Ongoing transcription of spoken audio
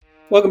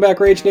Welcome back,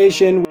 Rage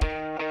Nation.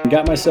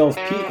 Got myself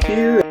Pete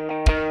here.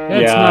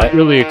 That's not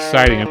really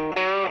exciting.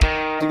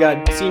 You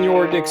got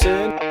Senior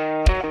Dixon.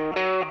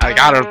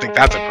 I don't think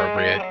that's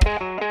appropriate.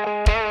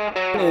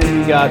 And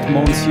we got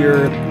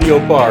Monsieur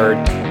Leopard.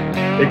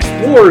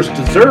 Explorers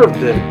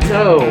deserved it.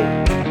 No.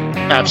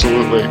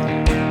 Absolutely.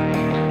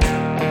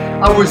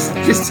 I was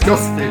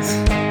disgusted.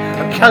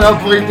 I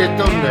cannot believe they've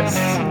done this.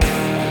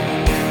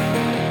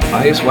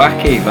 Why is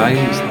wacky? Why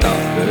is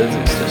that good?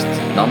 It's just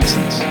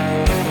nonsense.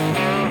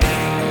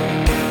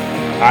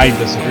 I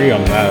disagree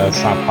on that.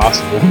 That's not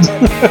possible.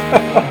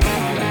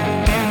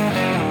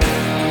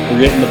 We're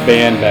getting the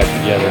band back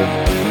together.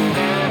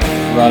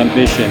 We're on a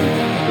mission.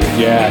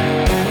 Yeah.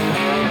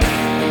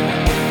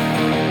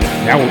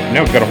 Now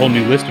we've got a whole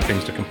new list of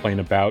things to complain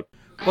about.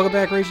 Welcome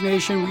back, Rage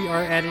Nation. We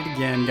are at it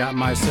again. Got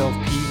myself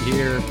Pete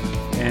here,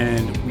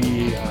 and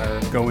we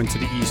are going to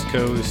the East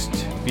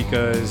Coast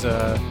because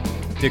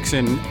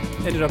Dixon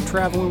ended up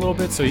traveling a little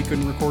bit, so he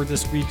couldn't record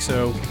this week.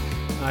 So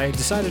I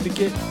decided to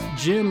get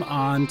Jim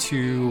on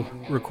to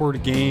record a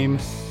game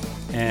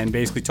and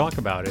basically talk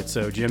about it.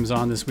 So Jim's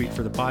on this week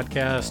for the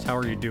podcast. How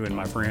are you doing,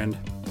 my friend?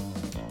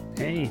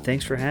 Hey,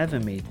 thanks for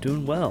having me.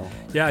 Doing well.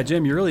 Yeah,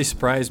 Jim, you really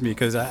surprised me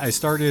because I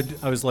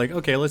was like,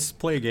 okay, let's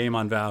play a game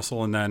on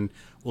Vassal and then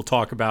we'll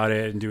talk about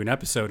it and do an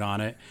episode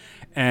on it.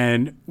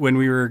 And when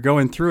we were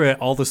going through it,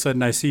 all of a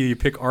sudden I see you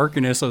pick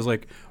Arcanist. I was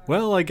like,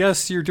 well, I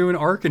guess you're doing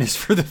Arcanist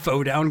for the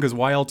Foe Down because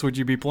why else would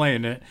you be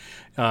playing it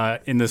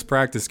in this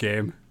practice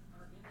game?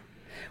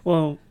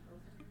 Well,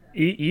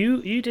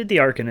 you did the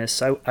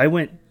Arcanist. I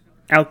went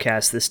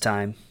Outcast this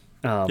time.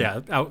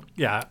 That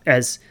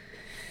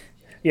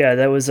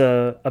was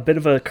a bit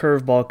of a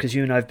curveball because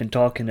you and I have been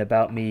talking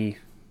about you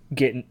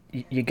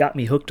got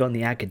me hooked on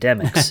the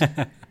academics.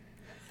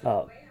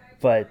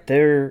 But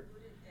the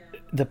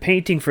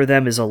painting for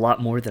them is a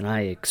lot more than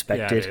I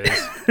expected. Yeah,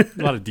 it is.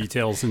 A lot of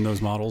details in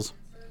those models.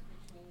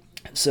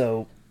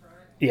 So,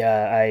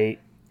 yeah, I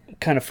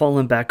kind of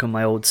fallen back on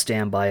my old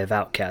standby of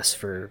Outcast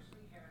for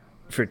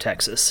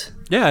Texas.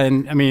 Yeah,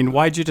 and I mean,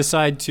 what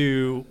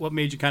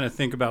made you kind of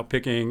think about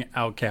picking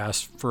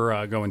Outcast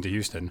for going to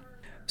Houston?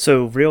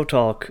 So, real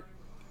talk,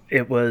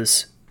 it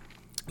was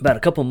about a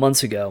couple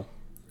months ago.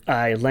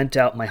 I lent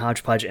out my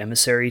Hodgepodge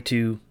Emissary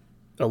to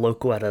a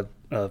local at a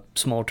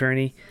small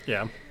tourney.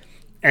 Yeah.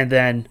 And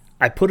then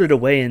I put it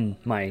away in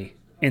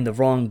the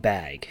wrong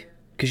bag.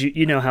 Because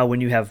you know how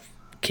when you have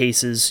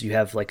cases, you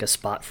have like a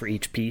spot for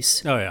each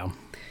piece? Oh, yeah.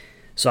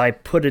 So I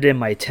put it in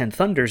my 10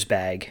 Thunders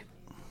bag.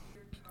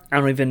 I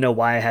don't even know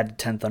why I had a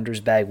 10 Thunders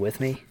bag with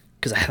me,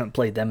 because I haven't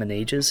played them in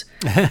ages.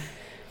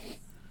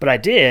 But I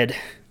did,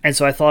 and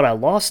so I thought I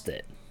lost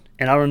it.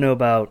 And I don't know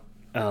about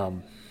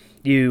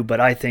you, but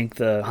I think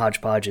the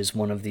Hodgepodge is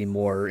one of the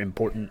more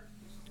important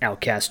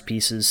Outcast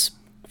pieces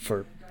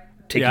for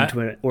taking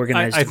to an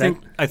organized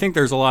event. I think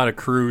there's a lot of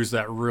crews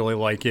that really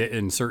like it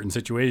in certain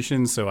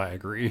situations, so I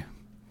agree.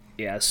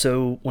 Yeah,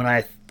 so when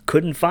I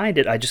couldn't find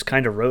it, I just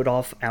kind of wrote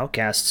off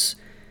Outcasts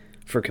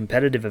for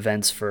competitive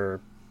events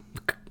for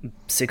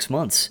 6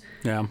 months.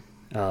 Yeah.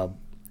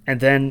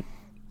 And then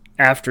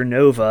after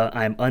Nova,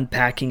 I'm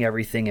unpacking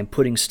everything and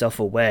putting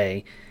stuff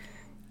away.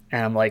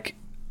 And I'm like,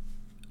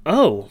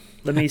 oh,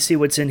 let me see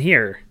what's in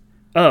here.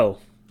 Oh,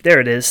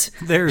 there it is.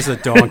 There's a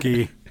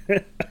donkey.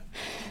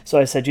 So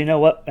I said, you know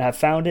what? I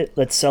found it.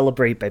 Let's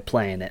celebrate by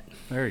playing it.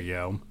 There you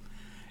go.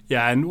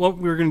 Yeah, and what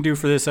we're going to do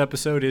for this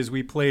episode is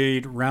we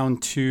played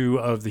round 2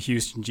 of the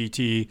Houston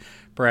GT,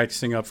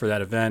 practicing up for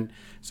that event.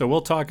 So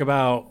we'll talk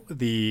about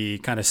the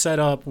kind of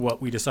setup,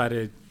 what we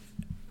decided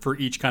for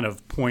each kind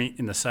of point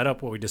in the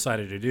setup, what we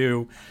decided to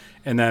do,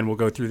 and then we'll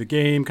go through the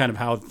game, kind of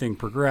how the thing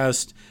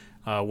progressed,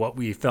 what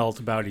we felt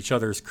about each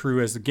other's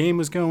crew as the game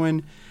was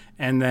going,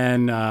 and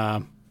then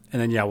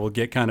we'll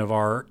get kind of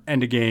our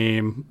end of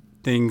game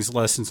things,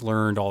 lessons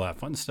learned, all that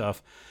fun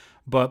stuff.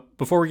 But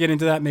before we get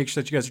into that, make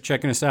sure that you guys are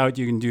checking us out.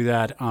 You can do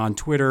that on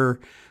Twitter.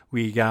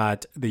 We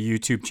got the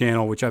YouTube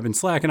channel, which I've been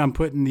slacking on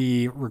putting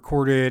the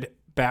recorded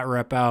bat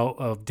rep out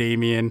of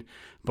Damien,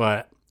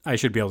 but I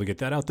should be able to get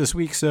that out this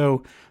week.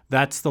 So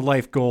that's the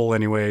life goal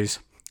anyways.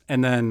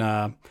 And then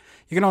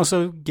you can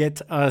also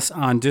get us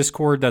on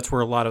Discord. That's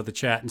where a lot of the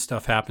chat and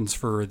stuff happens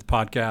for the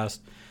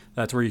podcast.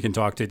 That's where you can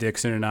talk to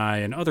Dixon and I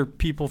and other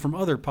people from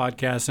other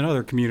podcasts and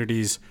other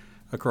communities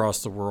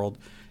across the world.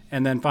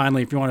 And then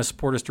finally, if you want to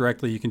support us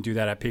directly, you can do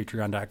that at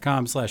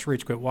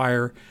patreon.com/RageQuitWire,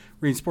 where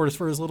you can support us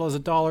for as little as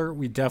 $1.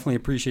 We definitely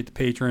appreciate the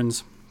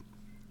patrons.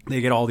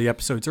 They get all the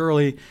episodes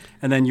early.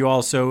 And then you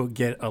also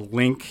get a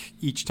link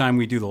each time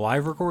we do the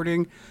live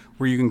recording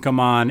where you can come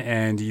on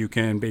and you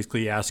can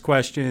basically ask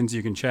questions.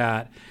 You can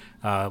chat.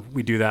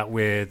 We do that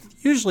with,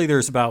 usually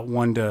there's about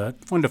one to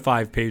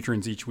 5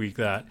 patrons each week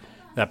that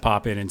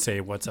pop in and say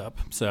what's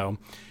up. So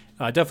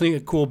definitely a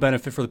cool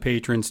benefit for the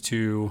patrons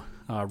to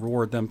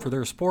reward them for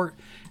their support.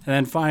 And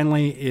then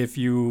finally, if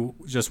you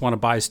just want to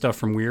buy stuff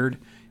from Weird,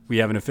 we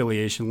have an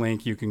affiliation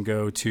link. You can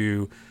go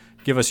to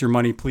give us your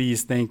money,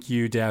 please. Thank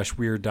you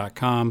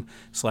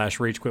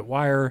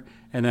 -weird.com/RageQuitWire.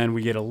 And then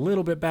we get a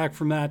little bit back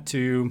from that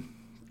to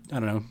I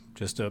don't know,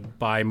 just to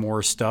buy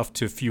more stuff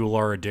to fuel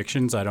our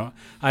addictions. I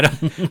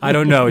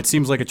don't know. It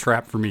seems like a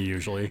trap for me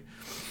usually.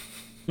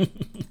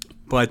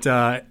 But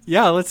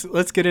yeah,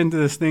 let's get into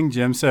this thing,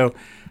 Jim. So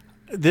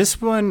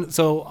this one,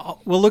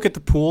 we'll look at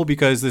the pool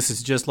because this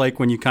is just like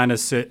when you kind of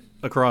sit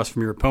across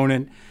from your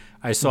opponent.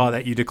 I saw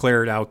that you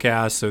declared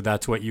Outcast, so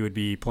that's what you would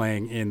be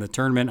playing in the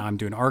tournament. I'm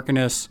doing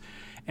Arcanist,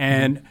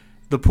 and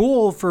the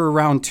pool for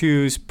round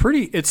 2 is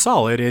it's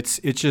solid. It's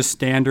just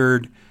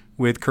standard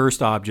with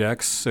cursed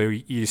objects, so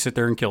you sit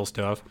there and kill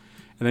stuff,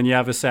 and then you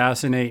have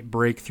Assassinate,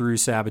 Breakthrough,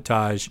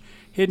 Sabotage,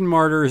 Hidden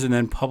Martyrs, and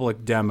then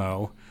Public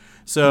Demo.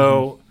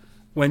 So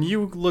when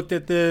you looked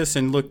at this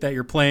and looked at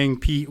your playing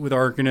Pete with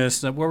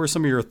Arcanist, what were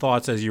some of your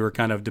thoughts as you were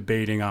kind of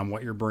debating on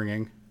what you're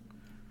bringing?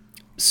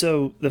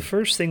 So the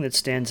first thing that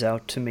stands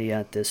out to me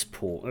at this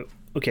pool,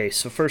 okay,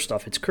 so first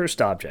off, it's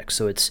cursed objects,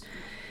 so it's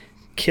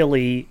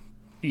killy.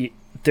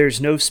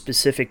 There's no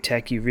specific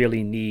tech you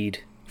really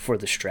need for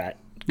the strat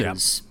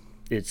because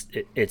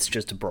it's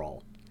just a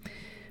brawl.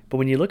 But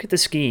when you look at the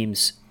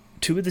schemes,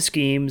 2 of the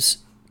schemes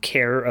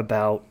care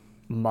about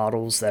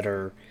models that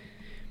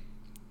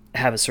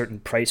have a certain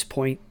price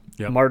point.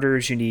 Yep.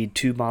 Martyrs, you need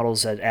 2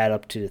 models that add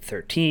up to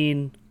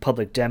 13.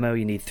 Public Demo,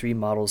 you need 3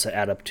 models that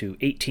add up to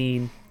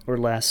 18 or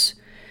less.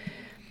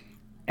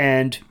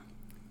 And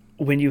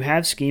when you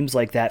have schemes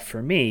like that,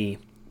 for me,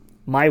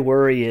 my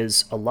worry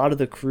is a lot of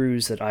the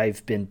crews that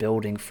I've been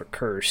building for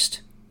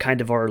Cursed kind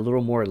of are a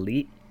little more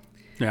elite.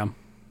 Yeah.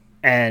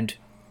 And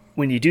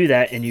when you do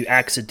that and you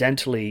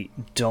accidentally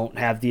don't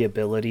have the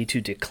ability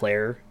to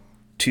declare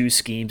 2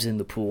 schemes in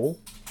the pool,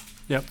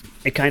 Yep.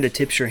 it kind of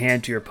tips your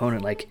hand to your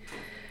opponent like,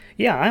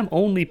 yeah, I'm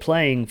only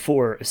playing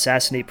for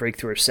Assassinate,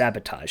 Breakthrough, or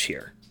Sabotage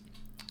here.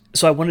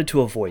 So I wanted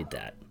to avoid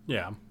that.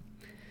 Yeah.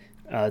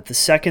 The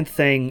second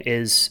thing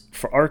is,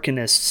 for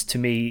Arcanists, to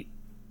me,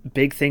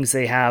 big things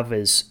they have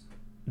is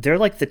they're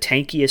like the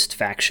tankiest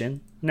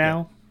faction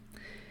now. Yeah.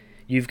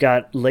 You've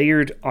got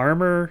layered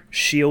armor,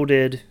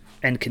 shielded,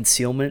 and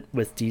concealment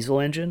with Diesel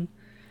Engine.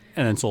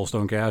 And then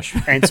Soulstone Cache.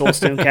 And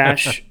Soulstone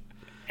Cache.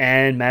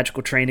 And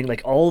magical training.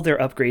 Like, all their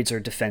upgrades are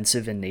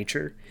defensive in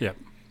nature. Yep.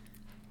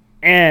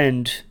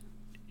 And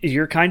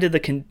you're kind of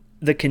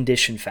the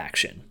condition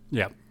faction.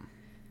 Yep.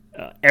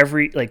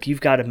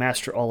 You've got a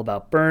master all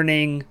about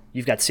burning.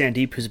 You've got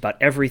Sandeep, who's about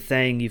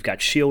everything. You've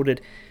got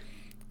shielded.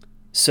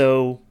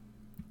 So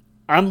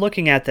I'm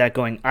looking at that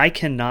going, I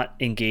cannot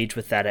engage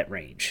with that at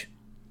range.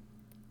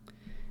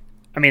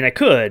 I mean, I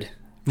could,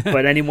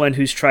 but anyone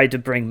who's tried to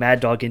bring Mad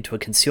Dog into a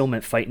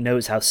concealment fight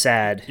knows how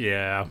sad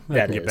that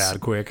that can get is.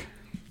 bad quick.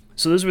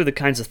 So those were the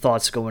kinds of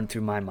thoughts going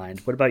through my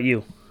mind. What about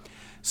you?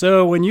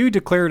 So when you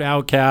declared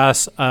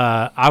Outcast,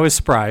 I was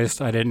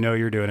surprised. I didn't know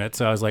you were doing it.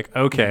 So I was like,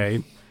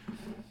 okay.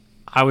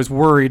 I was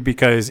worried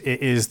because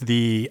it is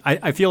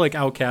I feel like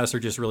Outcasts are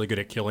just really good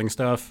at killing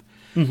stuff.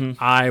 Mm-hmm.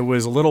 I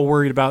was a little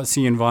worried about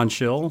seeing Von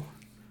Schill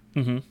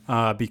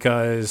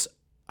because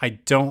I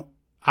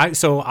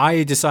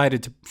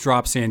decided to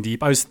drop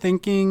Sandeep. I was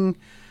thinking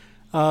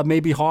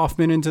maybe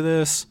Hoffman into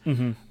this,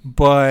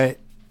 but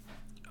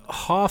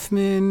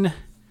Hoffman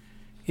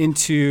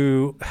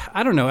into,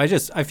 I don't know.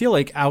 I feel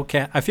like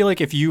Outcast. I feel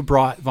like if you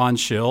brought Von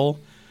Schill,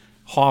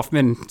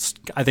 Hoffman,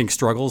 I think,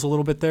 struggles a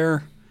little bit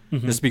there.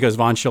 Just because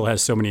Von Schill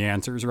has so many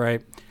answers,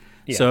 right?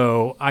 Yeah.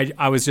 So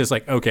I was just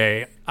like,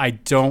 okay, I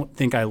don't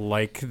think I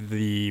like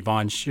the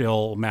Von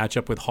Schill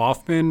matchup with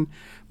Hoffman,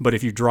 but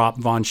if you drop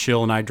Von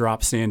Schill and I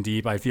drop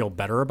Sandeep, I feel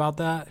better about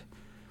that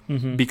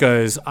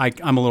because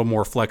I'm a little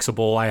more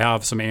flexible. I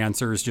have some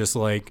answers just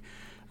like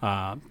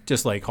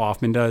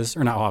Hoffman does,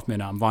 or not Hoffman,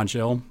 Von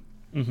Schill.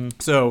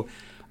 So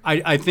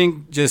I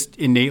think just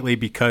innately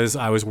because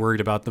I was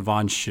worried about the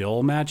Von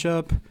Schill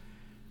matchup,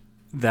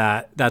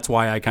 that's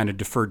why I kind of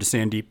deferred to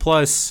Sandeep.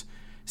 Plus,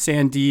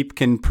 Sandeep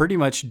can pretty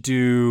much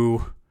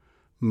do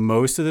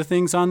most of the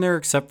things on there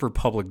except for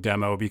Public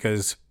Demo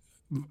because,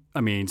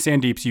 I mean,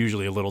 Sandeep's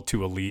usually a little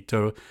too elite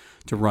to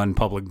run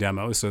Public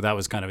Demo, so that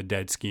was kind of a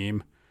dead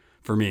scheme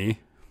for me.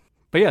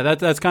 But yeah,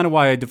 that's kind of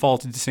why I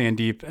defaulted to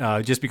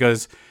Sandeep, just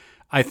because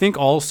I think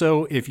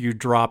also if you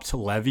dropped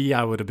Levy,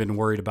 I would have been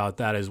worried about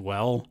that as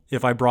well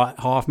if I brought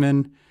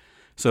Hoffman.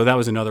 So that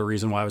was another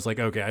reason why I was like,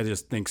 okay, I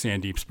just think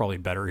Sandeep's probably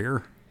better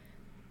here.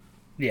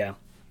 Yeah.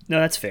 No,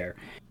 that's fair.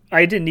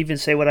 I didn't even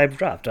say what I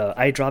dropped.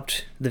 I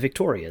dropped the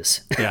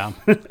Victorias. Yeah.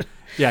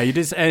 Yeah, you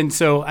just, and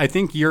so I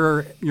think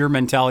your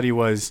mentality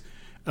was,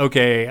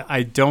 okay,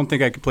 I don't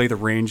think I could play the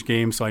range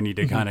game, so I need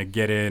to kind of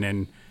get in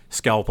and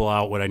scalpel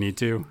out what I need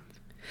to.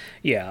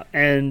 Yeah,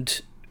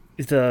 and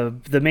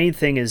the main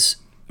thing is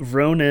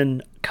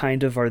Ronin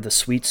kind of are the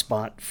sweet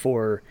spot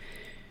for,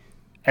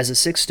 as a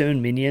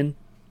 6-stone minion,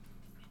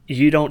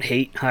 you don't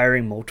hate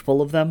hiring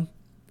multiple of them.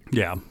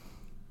 Yeah.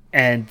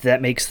 And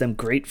that makes them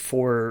great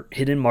for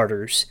Hidden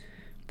Martyrs.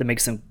 That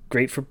makes them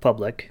great for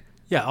Public.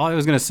 Yeah, I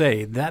was going to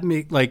say,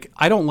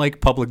 I don't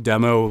like Public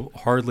Demo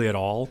hardly at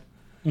all,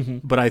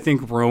 but I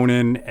think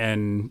Ronin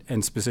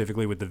and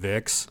specifically with the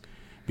Vix,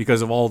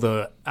 because of all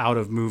the out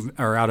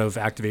of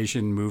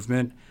activation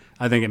movement,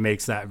 I think it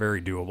makes that very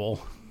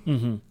doable.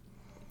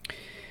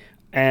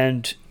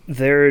 And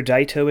their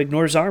Daito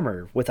ignores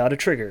armor without a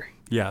trigger.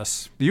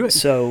 Yes.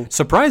 So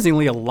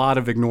surprisingly, a lot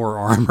of ignore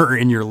armor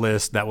in your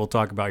list that we'll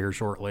talk about here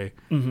shortly.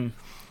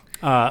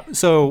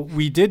 So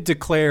we did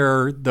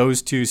declare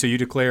those two. So you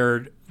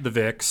declared the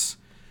Vix.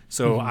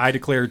 So I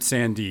declared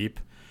Sandeep.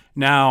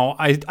 Now,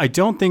 I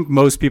don't think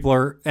most people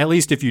are, at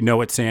least if you know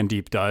what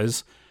Sandeep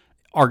does,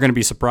 are going to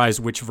be surprised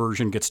which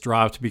version gets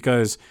dropped,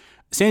 because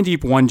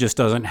Sandeep 1 just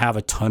doesn't have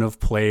a ton of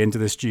play into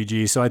this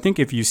GG. So I think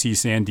if you see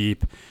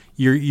Sandeep,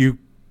 you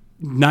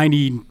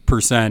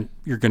 90%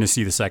 you're going to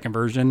see the second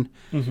version.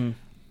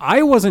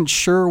 I wasn't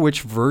sure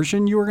which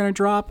version you were going to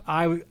drop.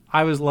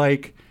 I was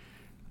like,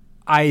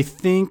 I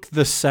think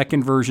the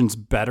second version's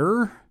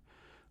better.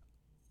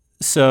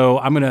 So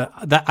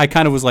I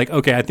kind of was like,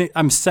 okay, I think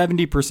I'm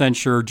 70%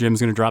 sure Jim's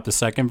going to drop the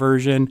second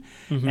version.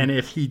 And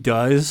if he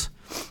does,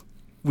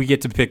 we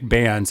get to pick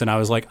bans. And I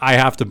was like, I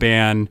have to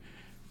ban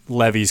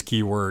Levy's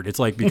keyword. It's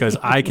like, because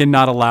I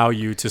cannot allow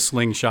you to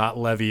slingshot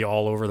Levy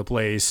all over the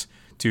place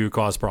to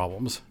cause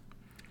problems.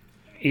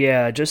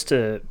 Yeah, just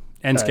to...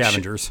 And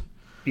scavengers.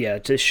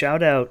 To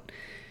shout out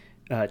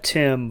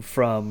Tim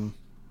from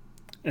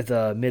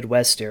the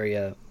Midwest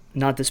area,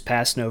 not this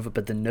past Nova,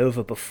 but the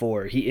Nova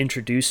before. He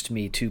introduced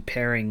me to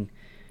pairing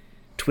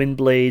Twin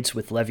Blades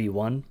with Levy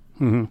 1.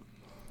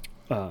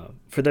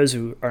 For those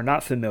who are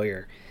not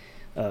familiar,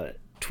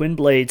 Twin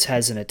Blades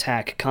has an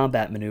attack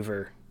combat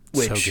maneuver,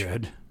 which so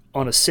good.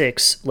 On a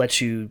 6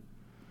 lets you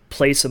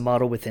place a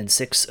model within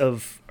 6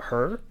 of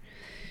her.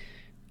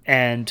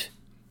 And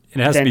it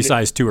has to be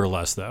size 2 or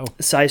less, though.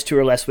 Size 2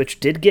 or less, which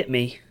did get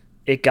me.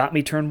 It got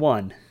me turn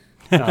 1.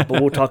 But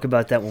we'll talk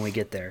about that when we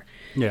get there.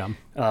 Yeah.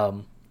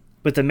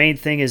 But the main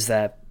thing is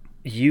that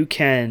you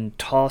can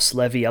toss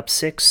Levy up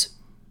 6,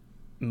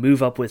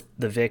 move up with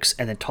the Vix,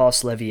 and then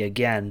toss Levy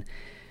again.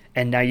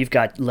 And now you've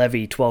got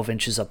Levy 12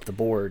 inches up the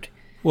board.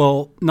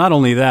 Well, not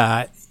only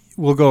that,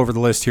 we'll go over the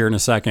list here in a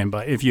second,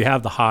 but if you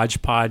have the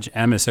Hodgepodge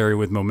Emissary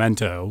with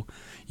Memento,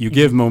 you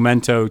give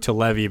Memento to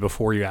Levy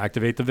before you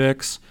activate the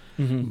Vix.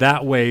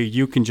 That way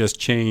you can just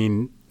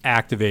chain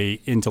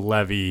activate into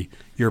Levy.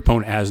 Your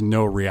opponent has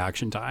no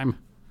reaction time.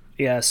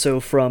 Yeah, so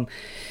from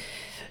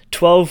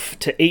 12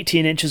 to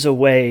 18 inches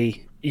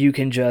away, you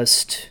can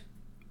just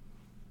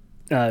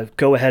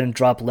go ahead and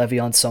drop Levy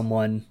on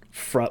someone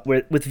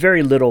with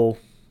very little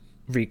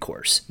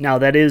recourse. Now,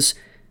 that is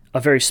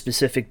a very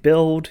specific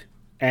build,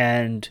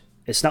 and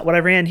it's not what I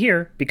ran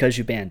here because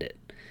you banned it.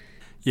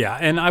 Yeah,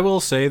 and I will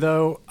say,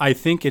 though, I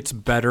think it's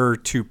better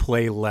to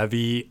play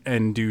Levy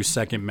and do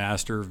Second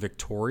Master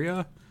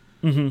Victoria,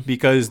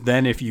 because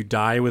then if you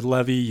die with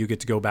Levy, you get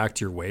to go back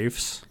to your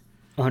waifs.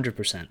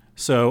 100%.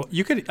 So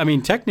you could,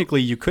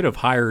 technically you could have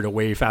hired a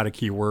waif out of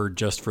keyword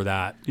just for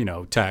that,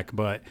 tech,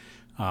 but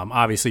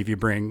obviously if you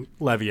bring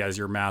Levy as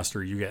your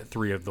master, you get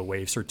 3 of the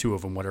waifs or 2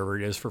 of them, whatever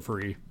it is, for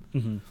free.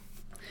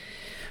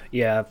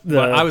 Yeah,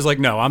 but I was like,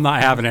 no, I'm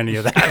not having any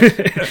of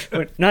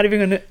that. not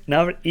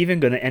even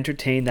gonna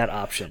entertain that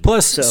option.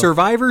 Plus,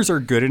 survivors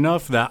are good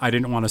enough that I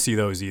didn't want to see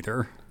those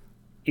either.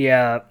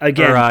 Yeah,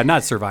 again, or,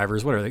 not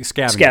survivors. What are they?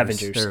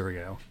 Scavengers. There we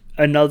go.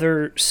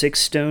 Another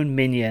 6-stone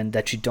minion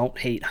that you don't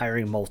hate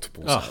hiring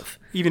multiples of.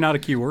 Even out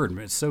of keyword,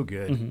 it's so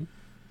good.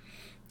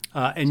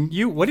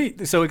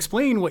 And so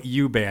explain what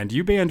you banned.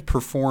 You banned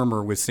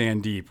Performer with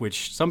Sandeep,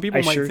 which some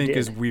people might think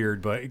is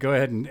weird, but go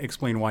ahead and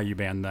explain why you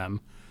banned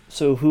them.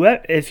 So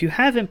if you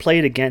haven't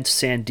played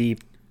against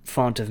Sandeep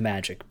Font of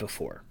Magic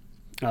before,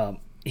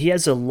 he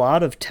has a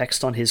lot of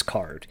text on his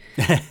card.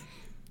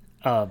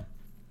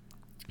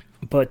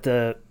 But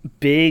the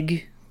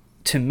big,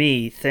 to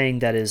me, thing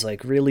that is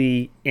like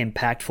really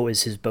impactful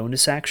is his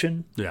bonus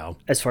action. Yeah.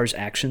 As far as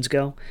actions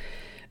go,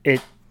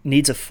 it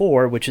needs a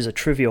 4, which is a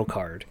trivial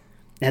card.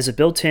 It has a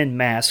built-in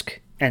mask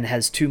and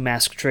has 2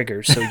 mask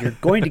triggers, so you're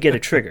going to get a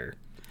trigger.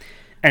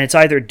 And it's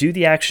either do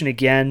the action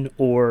again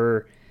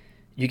or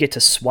you get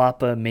to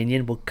swap a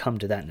minion. We'll come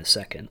to that in a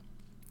second.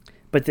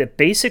 But the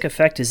basic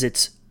effect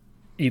is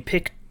you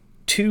pick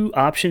 2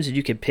 options and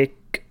you can pick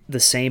the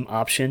same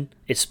option.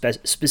 It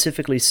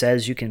specifically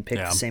says you can pick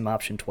the same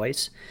option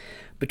twice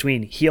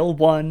between heal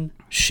 1,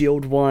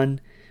 shield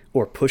 1,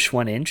 or push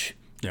 1 inch.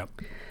 Yep.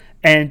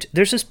 And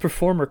there's this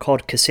performer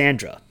called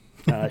Cassandra.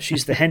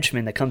 She's the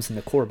henchman that comes in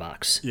the core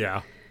box.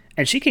 Yeah.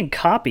 And she can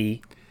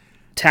copy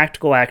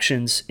tactical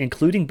actions,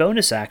 including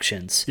bonus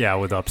actions. Yeah,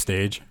 with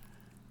Upstage.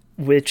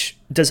 Which,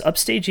 does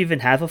Upstage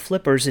even have a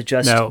flip, or is it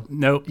just...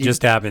 No,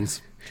 just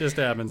happens. Just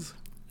happens.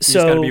 So,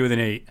 you just gotta be with an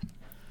 8.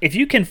 If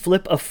you can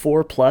flip a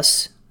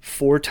 4+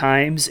 4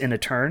 times in a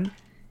turn,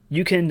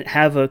 you can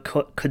have a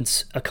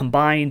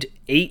combined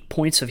 8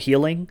 points of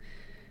healing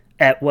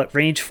at,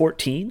 range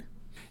 14?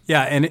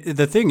 Yeah, and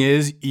the thing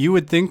is, you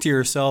would think to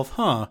yourself,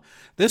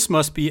 this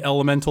must be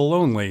elemental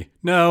only.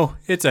 No,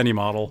 it's any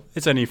model.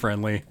 It's any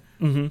friendly.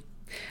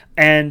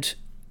 And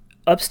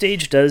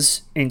Upstage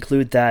does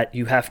include that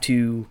you have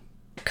to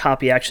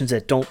copy actions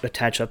that don't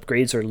attach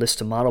upgrades or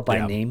list a model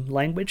by name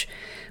language.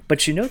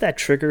 But you know that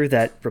trigger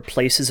that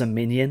replaces a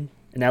minion,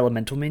 an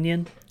elemental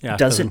minion? Yeah,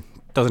 doesn't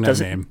have a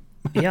name.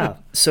 Yeah,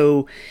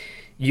 so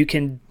you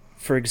can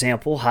for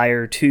example,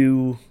 hire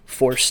 2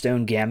 Force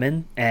Stone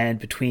Gammon, and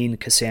between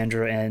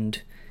Cassandra and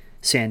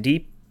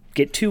Sandeep,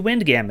 get 2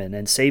 Wind Gammon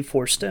and save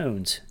 4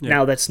 stones. Yeah.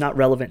 Now, that's not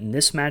relevant in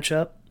this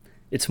matchup.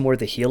 It's more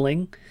the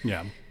healing.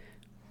 Yeah.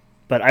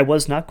 But I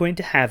was not going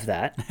to have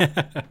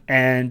that.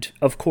 And,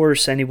 of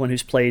course, anyone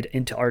who's played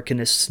into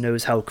Arcanists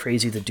knows how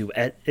crazy the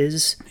duet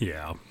is.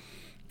 Yeah.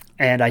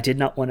 And I did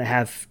not want to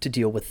have to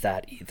deal with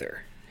that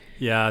either.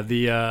 Yeah,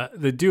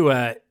 the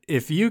duet,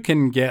 if you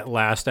can get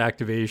last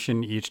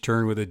activation each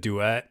turn with a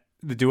duet,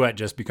 the duet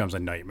just becomes a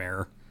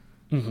nightmare.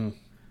 Mm-hmm.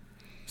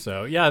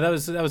 So, yeah, that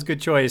was a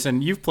good choice.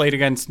 And you've played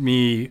against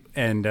me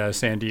and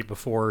Sandeep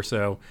before,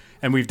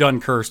 and we've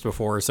done Cursed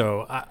before,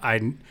 so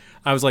I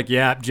was like,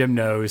 yeah, Jim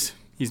knows.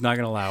 He's not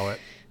going to allow it.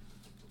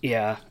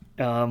 Yeah.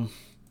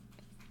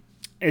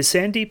 As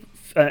Sandeep,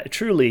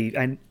 truly,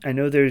 I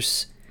know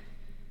there's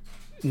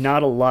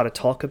not a lot of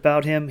talk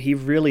about him. He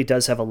really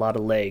does have a lot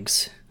of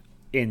legs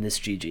in this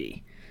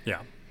GG. Yeah.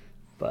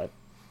 But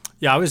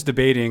yeah, I was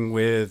debating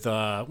with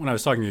when I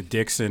was talking to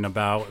Dixon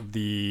about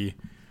the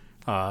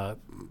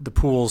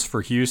pools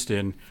for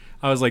Houston.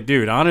 I was like,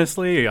 dude,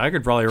 honestly, I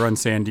could probably run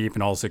Sandeep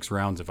in all 6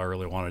 rounds if I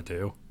really wanted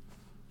to.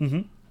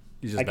 Mm-hmm.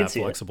 He's just that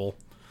flexible.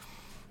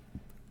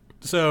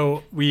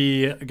 So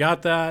we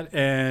got that,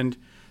 and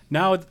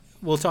now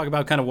we'll talk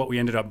about kind of what we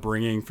ended up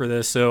bringing for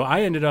this. So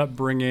I ended up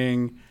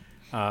bringing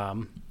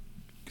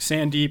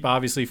Sandeep,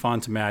 obviously,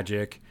 Font of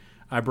Magic.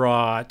 I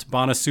brought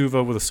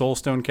Bonasuva with a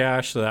Soulstone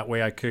cache, so that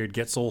way I could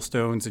get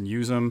Soulstones and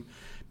use them,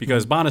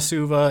 because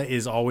Bonasuva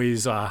is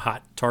always a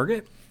hot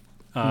target.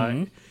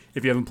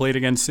 If you haven't played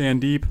against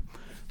Sandeep,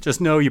 just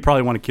know you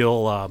probably want to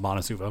kill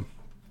Bonasuva.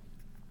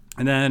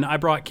 And then I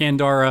brought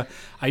Kandara.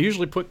 I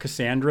usually put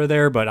Cassandra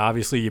there, but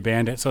obviously you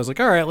banned it. So I was like,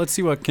 all right, let's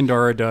see what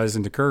Kandara does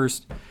into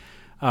Cursed.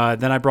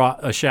 Then I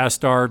brought a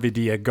Shastar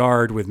Vidya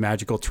Guard with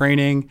Magical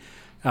Training,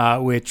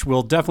 which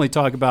we'll definitely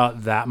talk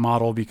about that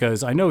model,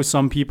 because I know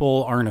some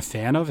people aren't a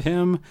fan of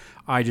him.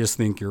 I just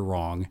think you're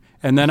wrong.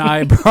 And then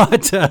I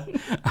brought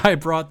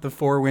the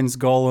Four Winds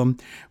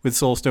Golem with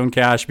Soulstone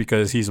Cache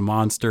because he's a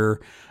monster.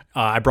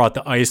 I brought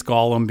the Ice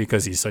Golem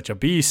because he's such a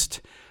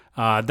beast.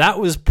 That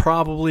was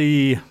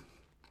probably...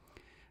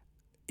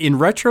 In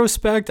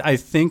retrospect, I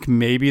think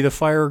maybe the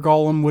Fire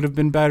Golem would have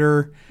been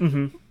better.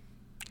 Mm-hmm.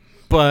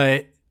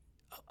 But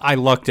I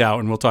lucked out,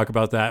 and we'll talk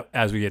about that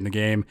as we get in the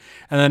game.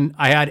 And then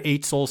I had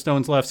 8 Soul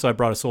Stones left, so I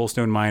brought a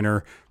Soulstone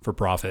Miner for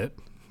profit.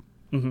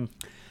 Mm-hmm.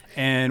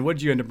 And what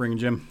did you end up bringing,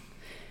 Jim?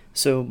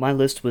 So my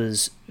list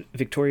was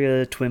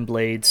Victoria Twin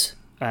Blades,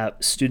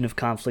 Student of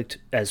Conflict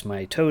as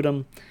my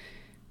totem.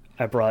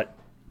 I brought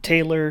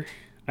Taylor.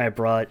 I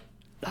brought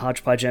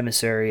Hodgepodge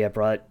Emissary. I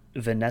brought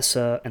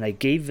Vanessa, and I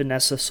gave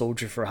Vanessa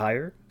Soldier for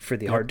Hire for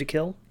the hard to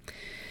kill.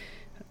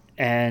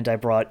 And I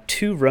brought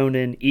 2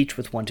 Ronin, each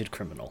with Wanted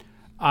Criminal.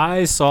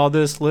 I saw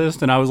this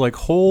list and I was like,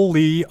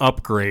 holy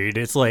upgrade.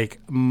 It's like,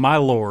 my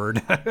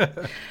lord.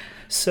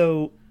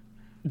 So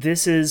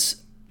this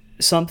is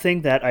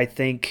something that I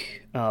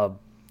think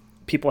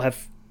people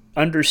have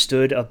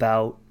understood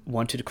about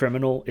Wanted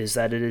Criminal, is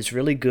that it is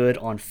really good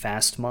on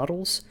fast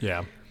models.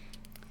 Yeah.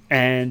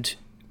 And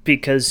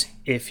because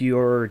if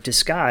you're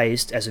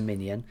disguised as a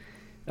minion,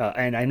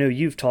 and I know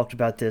you've talked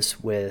about this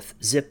with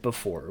Zip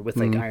before, with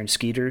like Iron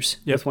Skeeters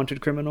with Wanted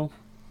Criminal,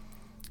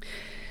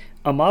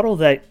 a model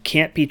that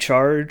can't be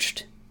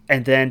charged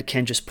and then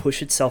can just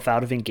push itself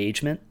out of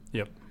engagement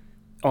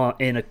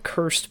in a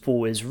cursed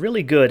pool is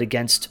really good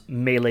against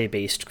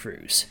melee-based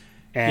crews.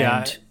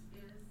 And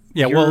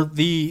well,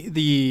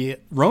 the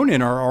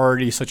Ronin are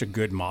already such a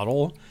good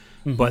model.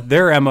 But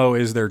their MO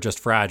is they're just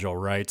fragile,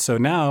 right? So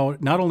now,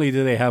 not only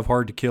do they have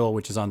hard to kill,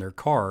 which is on their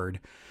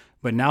card,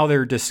 but now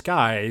they're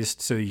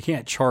disguised, so you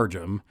can't charge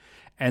them.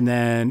 And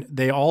then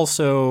they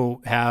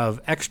also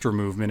have extra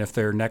movement if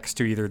they're next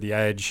to either the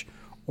edge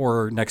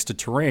or next to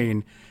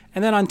terrain.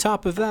 And then on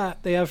top of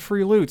that, they have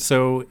free loot.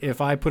 So if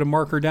I put a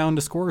marker down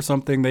to score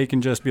something, they can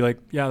just be like,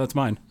 yeah, that's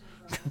mine.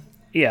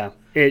 Yeah,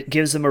 it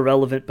gives them a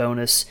relevant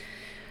bonus.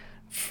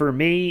 For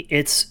me,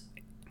 it's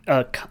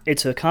a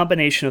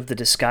combination of the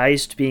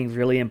disguised being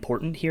really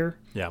important here,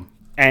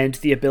 and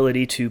the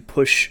ability to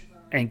push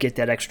and get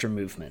that extra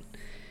movement.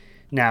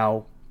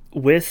 Now,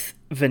 with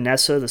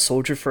Vanessa, the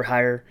Soldier for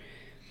Hire,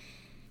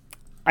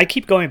 I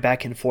keep going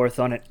back and forth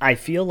on it. I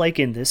feel like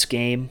in this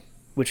game,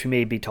 which we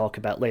maybe talk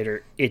about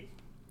later, it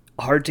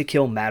hard to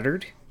kill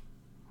mattered.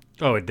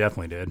 Oh, it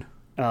definitely did.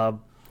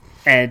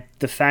 And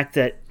the fact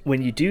that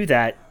when you do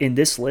that, in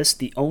this list,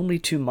 the only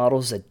 2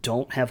 models that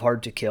don't have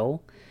hard to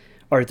kill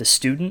are the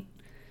Student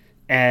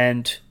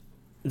and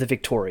the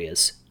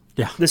Victorias.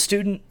 Yeah. The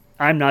Student,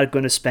 I'm not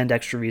going to spend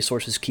extra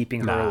resources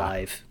keeping her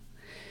alive.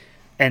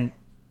 And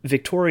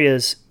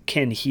Victorias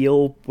can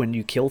heal when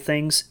you kill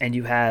things, and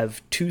you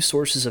have 2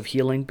 sources of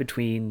healing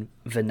between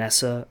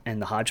Vanessa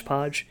and the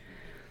Hodgepodge.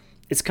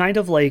 It's kind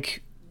of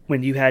like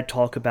when you had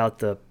talk about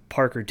the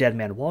Parker Dead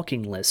Man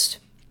Walking list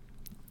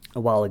a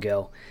while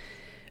ago.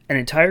 An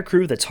entire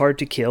crew that's hard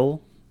to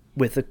kill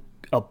with a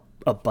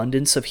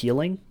abundance of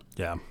healing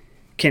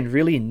can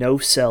really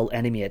no-sell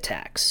enemy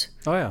attacks.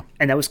 Oh, yeah.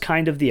 And that was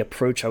kind of the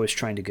approach I was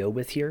trying to go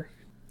with here.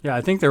 Yeah,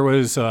 I think there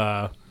was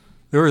a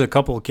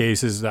couple of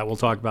cases that we'll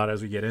talk about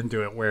as we get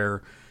into it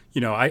where,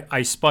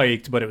 I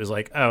spiked, but it was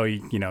like, oh,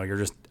 you're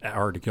just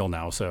hard to kill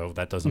now, so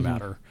that doesn't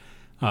matter.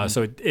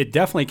 So it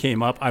definitely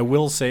came up. I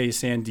will say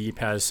Sandeep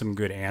has some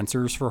good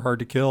answers for hard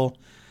to kill,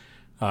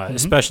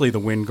 especially the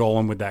wind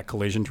golem with that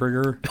collision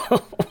trigger.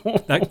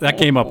 that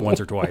came up once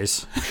or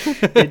twice.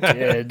 It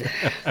did.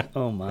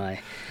 Oh, my.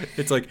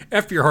 It's like,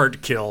 F your hard to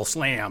kill,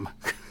 slam.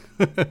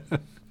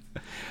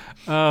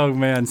 Oh,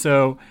 man.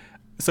 So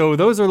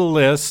those are the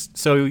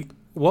lists. So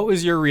what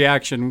was your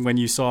reaction when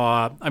you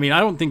saw... I mean, I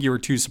don't think you were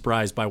too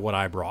surprised by what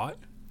I brought.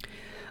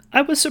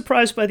 I was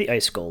surprised by the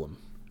ice golem.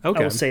 Okay.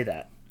 I will say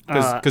that.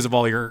 Because of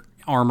all your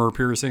armor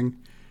piercing?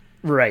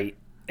 Right.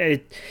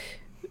 I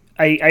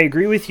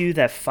agree with you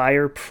that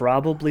fire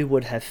probably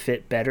would have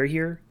fit better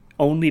here,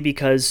 only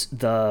because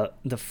the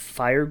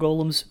fire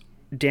golem's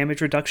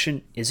damage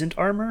reduction isn't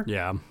armor.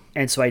 Yeah.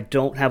 And so I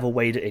don't have a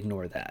way to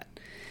ignore that.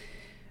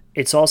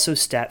 It's also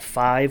stat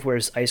 5,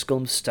 whereas ice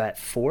golem's stat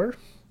 4.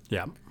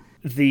 Yeah.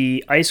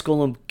 The ice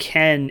golem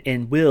can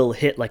and will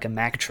hit like a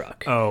Mack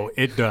truck. Oh,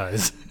 it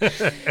does.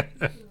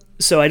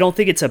 So I don't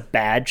think it's a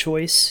bad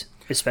choice,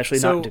 especially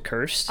not into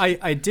cursed.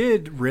 I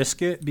did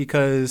risk it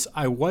because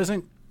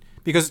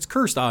because it's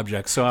cursed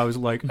objects. So I was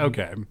like,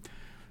 okay,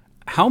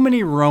 how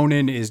many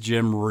Ronin is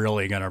Jim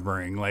really going to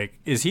bring? Like,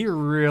 is he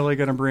really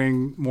going to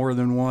bring more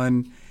than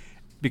one?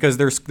 Because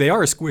they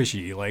are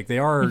squishy. Like they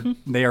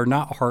are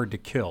not hard to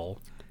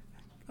kill.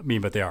 I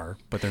mean, but they're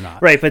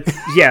not. Right, but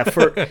yeah,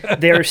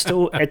 they are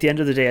still, at the end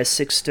of the day, a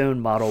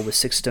 6-stone model with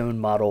 6-stone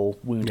model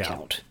wound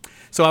count.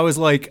 So I was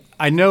like,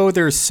 I know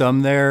there's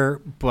some there,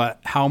 but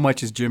how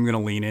much is Jim going to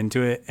lean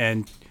into it?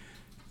 And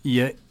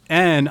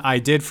I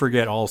did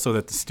forget also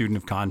that the Student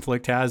of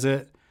Conflict has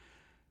it.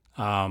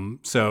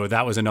 So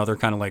that was another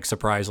kind of like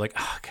surprise, like,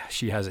 oh gosh,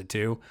 she has it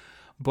too.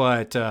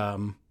 But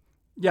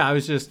yeah,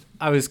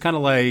 I was kind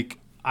of like,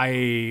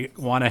 I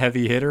want a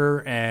heavy hitter,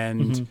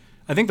 and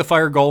I think the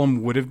Fire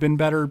Golem would have been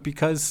better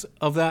because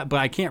of that, but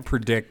I can't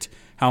predict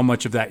how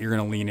much of that you're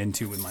going to lean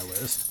into with my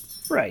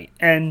list. Right.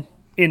 And,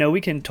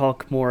 we can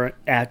talk more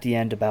at the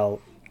end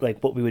about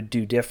like what we would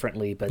do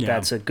differently, but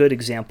that's a good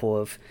example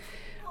of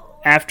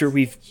after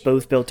we've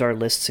both built our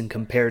lists and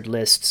compared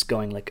lists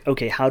going like,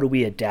 okay, how do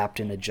we adapt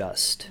and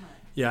adjust?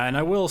 Yeah, and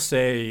I will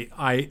say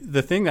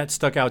the thing that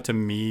stuck out to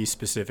me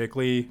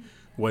specifically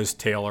was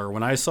Taylor.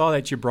 When I saw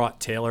that you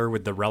brought Taylor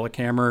with the relic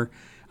hammer,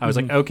 I was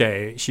like,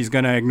 okay, she's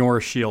going to ignore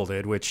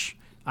shielded, which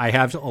I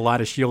have a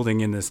lot of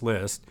shielding in this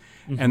list.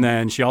 And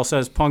then she also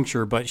has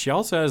puncture, but she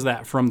also has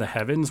that from the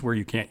heavens where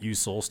you can't use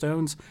soul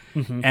stones.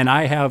 And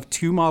I have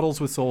 2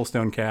 models with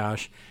soulstone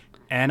cache,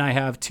 and I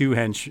have 2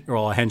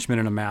 a henchman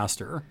and a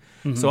master.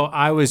 So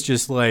I was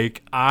just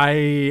like,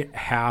 I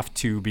have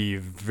to be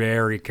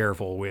very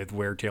careful with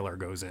where Taylor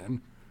goes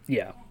in.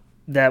 Yeah,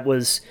 that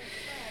was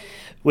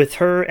with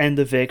her and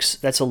the Vix.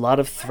 That's a lot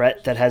of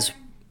threat that has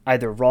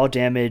either raw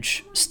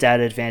damage, stat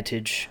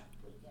advantage,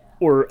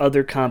 or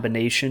other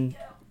combination.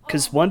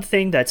 Because one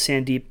thing that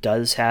Sandeep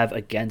does have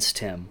against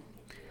him,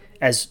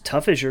 as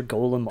tough as your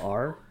golem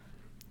are,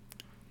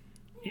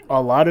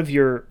 a lot of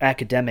your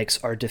academics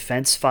are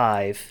defense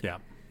 5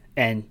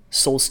 and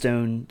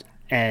soulstone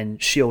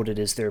and shielded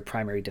is their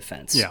primary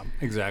defense. Yeah,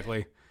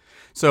 exactly.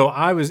 So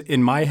I was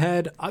in my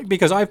head,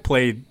 because I've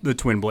played the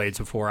Twin Blades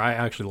before, I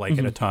actually like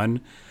it a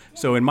ton.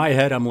 So in my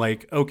head, I'm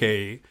like,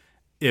 okay,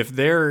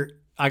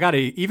 I got to,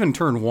 even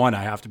turn 1,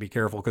 I have to be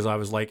careful, because I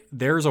was like,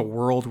 there's a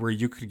world where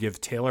you could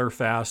give Taylor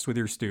fast with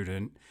your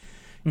student.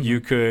 You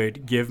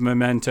could give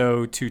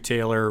Memento to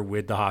Taylor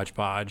with the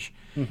hodgepodge.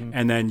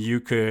 And then you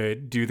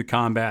could do the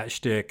combat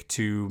shtick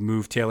to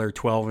move Taylor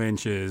 12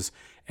 inches.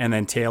 And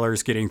then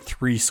Taylor's getting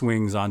 3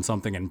 swings on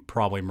something and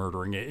probably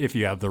murdering it if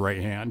you have the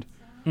right hand.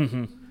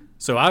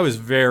 So I was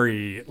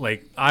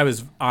I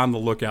was on the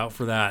lookout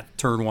for that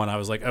turn 1. I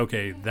was like,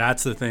 okay,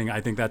 that's the thing.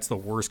 I think that's the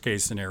worst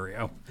case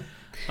scenario.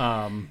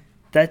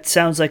 That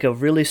sounds like a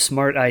really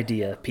smart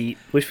idea, Pete.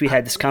 Wish we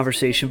had this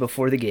conversation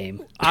before the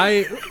game.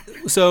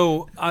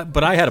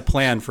 But I had a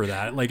plan for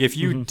that. Like if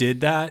you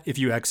did that, if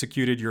you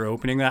executed your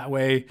opening that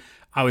way,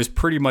 I was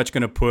pretty much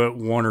going to put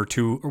one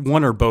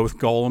or both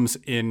golems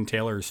in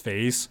Taylor's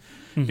face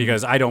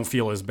because I don't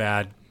feel as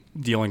bad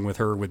dealing with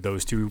her with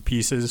those 2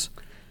 pieces.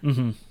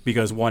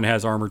 Because one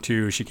has armor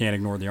 2, she can't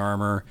ignore the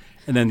armor,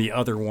 and then the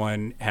other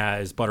one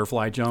has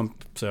butterfly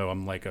jump. So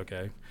I'm like,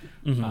 okay,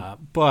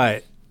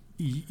 but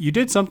you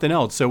did something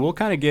else. So we'll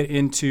kind of get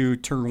into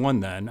turn 1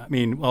 then. I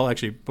mean, well,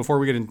 actually, before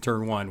we get into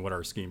turn 1, what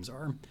our schemes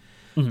are.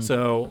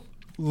 So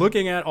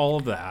looking at all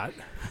of that,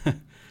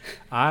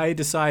 I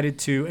decided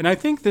to, and I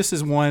think this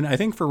is one, I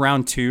think for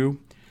round 2,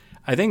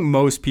 I think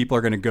most people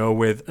are going to go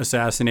with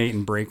assassinate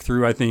and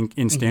breakthrough. I think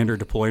in standard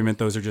deployment,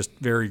 those are just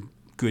very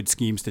good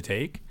schemes to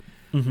take.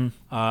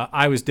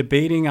 I was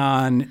debating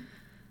on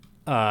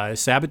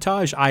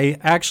sabotage. I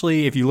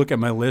actually, if you look at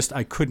my list,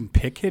 I couldn't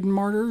pick hidden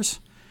martyrs.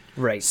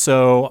 Right.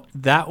 So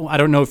that, I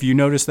don't know if you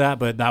noticed that,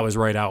 but that was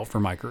right out for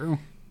my crew.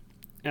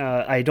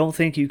 I don't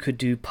think you could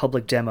do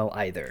public demo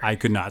either. I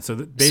could not. So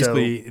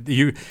basically,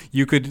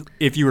 you could,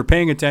 if you were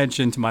paying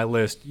attention to my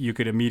list, you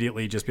could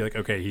immediately just be like,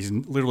 okay, he's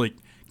literally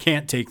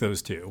can't take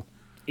those two.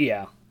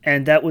 Yeah,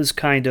 and that was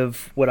kind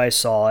of what I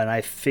saw, and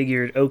I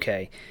figured,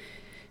 okay,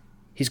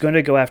 he's going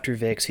to go after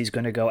Vix, he's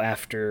going to go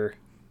after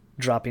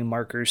dropping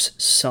markers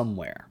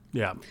somewhere.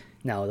 Yeah.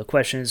 Now, the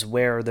question is,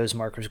 where are those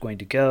markers going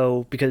to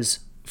go? Because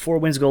Four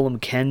Winds Golem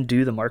can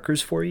do the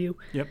markers for you.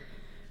 Yep.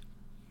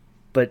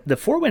 But the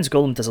Four Winds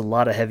Golem does a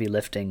lot of heavy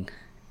lifting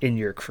in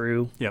your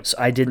crew. Yep, so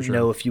I didn't for sure.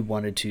 know if you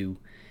wanted to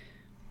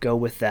go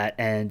with that,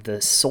 and the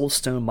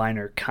Soulstone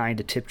Miner kind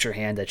of tipped your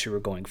hand that you were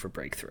going for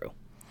breakthrough.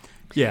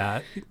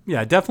 Yeah,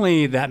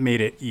 definitely that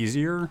made it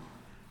easier,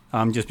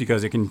 just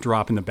because it can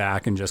drop in the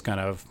back and just kind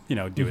of,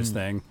 do its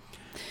thing.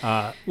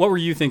 What were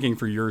you thinking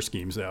for your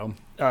schemes, though?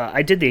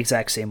 I did the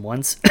exact same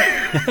ones.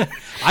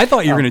 I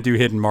thought you were going to do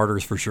Hidden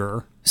Martyrs for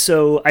sure.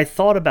 So I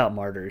thought about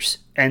Martyrs,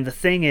 and the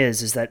thing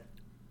is that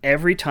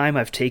every time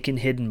I've taken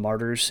Hidden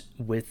Martyrs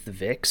with the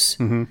Vix,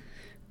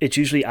 it's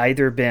usually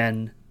either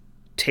been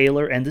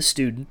Taylor and the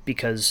Student,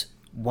 because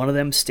one of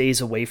them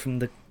stays away from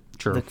the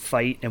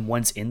fight and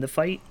one's in the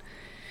fight.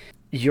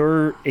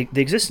 The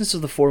existence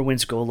of the Four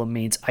Winds Golem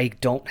means I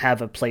don't have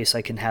a place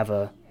I can have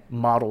a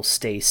model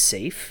stay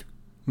safe.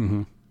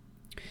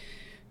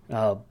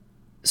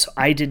 So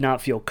I did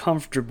not feel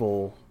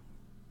comfortable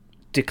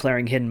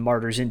declaring Hidden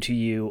Martyrs into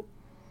you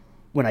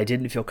when I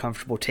didn't feel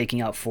comfortable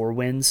taking out Four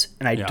Winds,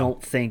 and I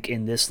don't think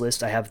in this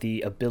list I have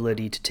the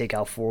ability to take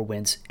out Four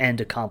Winds and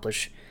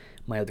accomplish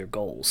my other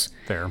goals.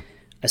 Fair.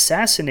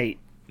 Assassinate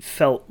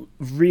felt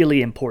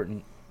really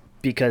important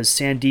because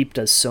Sandeep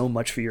does so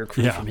much for your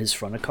crew from his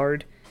front of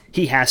card.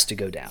 He has to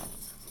go down.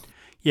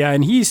 Yeah,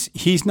 and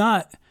he's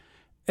not.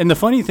 And the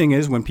funny thing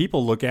is, when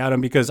people look at him,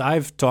 because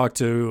I've talked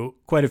to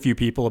quite a few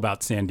people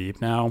about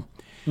Sandeep now,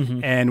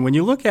 and when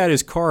you look at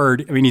his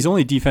card, I mean, he's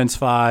only defense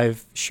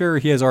 5. Sure,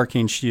 he has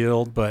Arcane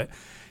Shield, but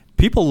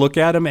people look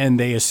at him and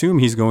they assume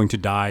he's going to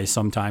die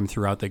sometime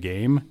throughout the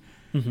game.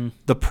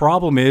 The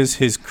problem is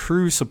his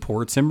crew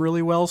supports him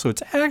really well, so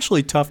it's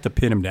actually tough to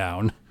pin him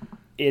down.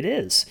 It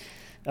is,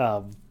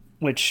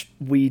 which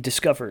we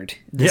discovered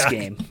this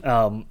game.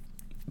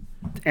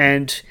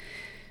 And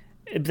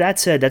that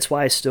said, that's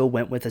why I still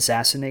went with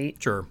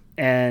Assassinate. Sure.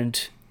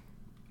 And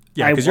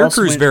because your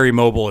crew's very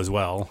mobile as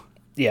well.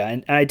 Yeah,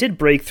 and I did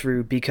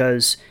Breakthrough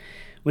because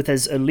with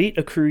as elite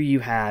a crew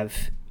you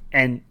have,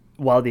 and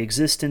while the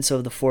existence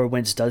of the Four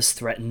Winds does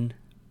threaten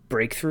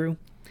Breakthrough,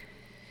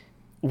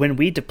 when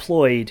we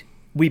deployed,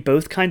 we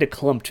both kind of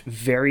clumped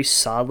very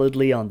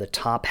solidly on the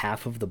top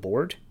half of the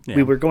board. Yeah.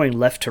 We were going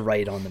left to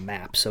right on the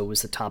map, so it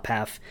was the top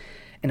half.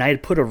 And I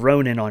had put a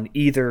Ronin on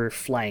either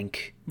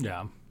flank.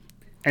 Yeah.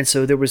 And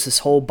so there was this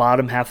whole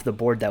bottom half of the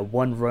board that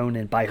one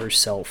Ronin by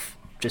herself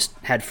just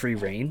had free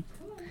reign.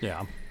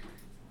 Yeah.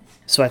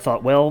 So I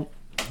thought, well,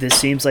 this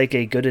seems like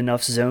a good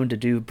enough zone to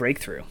do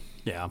Breakthrough.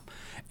 Yeah.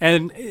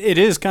 And it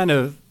is kind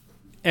of,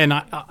 and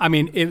I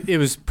mean, it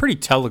was pretty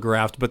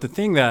telegraphed, but the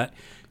thing that,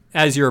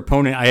 as your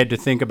opponent, I had to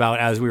think about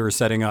as we were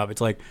setting up, it's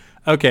like,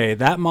 okay,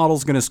 that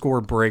model's going to score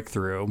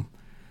Breakthrough.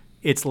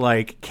 It's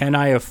like, can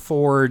I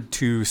afford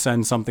to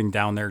send something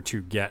down there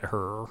to get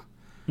her?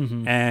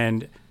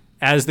 And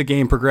as the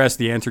game progressed,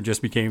 the answer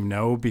just became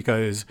no,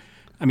 because,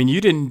 I mean,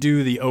 you didn't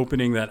do the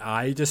opening that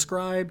I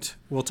described.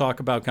 We'll talk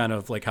about kind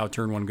of like how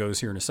turn one goes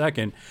here in a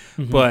second.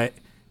 But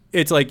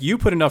it's like you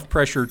put enough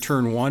pressure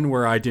turn one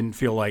where I didn't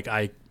feel like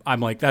I'm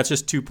like, that's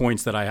just 2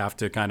 points that I have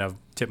to kind of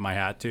tip my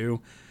hat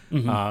to.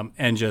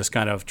 And just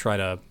kind of try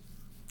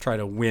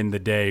to win the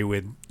day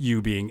with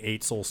you being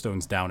 8 soul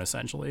stones down,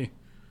 essentially.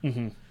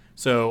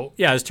 So,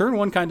 yeah, as turn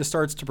one kind of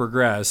starts to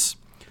progress,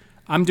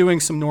 I'm doing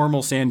some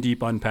normal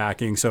Sandeep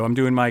unpacking. So I'm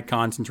doing my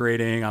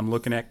concentrating, I'm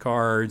looking at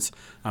cards,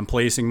 I'm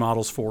placing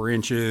models 4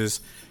 inches,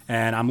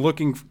 and I'm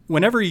looking,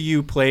 whenever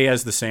you play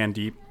as the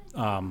Sandeep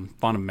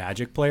Quantum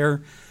Magic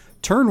player,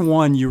 turn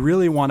one, you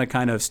really want to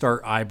kind of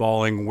start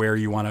eyeballing where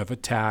you want to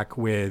attack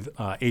with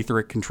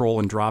Aetheric Control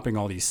and dropping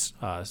all these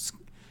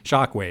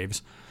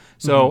shockwaves.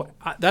 So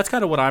that's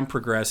kind of what I'm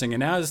progressing.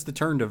 And as the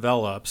turn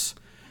develops,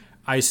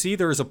 I see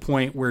there's a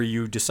point where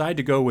you decide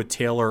to go with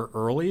Taylor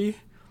early.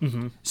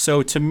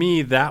 So to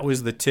me, that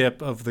was the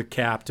tip of the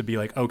cap to be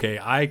like, okay,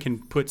 I can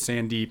put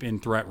Sandeep in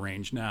threat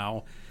range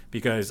now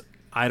because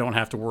I don't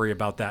have to worry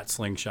about that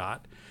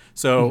slingshot.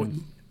 So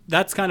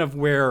that's kind of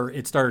where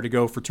it started to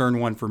go for turn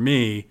one for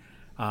me.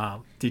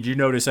 Did you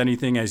notice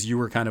anything as you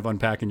were kind of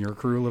unpacking your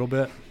crew a little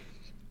bit?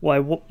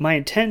 Well, my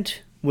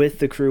intent with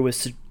the crew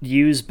was to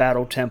use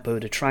battle tempo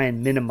to try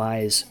and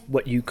minimize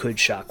what you could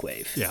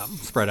shockwave. Yeah,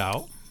 spread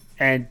out.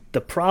 And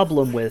the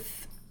problem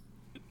with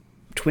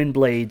Twin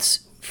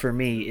Blades for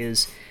me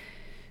is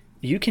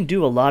you can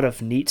do a lot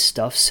of neat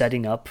stuff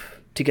setting up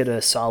to get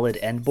a solid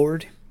end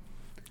board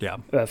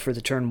for the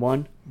turn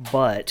one,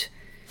 but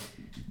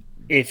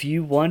if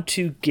you want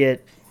to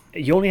get,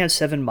 you only have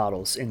 7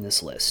 models in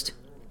this list,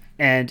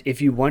 and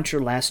if you want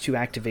your last 2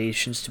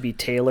 activations to be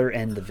Taylor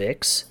and the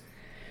Vix,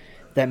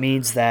 that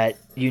means that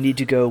you need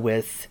to go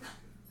with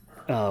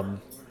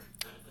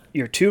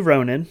your 2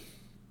 Ronin,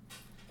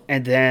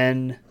 And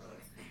then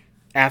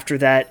after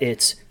that,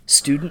 it's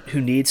student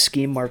who needs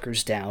scheme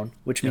markers down,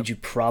 which means you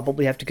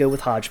probably have to go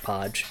with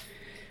Hodgepodge.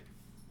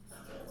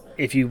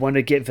 If you want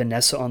to get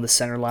Vanessa on the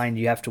center line,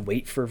 you have to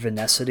wait for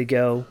Vanessa to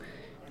go,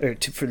 or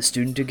for the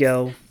student to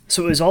go.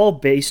 So it was all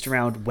based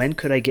around when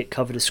could I get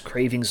Covetous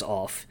Cravings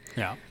off.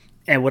 Yeah.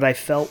 And what I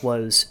felt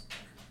was,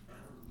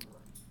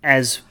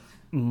 as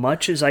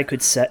much as I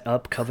could set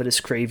up Covetous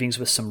Cravings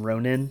with some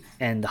Ronin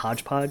and the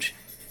Hodgepodge,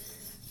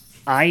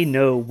 I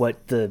know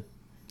what the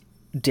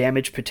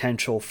damage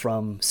potential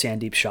from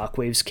Sandeep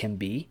Shockwaves can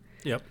be.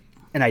 Yep.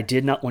 And I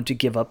did not want to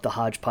give up the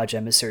Hodgepodge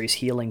Emissary's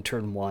healing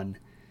turn 1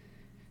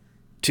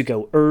 to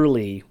go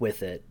early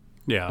with it.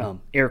 Yeah.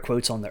 Air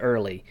quotes on the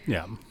early.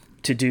 Yeah.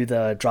 To do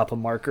the drop a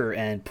marker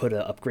and put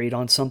an upgrade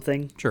on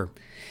something. Sure.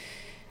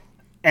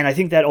 And I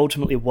think that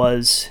ultimately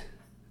was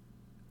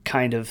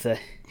kind of the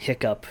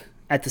hiccup.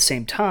 At the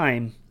same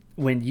time,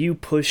 when you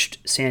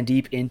pushed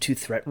Sandeep into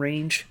threat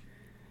range,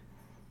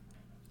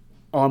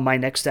 on my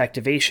next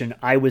activation,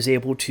 I was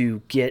able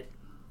to get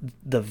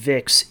the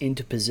Vix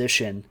into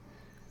position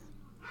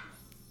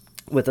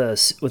with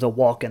a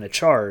walk and a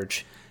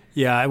charge.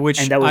 Yeah, which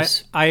and that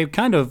was, I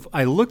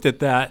looked at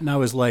that and I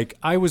was like,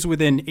 I was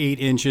within 8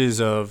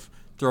 inches of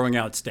throwing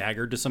out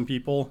staggered to some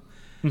people.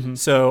 Mm-hmm.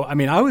 So, I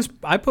mean,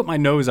 I put my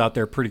nose out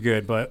there pretty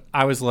good, but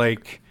I was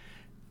like,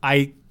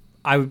 I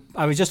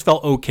just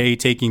felt okay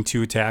taking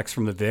 2 attacks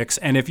from the Vix.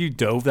 And if you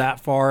dove that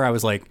far, I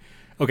was like,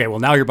 okay, well,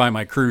 now you're by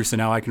my crew, so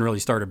now I can really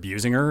start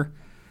abusing her.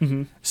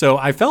 Mm-hmm. So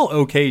I felt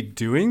okay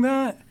doing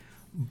that,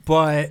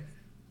 but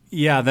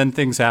yeah, then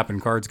things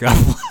happened. Cards got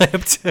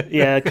flipped.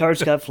 Yeah,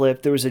 cards got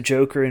flipped. There was a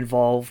Joker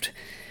involved,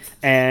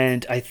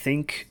 and I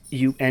think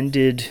you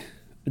ended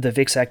the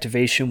Vix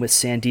activation with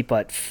Sandeep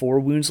at 4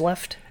 wounds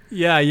left.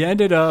 Yeah, you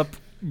ended up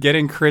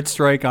getting crit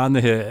strike on the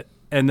hit,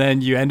 and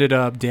then you ended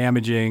up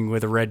damaging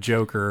with a red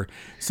Joker.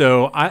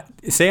 So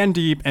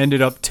Sandeep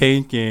ended up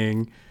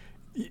tanking,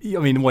 I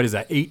mean, what is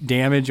that, 8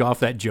 damage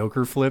off that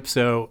Joker flip?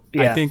 So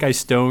yeah. I think I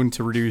stoned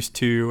to reduce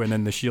 2, and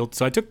then the shield.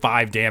 So I took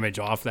 5 damage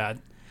off that.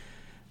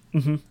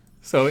 Mm-hmm.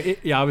 So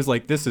I was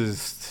like, this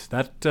is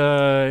that.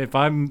 If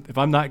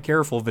I'm not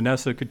careful,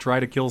 Vanessa could try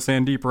to kill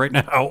Sandeep right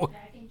now.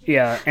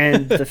 Yeah,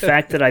 and the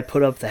fact that I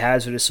put up the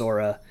hazardous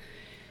aura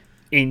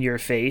in your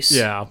face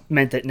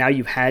meant that now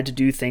you had to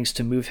do things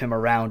to move him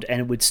around, and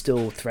it would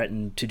still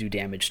threaten to do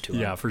damage to him.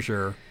 Yeah, for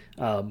sure.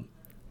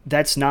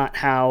 That's not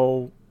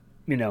how,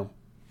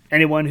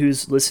 anyone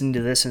who's listening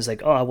to this and is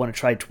like, oh, I want to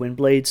try Twin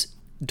Blades,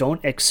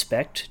 don't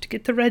expect to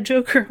get the red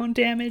Joker on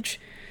damage.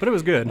 But it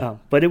was good.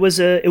 But it was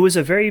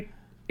a very,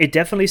 it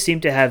definitely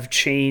seemed to have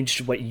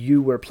changed what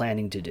you were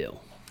planning to do.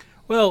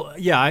 Well,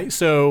 yeah,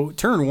 so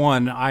turn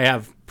 1, I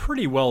have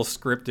pretty well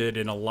scripted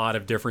in a lot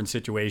of different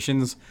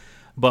situations.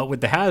 But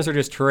with the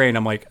hazardous terrain,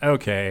 I'm like,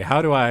 okay,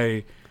 how do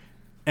I...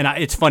 And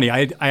it's funny,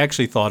 I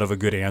actually thought of a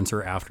good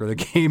answer after the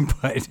game.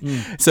 But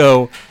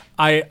so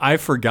I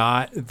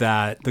forgot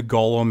that the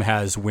Golem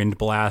has Wind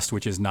Blast,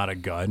 which is not a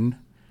gun.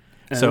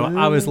 So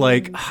I was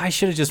like, I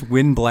should have just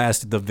Wind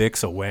Blasted the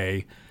Vix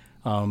away.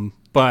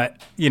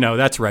 But,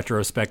 that's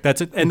retrospect.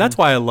 That's it. And that's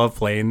why I love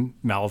playing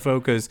Malifaux,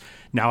 because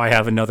now I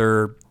have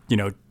another,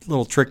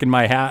 little trick in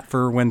my hat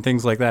for when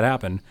things like that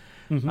happen.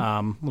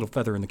 Mm-hmm. Little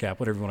feather in the cap,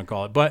 whatever you want to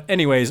call it. But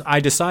anyways, I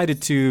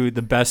decided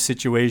the best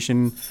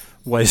situation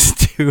was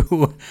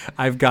to,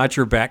 I've got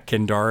your back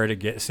Kendara to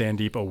get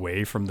Sandeep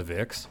away from the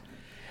Vix.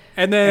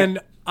 And then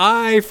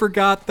I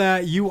forgot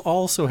that you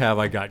also have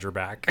I got your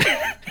back.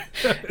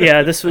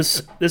 Yeah, this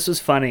was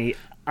funny.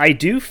 I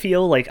do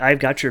feel like I've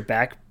got your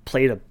back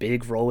played a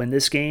big role in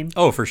this game.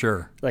 Oh, for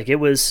sure. Like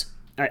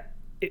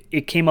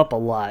it came up a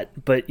lot.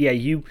 But yeah,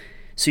 you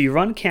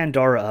run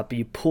Kandara up,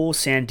 you pull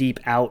Sandeep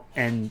out,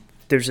 and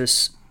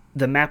there's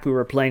the map we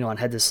were playing on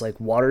had this like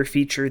water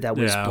feature that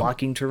was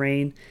blocking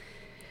terrain,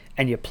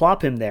 and you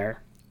plop him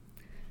there.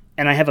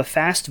 And I have a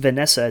fast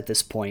Vanessa at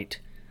this point,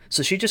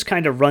 so she just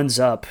kind of runs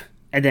up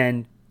and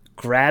then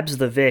grabs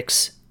the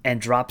Vix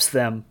and drops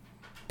them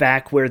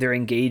back where they're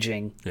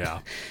engaging. Yeah.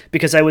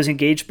 Because I was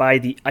engaged by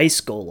the Ice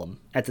Golem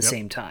at the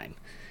same time.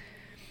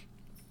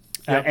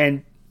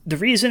 And the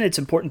reason it's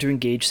important to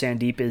engage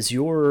Sandeep is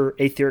your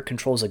Aetheric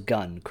Control's a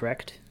gun,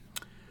 correct?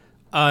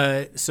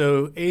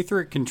 So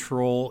Aetheric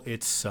Control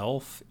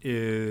itself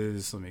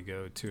is, let me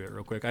go to it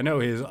real quick. I know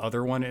his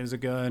other one is a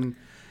gun,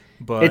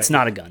 but it's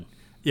not a gun.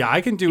 Yeah,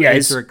 I can do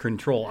Aetheric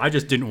Control. I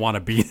just didn't want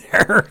to be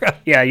there.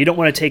 Yeah, you don't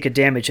want to take a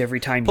damage every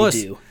time Plus,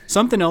 you do.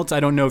 Something else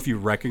I don't know if you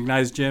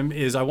recognize, Jim,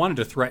 is I wanted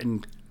to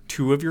threaten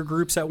 2 of your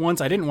groups at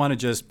once. I didn't want to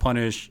just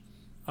punish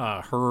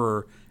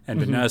her and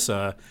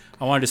Vanessa.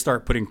 I wanted to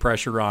start putting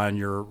pressure on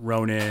your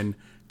Ronin,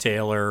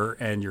 Taylor,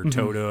 and your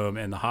Totem,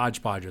 and the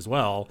Hodgepodge as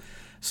well.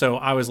 So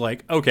I was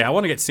like, okay, I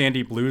want to get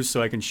Sandeep loose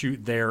so I can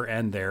shoot there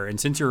and there.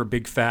 And since you're a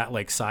big fat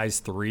like size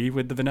 3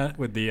 with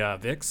the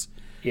Vix,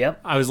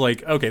 I was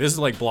like, okay, this is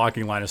like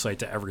blocking line of sight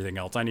to everything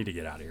else. I need to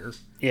get out of here.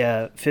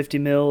 Yeah, 50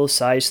 mil,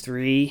 size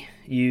 3.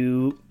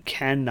 You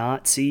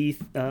cannot see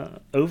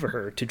over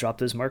her to drop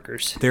those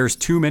markers. There's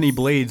too many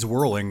blades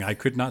whirling. I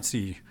could not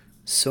see.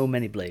 So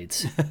many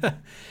blades.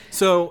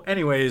 So,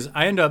 anyways,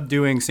 I ended up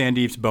doing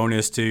Sandeep's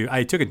bonus to.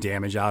 I took a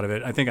damage out of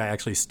it. I think I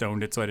actually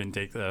stoned it, so I didn't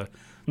take the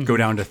go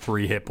down to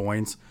 3 hit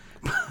points.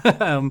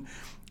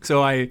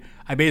 So I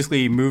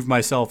basically moved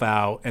myself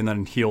out and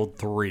then healed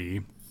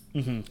 3,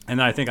 and then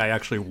I think I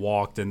actually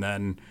walked and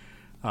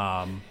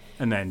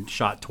then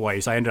shot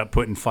twice. I ended up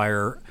putting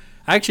fire.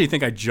 I actually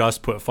think I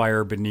just put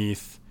fire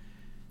beneath.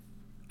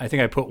 I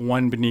think I put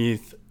one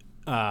beneath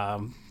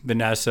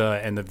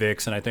Vanessa and the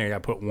Vix, and I think I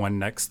put one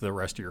next to the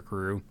rest of your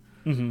crew.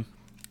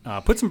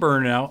 Put some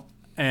burn out,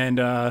 and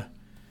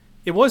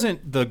it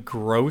wasn't the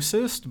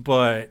grossest,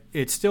 but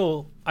it's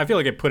still. I feel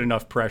like it put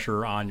enough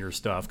pressure on your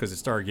stuff because it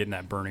started getting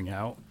that burning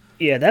out.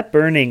 Yeah, that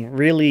burning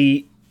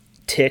really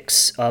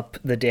ticks up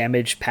the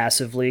damage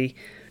passively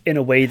in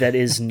a way that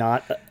is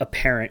not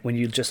apparent when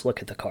you just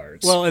look at the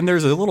cards. Well, and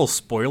there's a little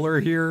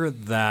spoiler here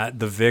that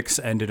the Vix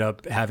ended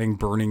up having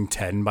burning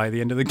 10 by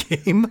the end of the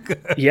game.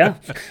 Yeah.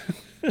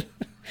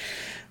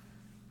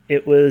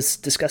 It was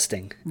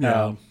disgusting.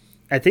 Yeah.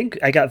 I think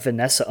I got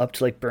Vanessa up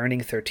to like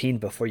burning 13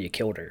 before you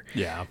killed her.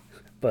 Yeah.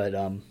 But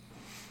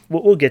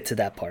we'll get to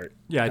that part.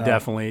 Yeah,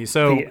 definitely.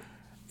 So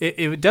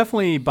it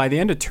definitely, by the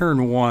end of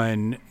turn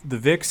 1, the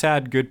Vix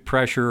had good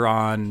pressure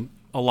on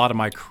a lot of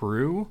my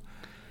crew.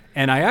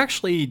 And I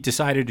actually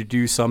decided to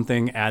do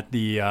something at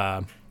the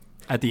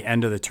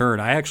end of the turn.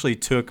 I actually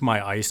took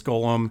my Ice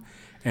Golem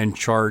and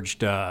charged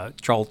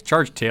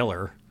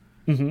Taylor.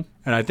 And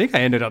I think I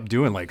ended up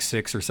doing like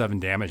 6 or 7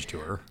 damage to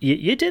her.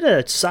 You did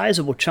a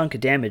sizable chunk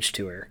of damage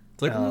to her.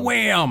 It's like,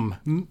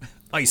 wham!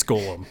 Ice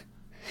Golem.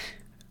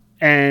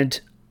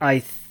 And I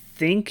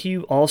think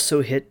you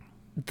also hit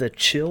the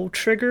chill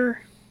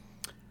trigger.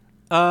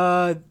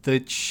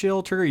 The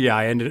chill trigger? Yeah,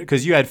 I ended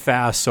because you had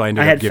fast, so I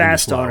ended up giving you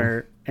fast slow. on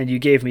her. And you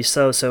gave me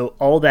slow, so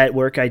all that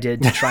work I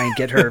did to try and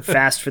get her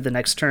fast for the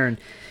next turn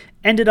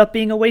ended up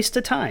being a waste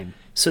of time.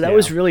 So that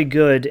was really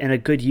good and a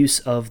good use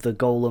of the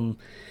golem.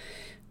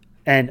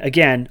 And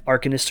again,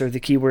 arcanists are the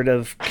keyword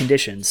of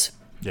conditions.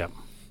 Yeah.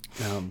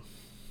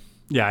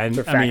 Yeah, and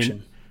for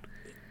faction.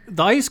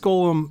 The Ice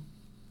Golem,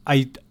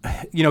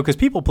 because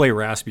people play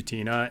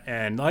Rasputina,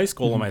 and the Ice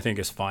Golem I think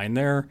is fine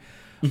there.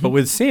 But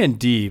with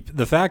Sandeep,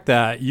 the fact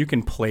that you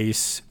can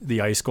place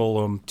the Ice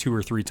Golem 2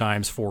 or 3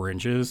 times 4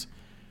 inches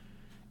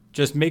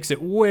just makes it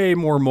way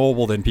more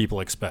mobile than people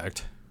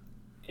expect.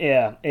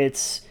 Yeah,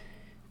 it's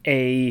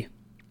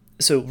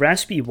so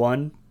Raspi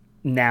 1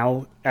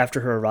 now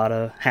after her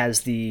errata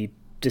has the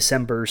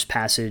December's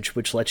Passage,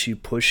 which lets you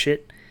push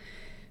it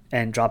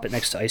and drop it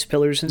next to ice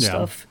pillars and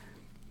stuff.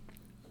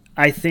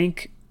 I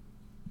think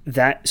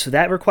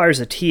that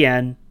requires a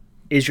TN,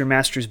 is your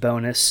master's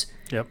bonus.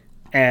 Yep.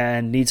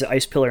 And needs an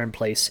ice pillar in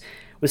place.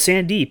 With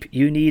Sandeep,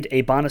 you need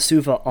a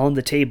Banasuva on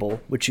the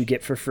table, which you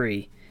get for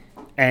free,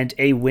 and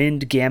a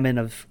wind gammon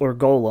or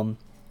golem,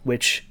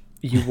 which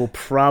you will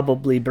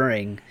probably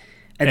bring.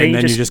 And then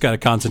you just got to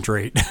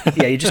concentrate.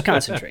 Yeah, you just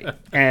concentrate.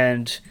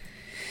 And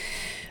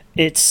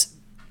it's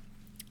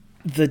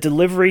the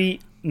delivery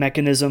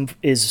mechanism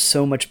is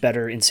so much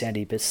better in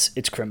Sandeep.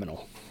 It's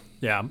criminal.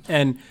 Yeah,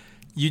 and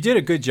you did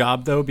a good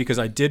job though, because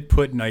I did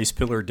put an ice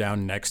pillar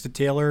down next to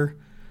Taylor,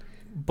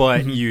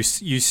 but you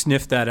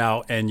sniffed that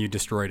out and you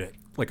destroyed it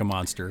like a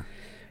monster.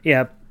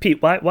 Yeah,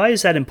 Pete, why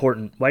is that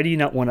important? Why do you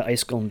not want an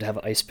ice golem to have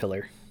an ice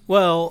pillar?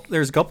 Well,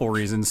 there's a couple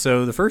reasons.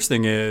 So the first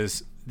thing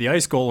is the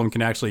ice golem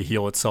can actually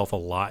heal itself a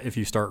lot if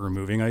you start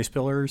removing ice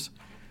pillars.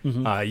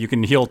 You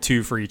can heal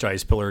 2 for each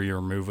ice pillar you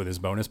remove with his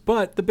bonus.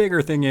 But the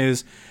bigger thing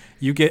is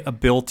you get a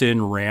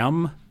built-in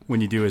ram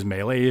when you do his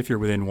melee if you're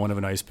within 1 of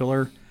an ice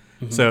pillar.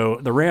 So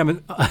the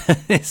ram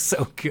is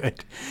so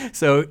good.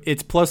 So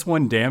it's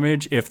 +1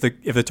 damage. If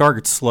the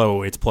target's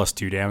slow, it's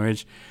 +2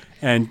 damage.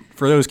 And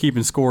for those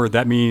keeping score,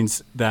 that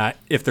means that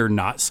if they're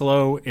not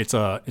slow, it's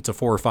a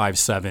 4, 5,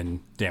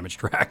 7 damage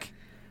track.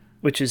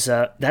 Which is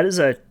that is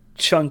a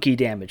chunky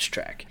damage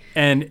track.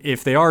 And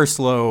if they are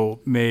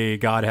slow, may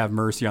God have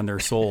mercy on their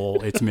soul.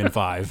 It's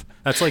min-5.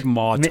 That's like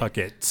Maw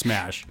Tucket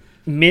Smash.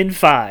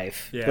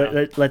 Min-5.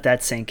 Yeah. Let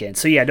that sink in.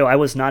 So yeah, no, I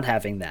was not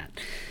having that.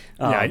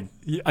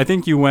 I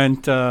think you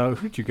went.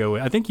 Who'd you go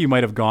with? I think you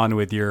might have gone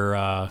with your.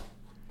 I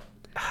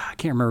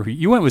can't remember who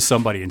you went with.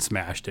 Somebody and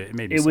smashed it.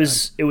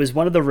 It was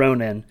one of the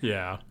Ronin.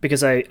 Yeah.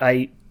 Because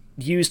I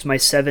used my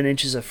 7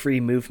 inches of free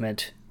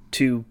movement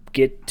to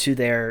get to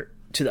the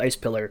ice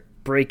pillar,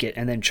 break it,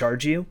 and then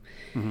charge you,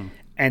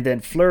 and then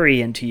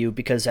flurry into you.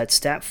 Because at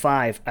stat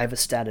 5, I have a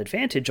stat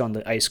advantage on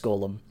the ice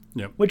golem.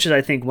 Yep. Which is,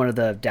 I think, one of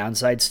the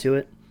downsides to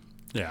it.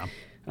 Yeah.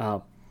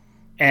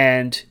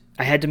 And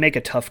I had to make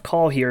a tough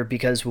call here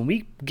because when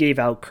we gave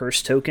out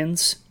curse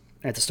tokens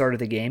at the start of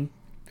the game,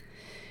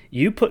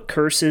 you put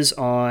curses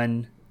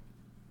on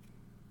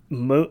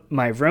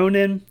my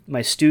Ronin,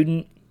 my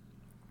student,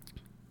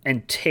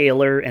 and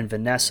Taylor and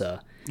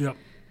Vanessa. Yep.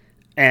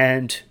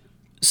 And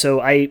so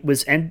I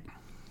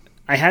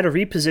had a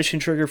reposition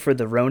trigger for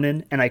the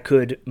Ronin, and I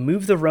could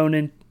move the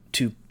Ronin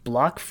to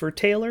block for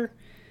Taylor,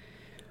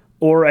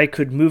 or I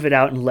could move it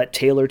out and let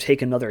Taylor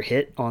take another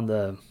hit on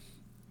the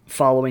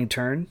following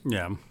turn.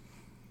 Yeah.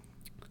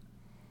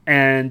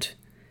 And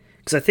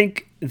Because I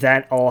think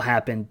that all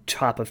happened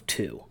top of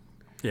 2.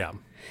 Yeah.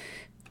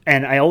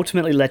 And I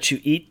ultimately let you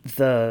eat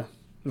the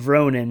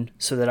Ronin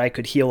so that I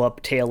could heal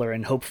up Taylor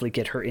and hopefully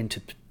get her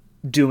into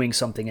doing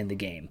something in the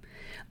game.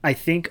 I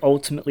think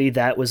ultimately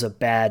that was a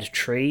bad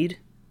trade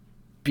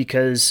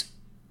because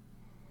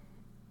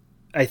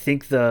I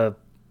think the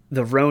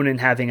Ronin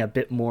having a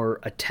bit more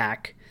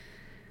attack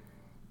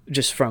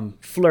just from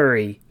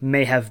flurry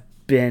may have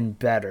been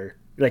better.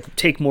 Like,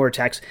 take more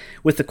attacks.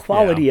 With the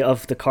quality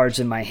of the cards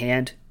in my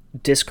hand,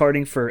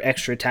 discarding for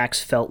extra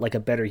attacks felt like a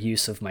better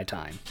use of my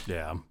time.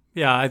 Yeah.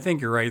 Yeah, I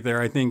think you're right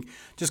there. I think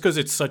just because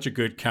it's such a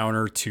good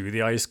counter to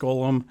the Ice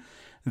Golem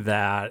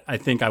that I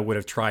think I would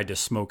have tried to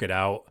smoke it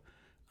out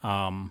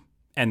and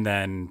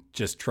then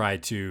just try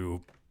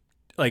to...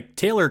 Like,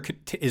 Taylor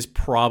is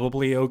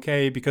probably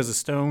okay because of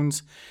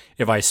stones.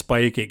 If I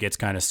spike, it gets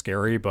kind of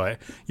scary. But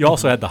you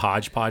also had the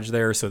hodgepodge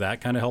there, so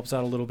that kind of helps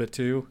out a little bit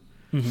too.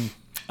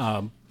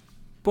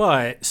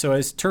 But so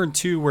as turn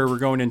 2, where we're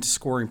going into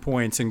scoring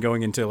points and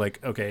going into like,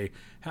 okay,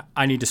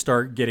 I need to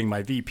start getting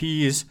my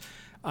VPs.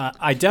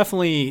 I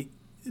definitely,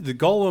 the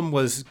Golem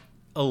was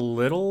a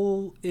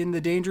little in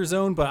the danger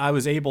zone, but I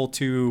was able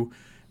to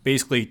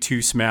basically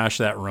 2-smash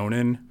that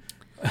Ronin.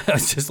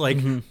 It's just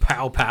like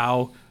pow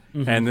pow.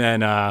 And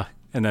then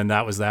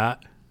that was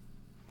that.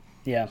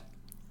 Yeah.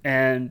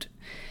 And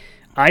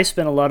I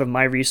spent a lot of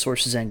my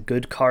resources and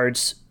good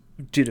cards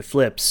due to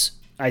flips.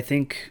 I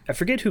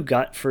forget who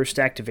got first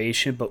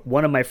activation, but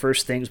one of my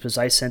first things was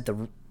I sent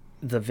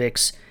the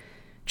Vix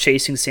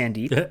chasing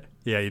Sandeep.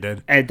 Yeah, you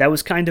did. And that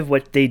was kind of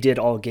what they did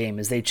all game,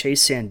 is they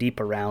chased Sandeep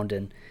around.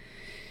 And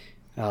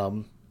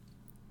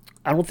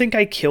I don't think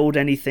I killed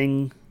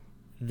anything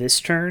this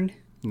turn.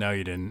 No,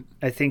 you didn't.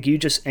 I think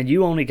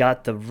you only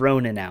got the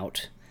Ronin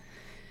out.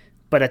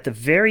 But at the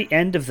very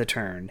end of the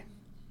turn,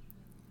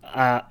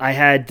 I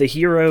had the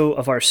hero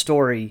of our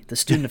story, the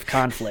student of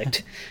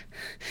conflict,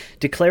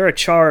 declare a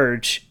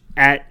charge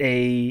at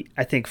I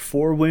think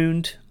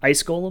 4-wound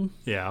Ice Golem.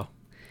 Yeah.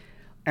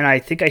 And I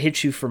think I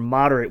hit you for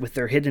moderate with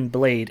their hidden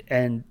blade.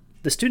 And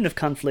the student of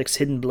conflict's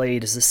hidden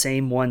blade is the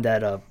same one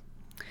that,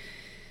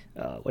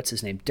 what's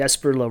his name?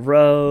 Desper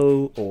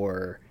LaRoe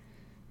or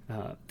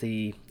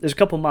there's a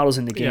couple models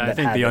in the game that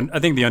have it. I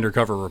think the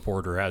undercover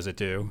reporter has it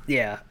too.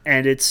 Yeah,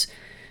 and it's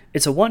a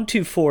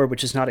 1/2/4,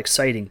 which is not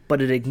exciting,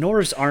 but it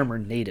ignores armor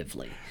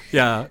natively.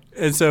 Yeah,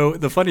 and so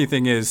the funny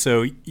thing is,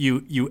 so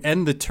you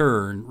end the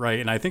turn, right?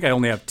 And I think I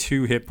only have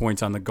 2 hit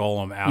points on the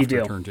Golem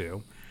after turn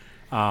 2.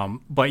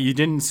 But you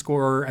didn't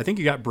score. I think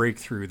you got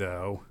breakthrough,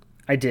 though.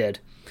 I did.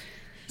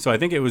 So I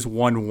think it was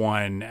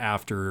 1-1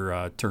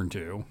 after turn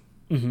 2.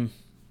 Mm-hmm.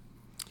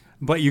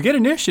 But you get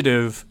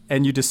initiative,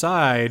 and you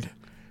decide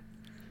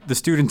the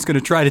student's going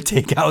to try to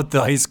take out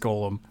the Ice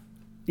Golem.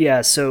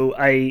 Yeah, so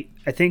I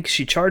think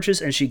she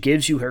charges and she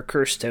gives you her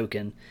curse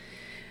token,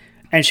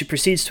 and she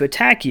proceeds to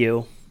attack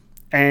you,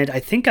 and I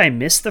think I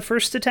missed the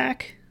first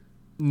attack.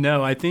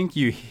 No, I think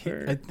you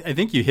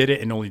hit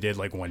it and only did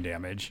like 1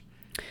 damage.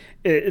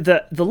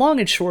 The long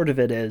and short of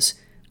it is,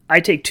 I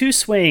take 2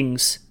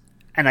 swings,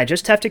 and I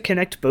just have to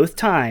connect both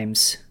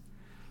times,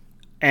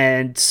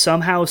 and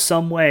somehow,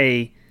 some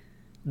way,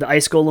 the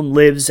Ice Golem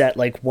lives at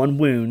like 1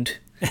 wound.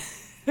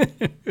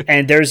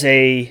 And there's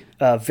a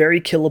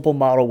very killable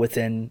model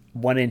within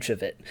 1 inch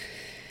of it.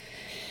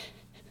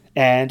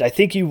 And I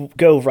think you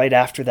go right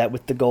after that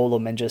with the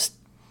Golem and just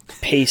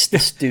paste the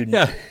student.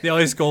 Yeah, the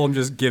Ice Golem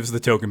just gives the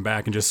token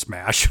back and just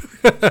smash.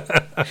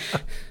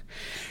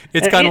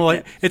 It's kind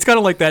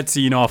of like that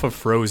scene off of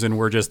Frozen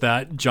where just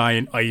that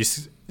giant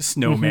ice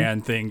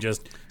snowman thing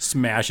just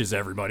smashes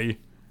everybody.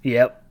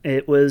 Yep,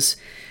 it was.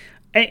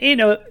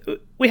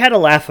 We had a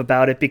laugh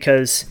about it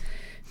because,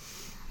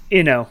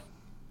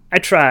 I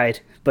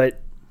tried,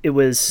 but it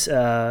was,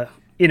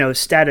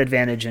 stat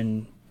advantage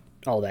and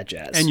all that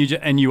jazz.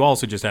 And you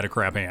also just had a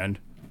crap hand.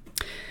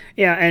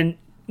 Yeah, and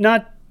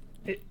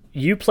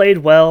you played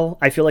well.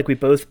 I feel like we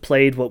both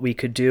played what we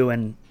could do,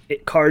 and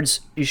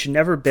cards, you should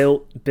never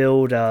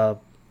build or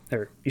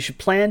you should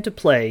plan to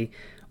play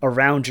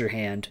around your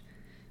hand.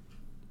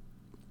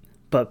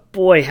 But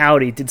boy,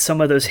 howdy, did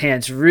some of those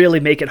hands really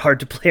make it hard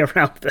to play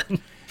around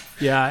them.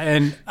 Yeah,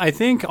 and I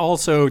think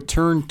also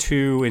turn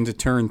 2 into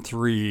turn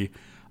 3,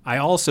 I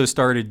also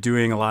started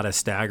doing a lot of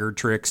staggered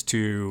tricks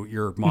to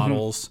your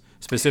models,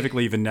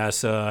 specifically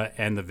Vanessa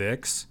and the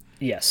Vix.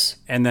 Yes.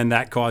 And then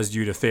that caused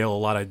you to fail a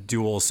lot of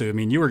duels. So, I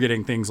mean, you were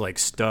getting things like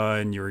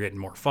stun, you were getting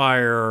more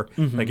fire.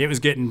 Like, it was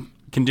getting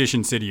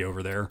Condition City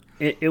over there.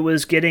 It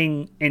was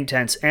getting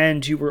intense.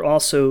 And you were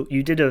also,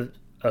 you did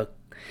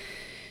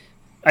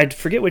I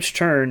forget which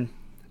turn,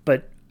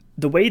 but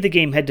the way the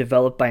game had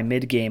developed by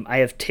mid-game, I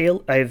have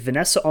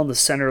Vanessa on the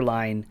center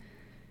line,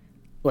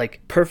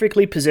 like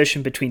perfectly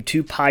positioned between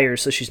 2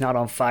 pyres so she's not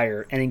on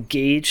fire, and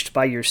engaged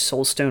by your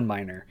Soulstone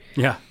Miner.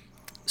 Yeah.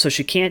 So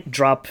she can't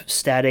drop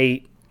stat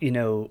 8,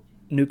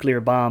 nuclear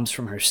bombs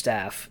from her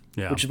staff,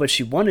 which is what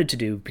she wanted to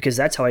do, because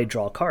that's how I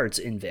draw cards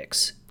in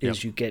Vix,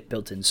 is you get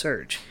built-in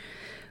Surge.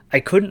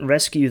 I couldn't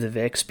rescue the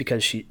Vix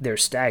because they're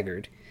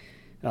staggered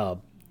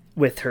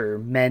with her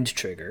Mend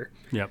trigger.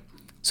 Yep.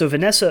 So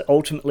Vanessa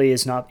ultimately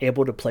is not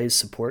able to play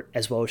support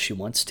as well as she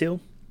wants to.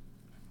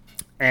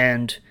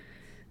 And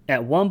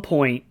at one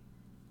point,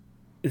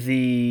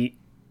 the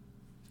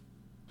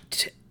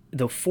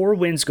Four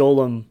Winds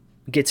Golem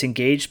gets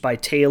engaged by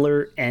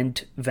Taylor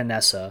and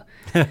Vanessa.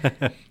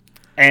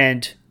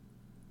 And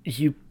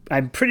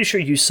I'm pretty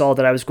sure you saw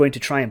that I was going to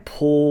try and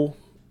pull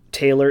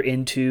Taylor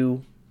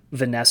into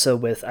Vanessa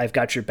with I've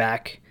got your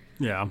back.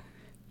 Yeah.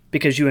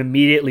 Because you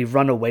immediately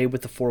run away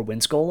with the Four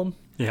Winds Golem.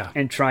 Yeah.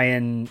 And try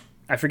and...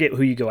 I forget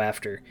who you go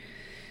after.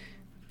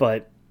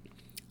 But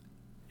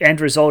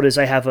end result is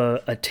I have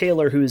a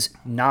Taylor who's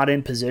not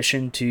in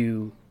position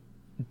to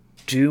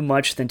do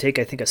much than take,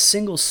 I think, a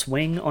single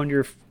swing on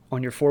your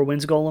Four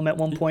Winds Golem at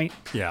one point.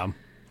 Yeah.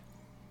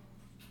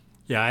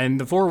 Yeah, and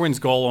the Four Winds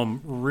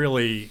Golem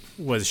really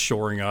was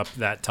shoring up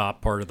that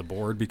top part of the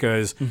board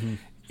because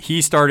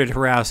he started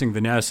harassing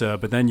Vanessa,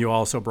 but then you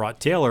also brought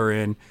Taylor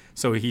in,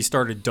 so he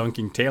started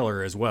dunking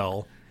Taylor as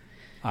well.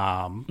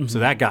 So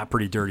that got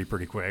pretty dirty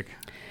pretty quick.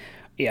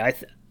 Yeah,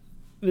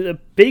 the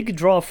big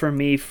draw for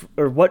me,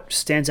 or what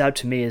stands out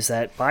to me, is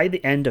that by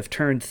the end of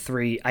turn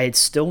 3, I had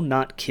still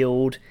not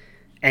killed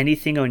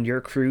anything on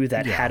your crew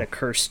that had a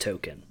curse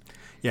token.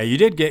 Yeah, you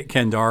did get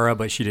Kendara,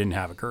 but she didn't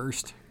have a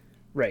cursed.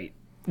 Right.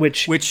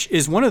 Which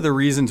is one of the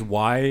reasons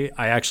why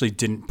I actually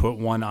didn't put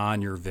one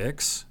on your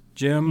Vix,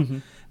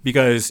 Jim,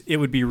 because it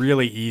would be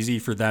really easy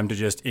for them to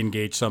just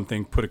engage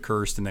something, put a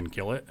cursed, and then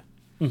kill it.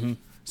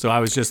 So I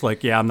was just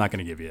like, yeah, I'm not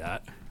going to give you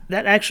that.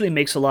 That actually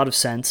makes a lot of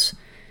sense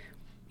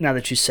now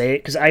that you say it,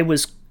 because I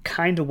was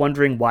kind of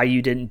wondering why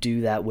you didn't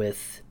do that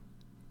with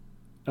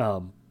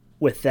them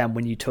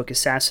when you took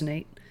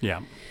Assassinate. Yeah.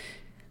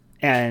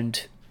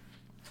 And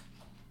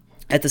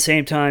at the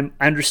same time,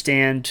 I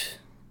understand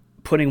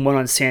putting one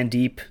on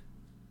Sandeep.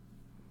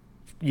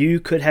 You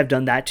could have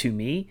done that to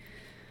me.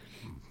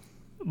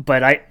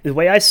 But the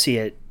way I see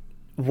it,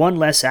 one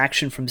less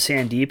action from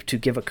Sandeep to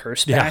give a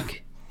curse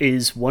back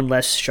is one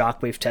less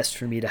shockwave test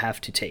for me to have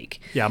to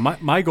take. Yeah,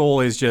 my goal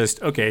is just,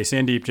 okay,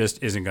 Sandeep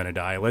just isn't going to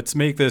die. Let's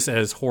make this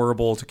as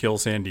horrible to kill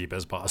Sandeep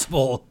as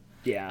possible.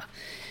 Yeah.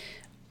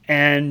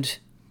 And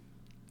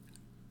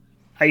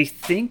I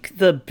think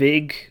the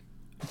big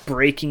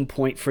breaking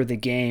point for the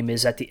game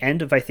is at the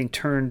end of, I think,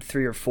 turn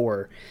 3 or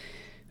 4,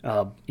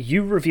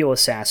 you reveal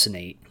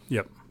Assassinate.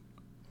 Yep.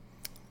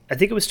 I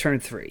think it was turn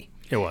 3.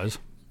 It was.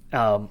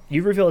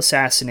 You reveal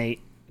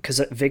Assassinate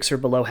because Vix are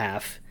below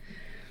half.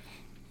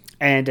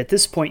 And at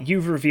this point,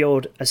 you've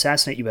revealed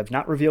Assassinate. You have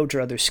not revealed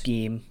your other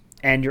scheme,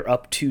 and you're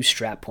up 2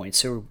 strat points.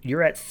 So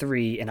you're at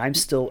 3, and I'm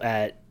still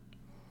at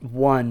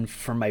 1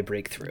 for my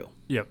breakthrough.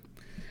 Yep.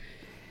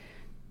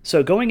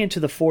 So going into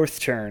the 4th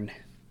turn,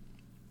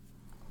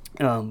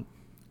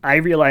 I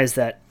realized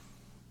that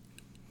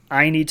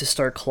I need to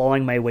start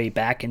clawing my way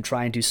back and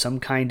try and do some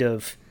kind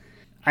of...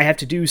 I have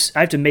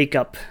to make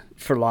up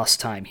for lost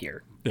time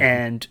here. Yeah.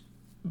 And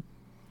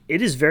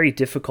it is very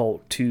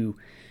difficult to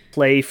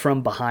play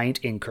from behind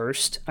in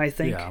Cursed, I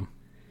think. Yeah.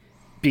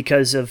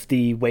 Because of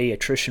the way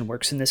attrition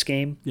works in this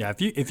game. Yeah,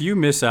 if you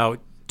miss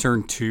out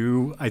turn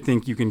 2, I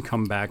think you can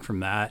come back from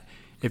that.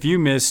 If you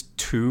miss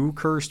 2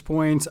 cursed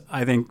points,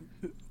 I think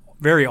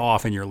very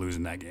often you're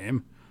losing that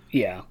game.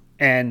 Yeah.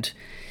 And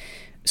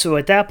so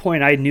at that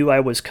point, I knew I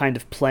was kind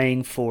of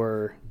playing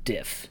for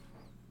diff,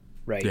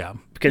 right? Yeah.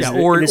 Because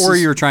or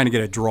you're trying to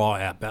get a draw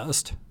at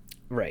best.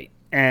 Right.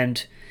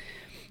 And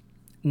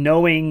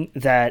knowing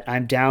that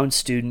I'm down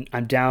student,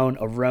 I'm down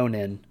a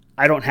Ronin,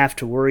 I don't have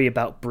to worry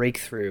about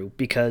breakthrough,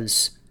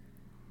 because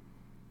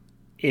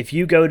if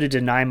you go to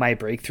deny my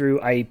breakthrough,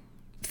 I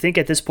think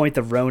at this point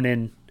the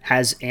Ronin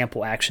has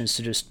ample actions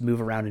to just move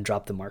around and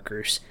drop the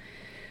markers.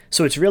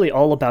 So it's really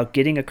all about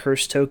getting a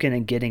curse token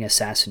and getting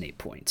Assassinate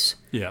points.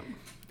 Yeah.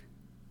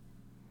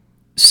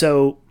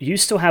 So you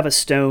still have a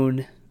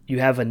stone. You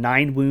have a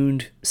 9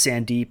 wound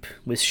Sandeep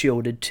with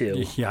shielded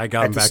 2. Yeah, I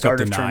got him back up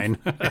to 9.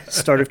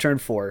 Start of turn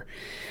 4.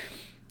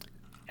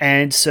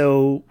 And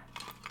so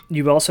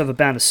you also have a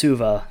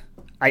Banasuva.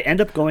 I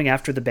end up going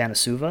after the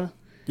Banasuva.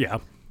 Yeah.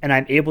 And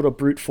I'm able to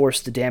brute force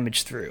the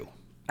damage through.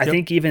 I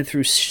think even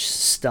through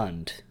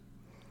stunned.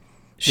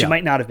 She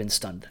might not have been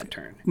stunned that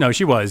turn. No,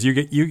 she was.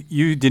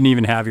 You didn't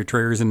even have your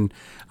triggers, and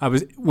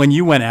when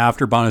you went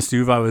after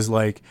Banasuva, I was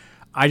like,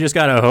 I just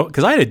gotta hope,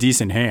 because I had a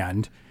decent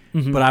hand,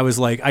 but I was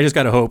like, I just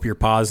gotta hope your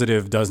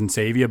positive doesn't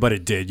save you, but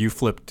it did. You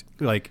flipped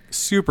like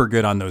super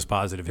good on those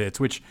positive hits,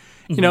 which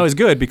you know is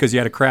good because you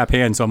had a crap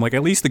hand. So I'm like,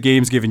 at least the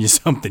game's giving you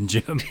something,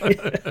 Jim.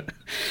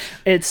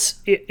 And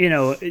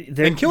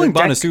killing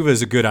Banasuva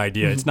is a good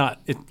idea. It's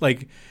not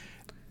like,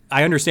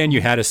 I understand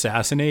you had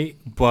Assassinate,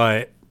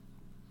 but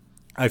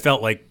I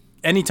felt like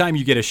anytime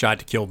you get a shot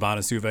to kill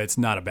Banasuva, it's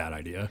not a bad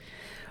idea.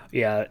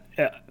 Yeah.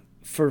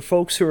 For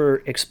folks who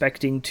are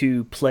expecting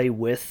to play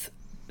with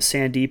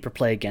Sandeep or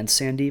play against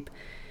Sandeep,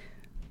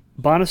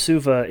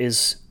 Banasuva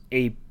is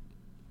a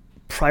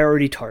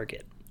priority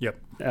target. Yep.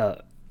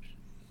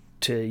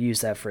 To use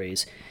that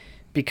phrase,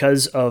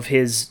 because of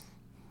his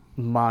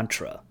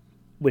mantra,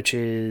 which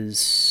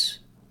is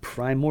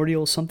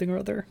primordial something or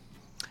other.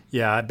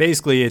 Yeah,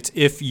 basically it's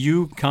if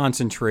you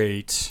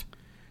concentrate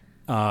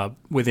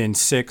within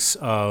 6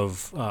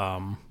 of,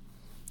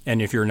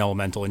 and if you're an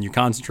elemental, and you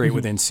concentrate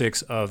within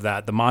 6 of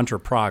that, the mantra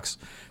procs,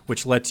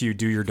 which lets you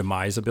do your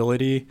demise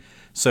ability.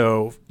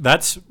 So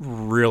that's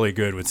really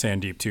good with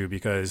Sandeep too,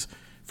 because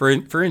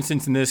for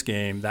instance, in this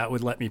game, that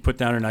would let me put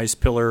down an ice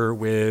pillar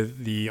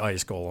with the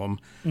ice golem.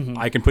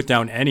 I can put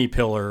down any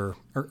pillar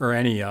or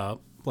any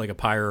like a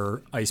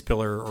pyre, ice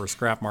pillar, or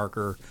scrap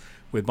marker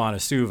with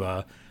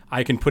Bonasuva.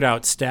 I can put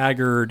out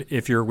staggered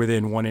if you're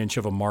within 1 inch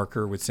of a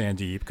marker with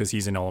Sandeep, because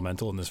he's an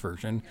elemental in this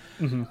version.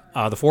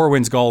 The Four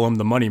Winds Golem,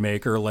 the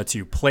moneymaker, lets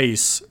you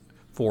place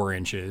 4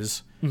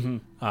 inches.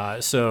 And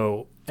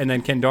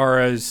then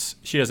Kendara's,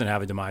 she doesn't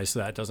have a demise, so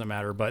that doesn't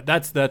matter. But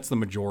that's the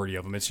majority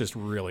of them. It's just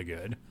really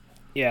good.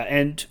 Yeah,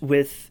 and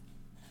with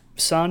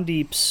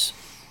Sandeep's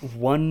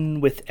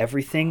one with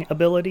everything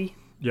ability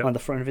on the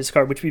front of his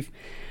card, which we've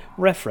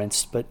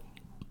referenced, but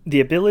the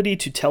ability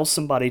to tell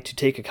somebody to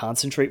take a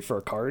concentrate for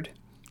a card,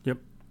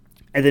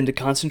 and then to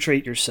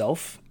concentrate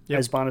yourself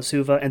as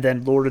Bonasuva, and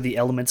then Lord of the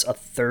Elements, a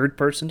third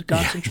person to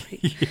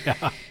concentrate.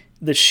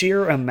 The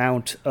sheer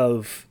amount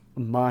of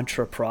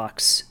mantra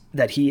procs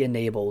that he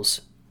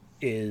enables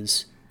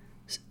is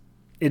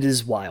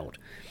wild.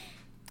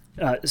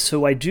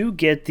 So I do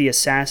get the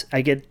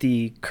I get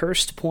the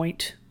cursed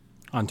point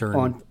on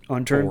turn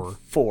on turn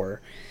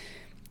 4,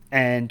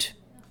 and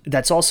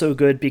that's also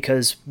good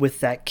because with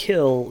that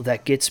kill,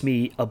 that gets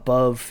me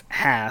above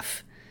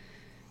half.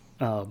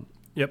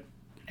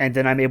 And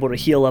then I'm able to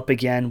heal up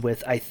again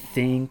with, I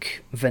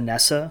think,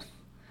 Vanessa.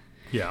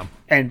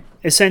 And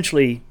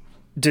essentially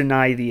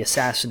deny the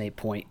assassinate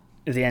point,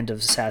 the end of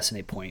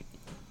assassinate point.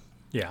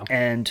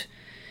 And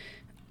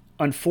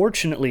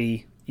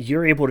unfortunately,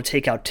 you're able to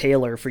take out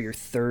Taylor for your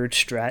third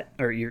strat,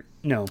 or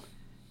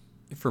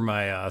for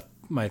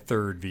my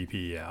third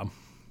VP.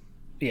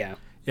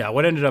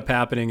 What ended up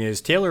happening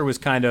is Taylor was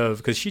kind of,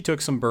 because she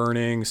took some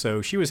burning,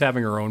 so she was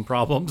having her own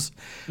problems.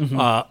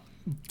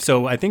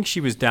 So I think she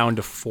was down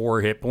to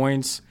 4 hit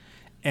points,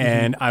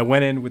 and I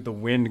went in with the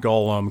Wind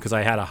Golem because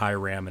I had a high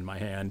ram in my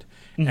hand,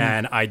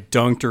 and I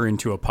dunked her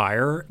into a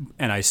pyre,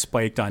 and I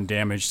spiked on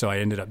damage, so I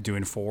ended up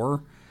doing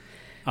 4.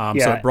 So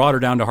it brought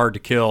her down to hard to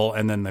kill,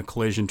 and then the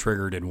collision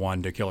trigger did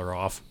 1 to kill her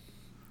off.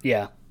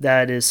 Yeah,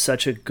 that is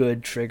such a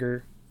good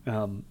trigger.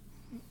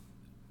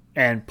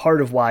 And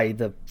part of why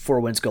the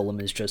Four Winds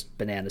Golem is just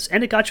bananas.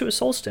 And it got you a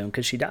Soulstone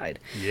because she died.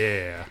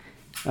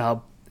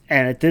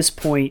 And at this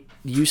point,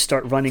 you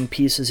start running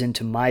pieces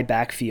into my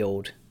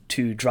backfield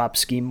to drop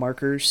scheme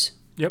markers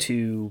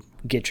to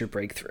get your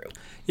breakthrough.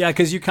 Yeah,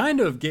 because you kind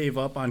of gave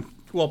up on...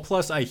 Well,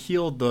 plus I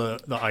healed the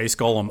Ice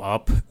Golem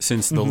up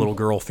since the little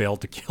girl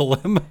failed to kill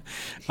him.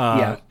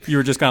 You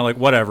were just kind of like,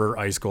 whatever,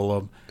 Ice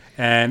Golem.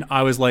 And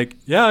I was like,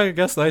 yeah, I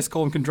guess the Ice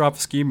Golem can drop a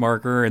scheme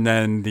marker. And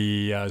then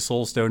the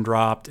Soulstone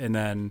dropped. And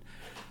then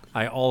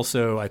I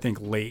also, I think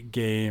late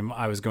game,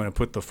 I was going to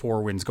put the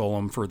Four Winds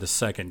Golem for the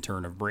second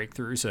turn of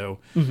breakthrough. So,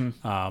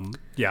 I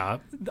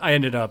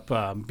ended up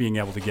being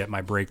able to get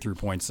my breakthrough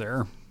points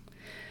there.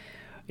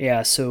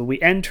 Yeah, so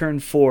we end turn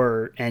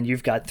 4, and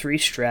you've got 3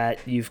 strat.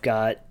 You've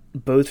got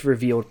both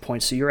revealed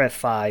points. So you're at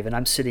 5, and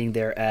I'm sitting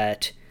there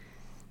at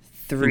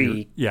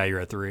 3. You're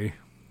at 3.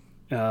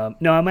 No,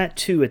 I'm at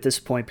 2 at this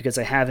point because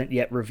I haven't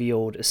yet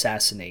revealed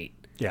Assassinate.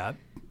 Yeah.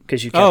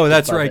 Because you. Oh,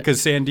 that's right.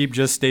 Because Sandeep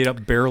just stayed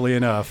up barely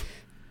enough.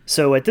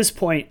 So at this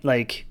point,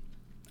 like,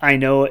 I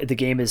know the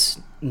game is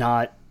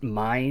not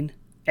mine,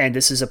 and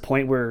this is a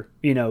point where,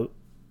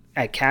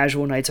 at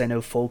casual nights, I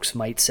know folks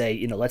might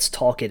say, let's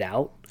talk it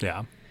out.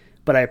 Yeah.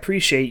 But I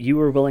appreciate you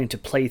were willing to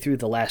play through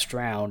the last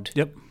round.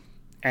 Yep.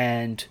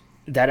 And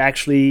that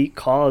actually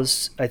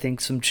caused, I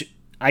think,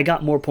 I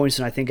got more points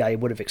than I think I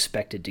would have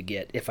expected to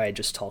get if I had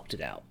just talked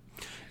it out.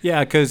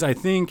 Yeah, because I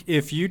think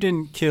if you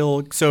didn't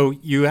kill... So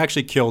you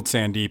actually killed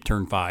Sandeep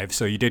turn 5,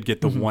 so you did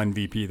get the 1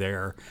 VP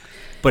there.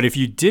 But if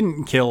you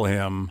didn't kill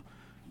him,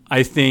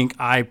 I think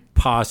I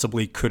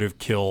possibly could have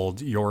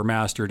killed your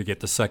master to get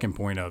the second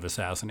point of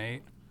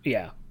Assassinate.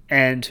 Yeah,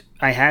 and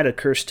I had a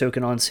curse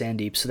token on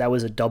Sandeep, so that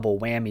was a double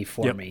whammy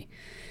for me.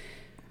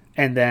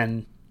 And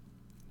then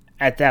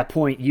at that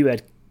point, you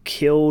had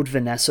killed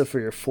Vanessa for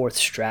your 4th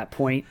strat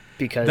point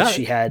because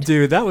she had...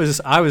 Dude, I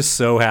was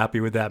so happy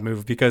with that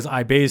move because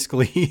I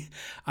basically...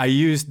 I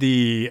used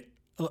the...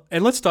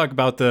 And let's talk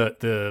about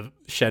the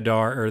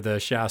Shadar or the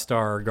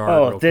Shastar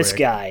guard. Oh, this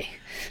guy.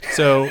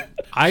 So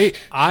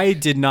I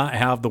did not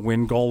have the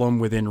Wind Golem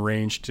within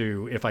range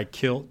to if I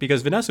killed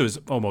because Vanessa was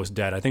almost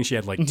dead. I think she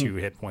had like 2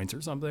 hit points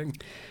or something.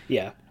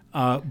 Yeah.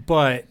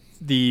 But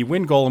the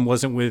Wind Golem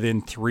wasn't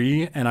within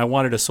 3, and I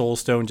wanted a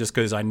Soulstone just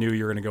because I knew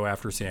you were going to go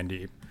after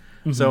Sandeep.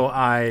 So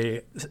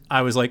I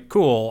was like,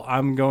 cool.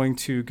 I'm going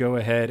to go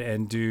ahead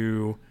and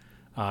do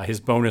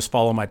his bonus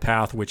Follow My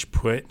Path, which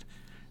put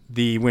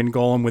the Wind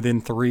Golem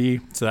within 3,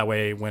 so that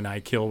way when I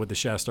kill with the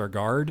Shastar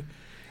Guard,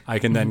 I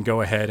can then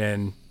go ahead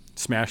and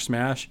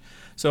smash.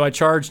 So I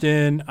charged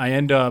in. I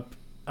end up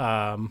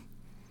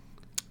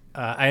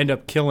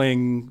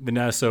killing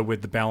Vanessa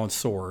with the Balanced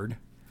Sword.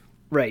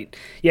 Right.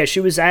 Yeah, she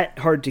was at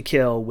hard to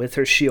kill with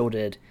her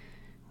shielded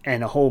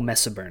and a whole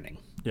mess of burning.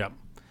 Yep.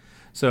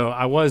 So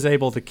I was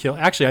able to kill.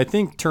 Actually, I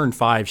think turn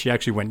 5, she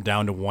actually went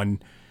down to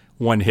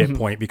one hit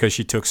point because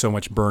she took so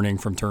much burning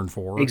from turn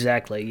 4.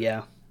 Exactly,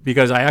 yeah.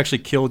 Because I actually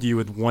killed you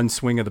with one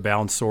swing of the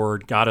Bound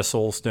Sword, got a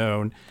Soul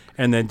Stone,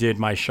 and then did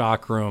my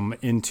Chakram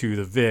into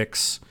the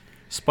Vix.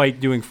 Spike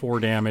doing 4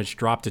 damage,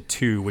 dropped to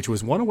 2, which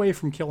was 1 away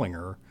from killing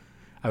her.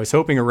 I was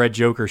hoping a red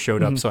Joker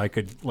showed up so I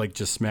could like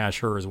just smash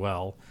her as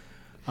well.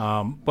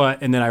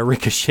 And then I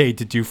ricocheted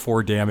to do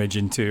 4 damage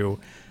into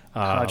the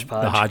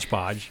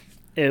Hodgepodge.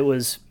 It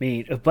was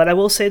mean. But I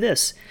will say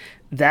this.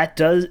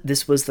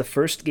 This was the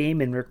first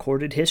game in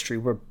recorded history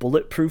where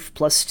Bulletproof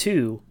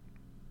 +2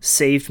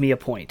 saved me a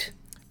point.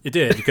 It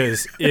did,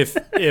 because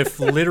if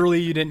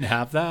literally you didn't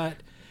have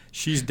that,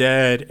 she's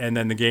dead, and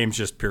then the game's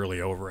just purely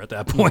over at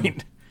that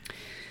point.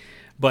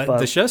 But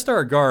the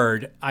Shestar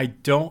Guard, I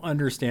don't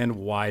understand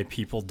why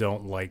people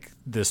don't like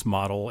this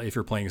model if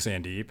you're playing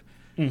Sandeep.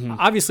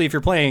 Obviously, if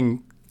you're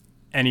playing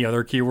any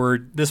other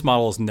keyword, this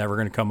model is never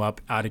going to come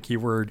up out of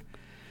keyword.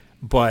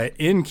 But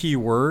in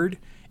keyword,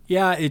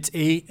 yeah, it's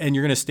 8, and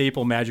you're going to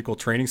staple magical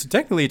training. So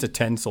technically, it's a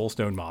 10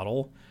 Soulstone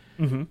model.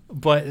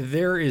 But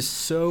there is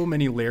so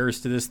many layers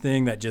to this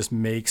thing that just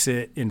makes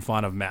it in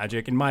fun of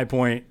Magic. In my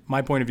point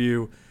of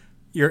view,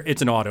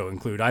 it's an auto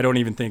include. I don't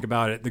even think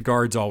about it. The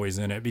guard's always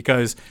in it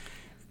because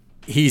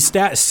he's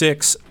stat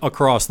 6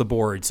 across the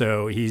board.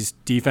 So he's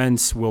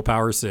defense,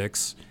 willpower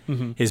 6.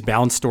 His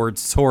Bound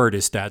Sword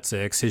is stat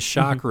 6. His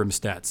Chakram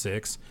stat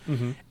 6.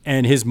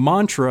 And his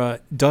mantra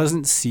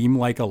doesn't seem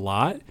like a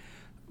lot.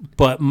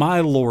 But my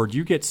lord,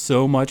 you get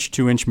so much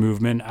 2-inch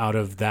movement out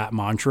of that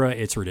mantra.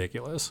 It's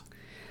ridiculous.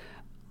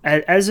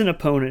 As an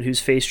opponent who's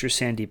faced your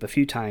Sandeep a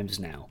few times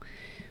now,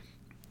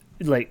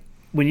 like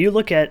when you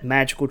look at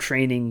magical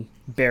training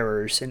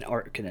bearers and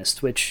arcanists,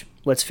 which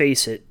let's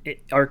face it,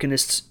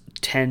 arcanists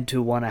tend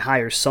to want to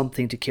hire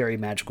something to carry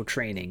magical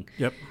training.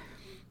 Yep.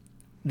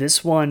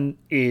 This one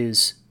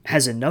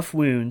has enough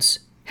wounds,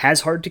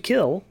 has hard to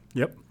kill.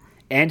 Yep.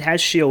 And has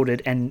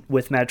shielded, and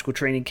with magical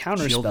training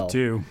counterspell. Shielded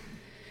too.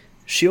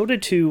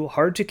 Shielded 2,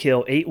 hard to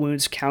kill, 8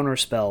 wounds,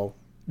 counterspell,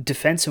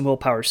 defense and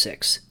willpower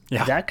 6.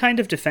 Yeah. That kind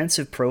of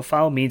defensive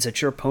profile means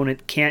that your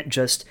opponent can't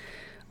just,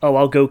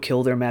 I'll go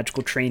kill their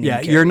magical training. Yeah,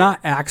 character. you're not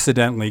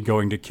accidentally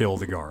going to kill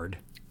the guard.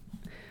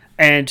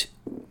 And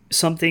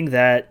something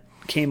that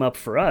came up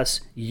for us,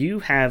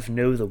 you have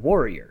Know the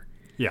Warrior.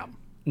 Yeah.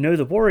 Know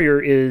the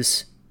Warrior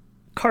is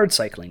card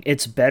cycling.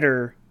 It's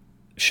better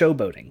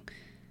showboating.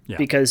 Yeah.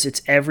 Because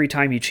it's every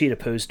time you cheat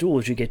opposed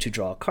duels, you get to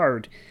draw a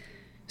card.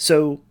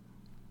 So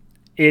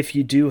if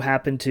you do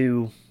happen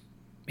to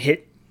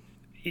hit,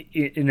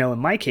 in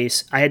my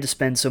case, I had to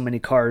spend so many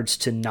cards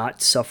to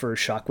not suffer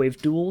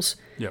shockwave duels,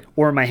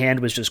 or my hand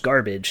was just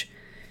garbage,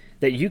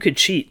 that you could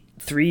cheat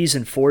 3s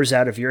and 4s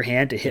out of your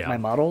hand to hit my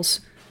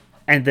models,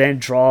 and then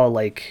draw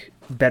like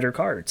better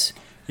cards.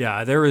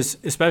 Yeah, there was,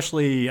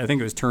 especially, I think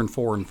it was turn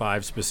 4 and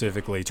 5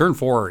 specifically. Turn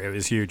 4, it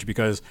was huge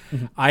because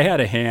I had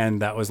a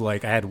hand that was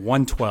like, I had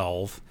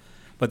 112,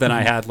 but then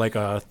I had like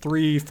a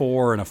 3,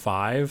 4, and a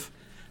 5.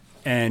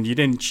 And you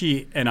didn't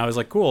cheat, and I was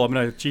like, cool, I'm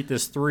going to cheat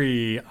this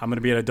 3, I'm going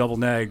to be at a double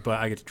neg, but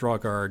I get to draw a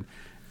card.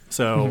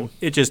 So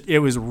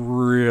it was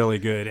really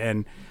good,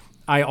 and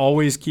I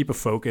always keep a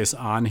focus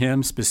on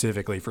him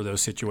specifically for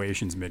those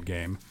situations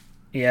mid-game.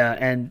 Yeah,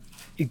 and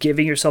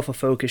giving yourself a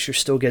focus, you're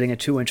still getting a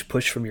 2-inch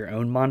push from your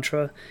own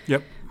mantra.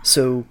 Yep.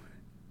 So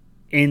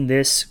in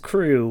this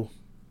crew,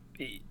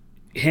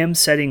 him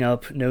setting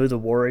up Know the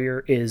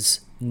Warrior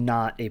is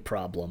not a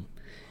problem.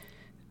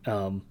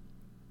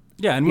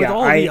 Yeah, and with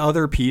all the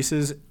other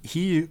pieces,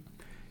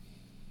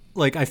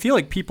 I feel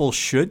like people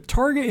should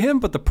target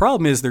him, but the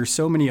problem is there's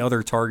so many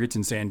other targets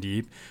in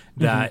Sandeep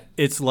that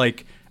it's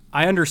like,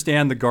 I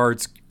understand the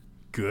guard's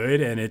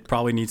good and it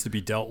probably needs to be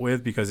dealt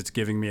with because it's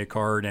giving me a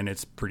card and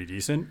it's pretty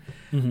decent,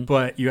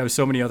 but you have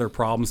so many other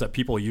problems that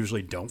people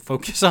usually don't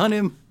focus on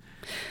him.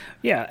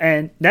 Yeah,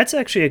 and that's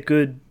actually a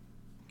good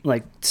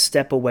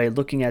step away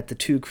looking at the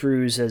two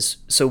crews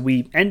so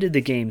we ended the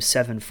game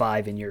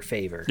 7-5 in your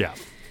favor. Yeah.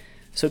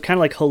 So kind of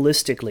like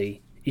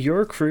holistically,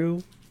 your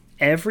crew,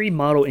 every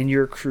model in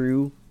your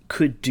crew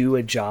could do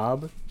a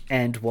job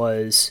and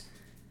was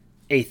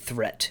a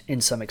threat in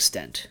some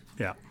extent.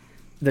 Yeah.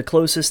 The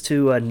closest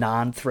to a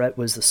non-threat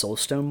was the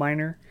Soulstone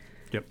Miner.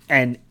 Yep.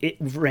 And it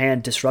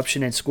ran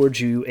disruption and scored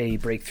you a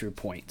breakthrough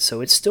point.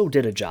 So it still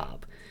did a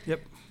job.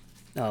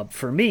 Yep.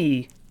 For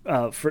me,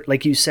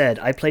 like you said,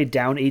 I played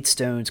down 8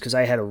 stones because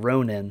I had a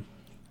Ronin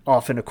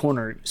off in a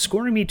corner,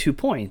 scoring me 2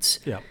 points.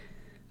 Yeah.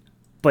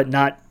 But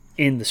not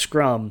in the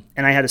scrum,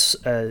 and I had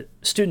a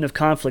student of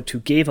conflict who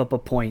gave up a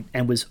point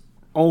and was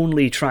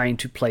only trying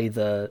to play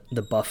the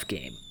buff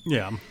game.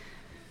 Yeah.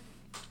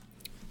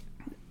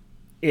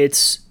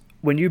 It's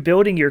when you're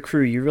building your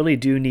crew, you really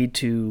do need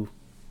to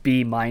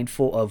be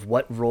mindful of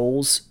what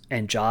roles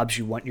and jobs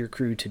you want your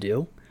crew to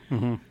do.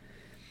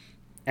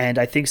 And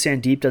I think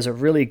Sandeep does a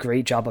really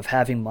great job of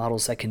having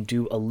models that can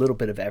do a little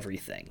bit of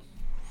everything.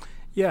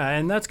 Yeah,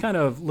 and that's kind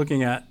of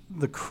looking at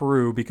the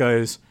crew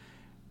because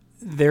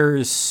there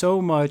is so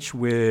much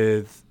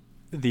with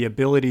the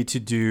ability to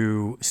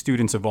do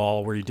Students of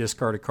All, where you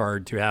discard a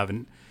card to have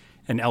an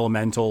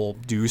elemental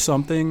do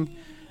something,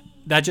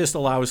 that just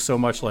allows so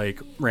much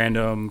like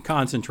random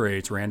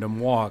concentrates, random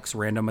walks,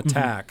 random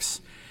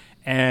attacks.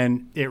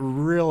 And it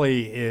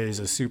really is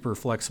a super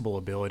flexible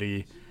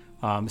ability.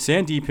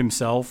 Sandeep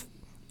himself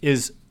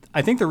is,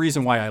 I think the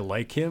reason why I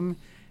like him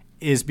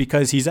is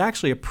because he's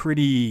actually a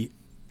pretty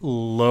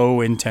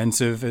low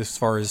intensive as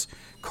far as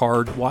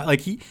card,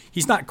 like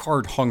he's not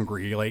card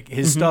hungry. Like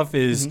his stuff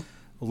is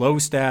low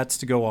stats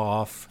to go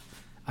off.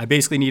 I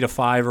basically need a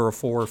 5 or a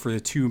 4 for the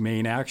 2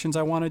 main actions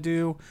I want to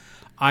do.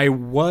 I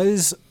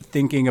was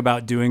thinking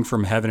about doing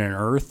From Heaven and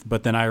Earth,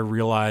 but then I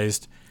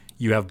realized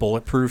you have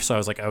bulletproof, so I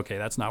was like, okay,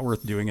 that's not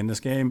worth doing in this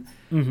game.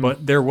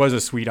 But there was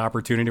a sweet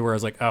opportunity where I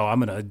was like, oh,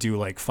 I'm going to do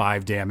like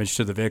 5 damage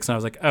to the Vix, and I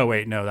was like, oh,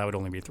 wait, no, that would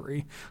only be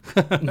 3.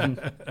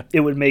 It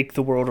would make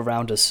the world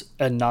around us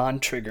a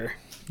non-trigger.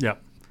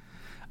 Yep.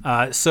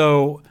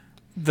 So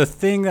the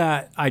thing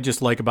that I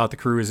just like about the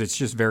crew is it's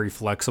just very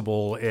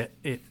flexible.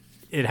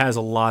 It has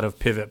a lot of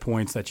pivot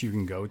points that you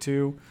can go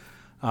to.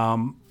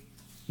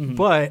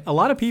 But a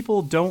lot of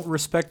people don't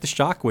respect the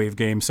Shockwave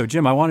game. So,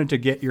 Jim, I wanted to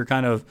get your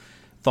kind of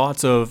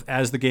thoughts of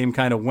as the game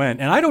kind of went.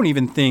 And I don't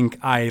even think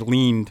I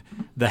leaned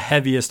the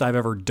heaviest I've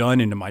ever done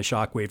into my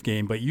Shockwave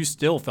game, but you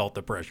still felt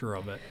the pressure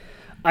of it.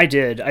 I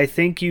did. I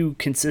think you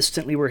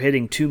consistently were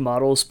hitting 2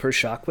 models per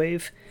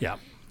Shockwave. Yeah.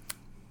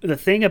 The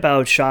thing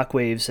about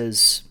Shockwaves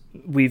is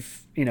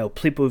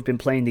people who've been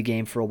playing the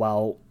game for a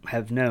while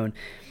have known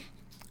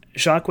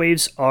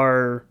Shockwaves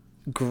are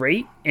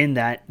great in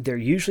that they're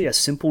usually a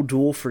simple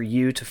duel for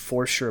you to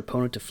force your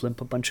opponent to flip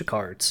a bunch of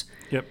cards.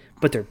 Yep.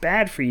 But they're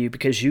bad for you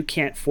because you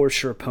can't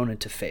force your opponent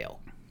to fail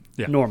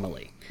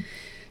normally.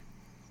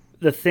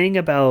 The thing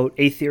about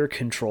Aether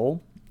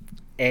Control,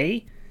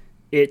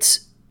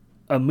 it's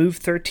a move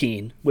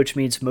 13, which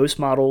means most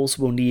models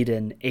will need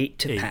an 8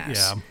 to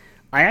pass. Yeah.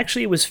 I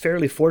actually was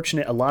fairly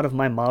fortunate. A lot of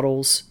my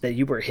models that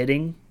you were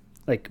hitting,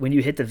 like when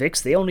you hit the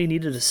Vix, they only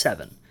needed a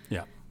 7.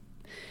 Yeah.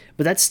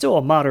 But that's still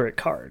a moderate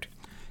card.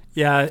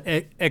 Yeah,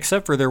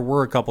 except for there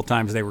were a couple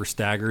times they were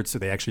staggered, so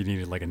they actually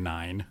needed like a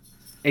 9.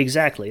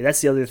 Exactly.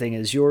 That's the other thing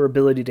is your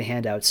ability to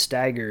hand out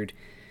staggered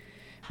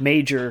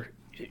your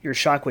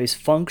Shockwaves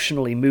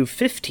functionally move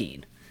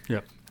 15.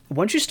 Yep.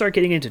 Once you start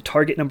getting into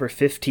target number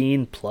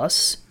 15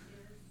 plus,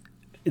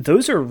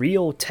 those are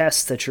real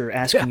tests that you're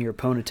asking your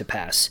opponent to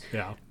pass.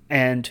 Yeah.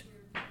 And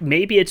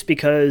maybe it's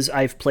because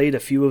I've played a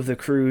few of the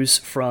crews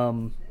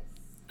from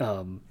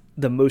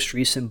the most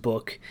recent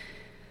book.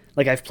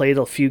 Like I've played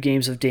a few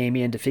games of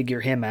Damien to figure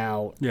him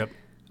out. Yep.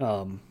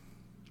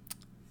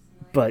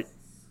 But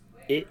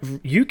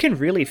you can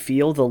really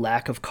feel the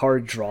lack of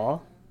card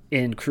draw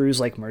in crews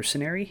like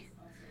Mercenary.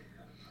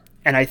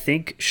 And I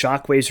think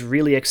Shockwaves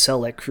really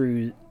excel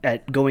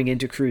at going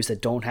into crews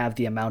that don't have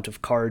the amount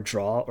of card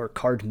draw or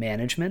card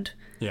management.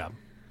 Yeah.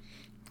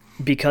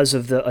 Because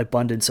of the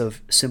abundance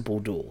of simple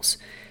duels.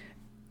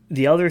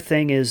 The other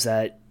thing is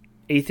that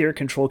Aether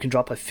Control can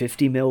drop a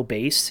 50 mil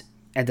base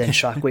and then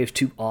Shockwave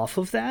 2 off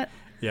of that.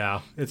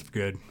 Yeah, it's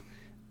good.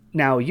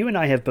 Now, you and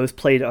I have both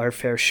played our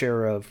fair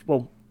share of...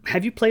 Well,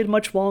 have you played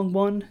much Wong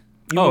 1?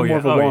 You were more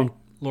of a Wong...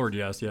 Lord,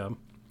 yes, yeah.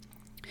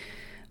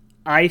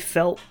 I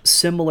felt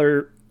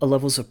similar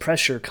levels of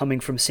pressure coming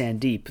from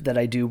Sandeep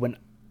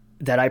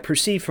that I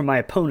perceive from my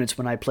opponents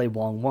when I play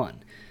Wong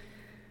 1.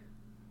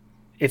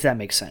 If that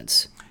makes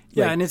sense.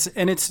 Yeah,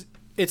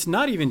 it's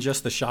not even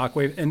just the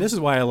Shockwave, and this is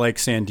why I like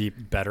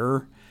Sandeep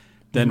better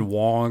than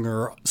Wong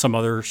or some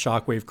other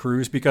Shockwave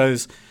crews,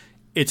 because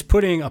it's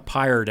putting a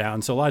pyre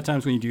down. So a lot of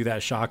times when you do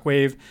that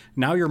Shockwave,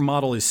 now your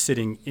model is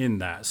sitting in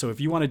that. So if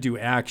you want to do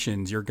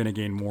actions, you're going to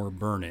gain more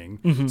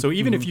burning. So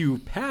even if you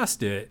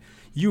passed it,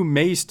 you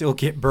may still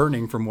get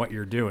burning from what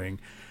you're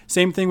doing.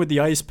 Same thing with the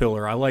Ice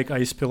Pillar. I like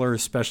Ice Pillar,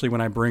 especially when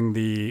I bring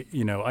the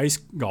Ice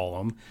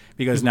Golem,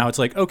 because now it's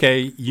like,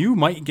 okay, you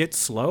might get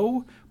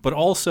slow, but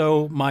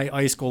also my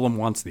Ice Golem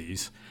wants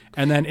these.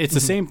 And then it's the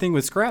same thing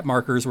with scrap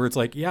markers where it's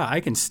like, yeah, I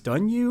can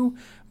stun you,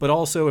 but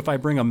also if I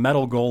bring a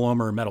Metal Golem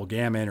or Metal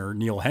Gammon or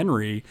Neil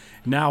Henry,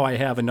 now I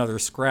have another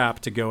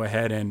scrap to go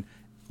ahead and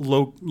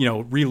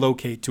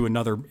relocate to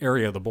another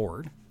area of the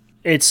board.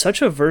 It's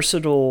such a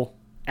versatile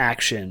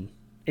action,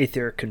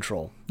 Aetheric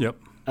Control. Yep.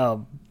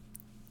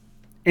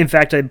 In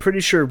fact, I'm pretty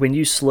sure when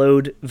you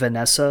slowed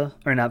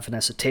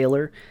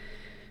Taylor,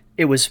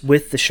 it was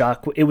with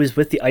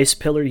the Ice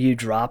Pillar you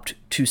dropped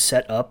to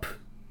set up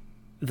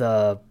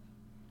the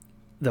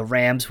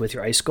rams with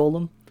your Ice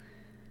Golem,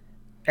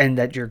 and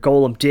that your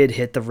Golem did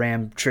hit the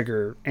ram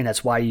trigger, and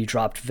that's why you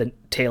dropped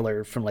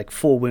Taylor from like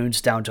full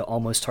wounds down to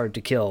almost hard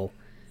to kill.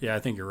 Yeah, I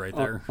think you're right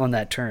there. On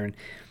that turn.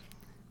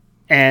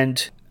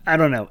 And I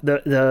don't know,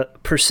 the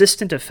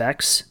persistent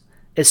effects,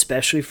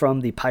 especially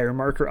from the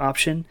Pyromarker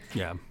option.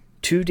 Yeah.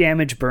 2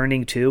 damage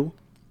burning 2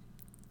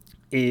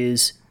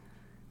 it's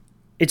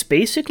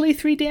basically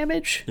 3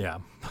 damage. Yeah.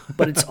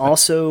 But it's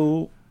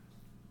also,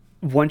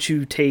 once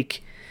you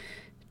take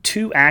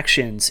 2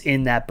 actions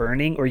in that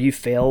burning or you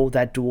fail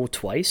that duel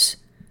twice,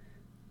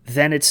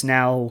 then it's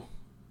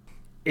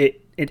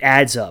it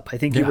adds up. I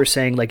think you were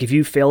saying, like, if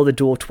you fail the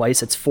duel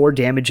twice, it's 4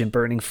 damage and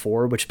burning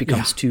 4, which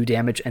becomes 2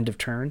 damage end of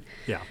turn.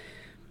 Yeah.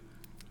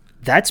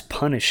 That's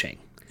punishing.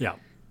 Yeah.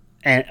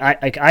 And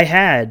I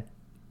had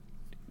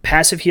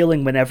passive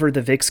healing whenever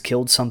the Vix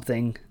killed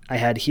something. I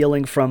had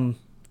healing from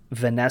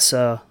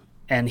Vanessa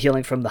and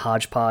healing from the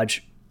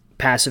Hodgepodge,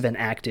 passive and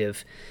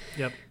active.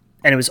 Yep.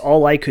 And it was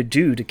all I could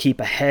do to keep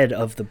ahead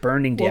of the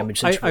burning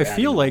damage. I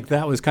feel like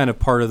that was kind of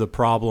part of the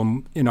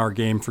problem in our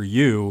game for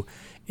you,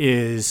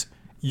 is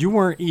you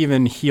weren't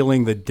even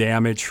healing the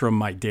damage from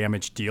my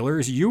damage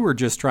dealers. You were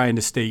just trying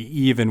to stay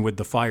even with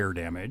the fire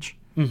damage.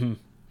 Mm-hmm.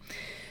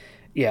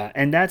 Yeah,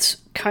 and that's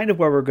kind of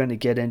where we're going to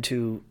get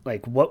into,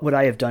 like, what would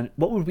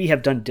we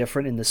have done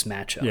different in this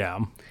matchup? Yeah.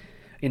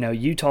 You know,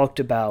 you talked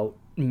about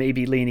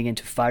maybe leaning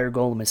into Fire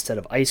Golem instead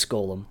of Ice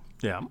Golem.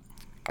 Yeah.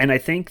 And I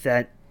think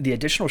that the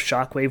additional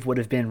Shockwave would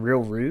have been real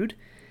rude,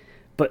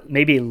 but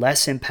maybe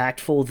less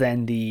impactful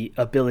than the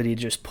ability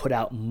to just put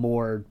out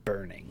more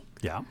burning.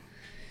 Yeah.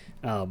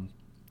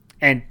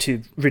 And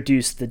to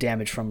reduce the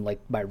damage from,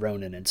 like, my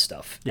Ronin and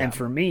stuff. Yeah. And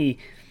for me,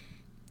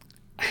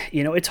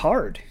 you know, it's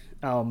hard.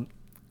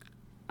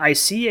 I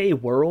see a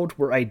world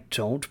where I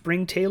don't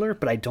bring Taylor,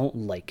 but I don't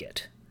like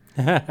it.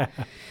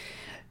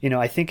 You know,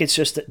 I think it's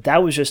just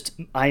that was just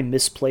I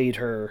misplayed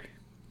her,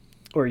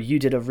 or you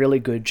did a really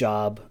good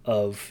job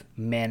of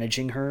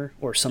managing her,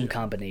 or some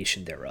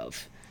combination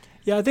thereof.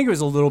 Yeah, I think it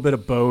was a little bit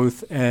of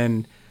both.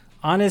 And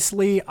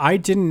honestly,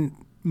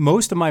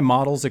 most of my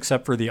models,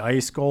 except for the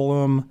Ice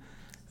Golem,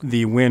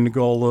 the Wind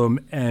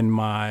Golem, and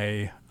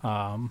my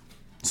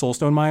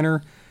Soulstone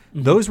Miner,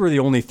 those were the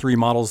only 3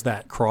 models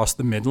that crossed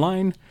the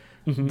midline.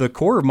 Mm-hmm. The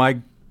core of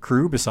my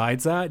crew,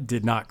 besides that,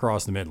 did not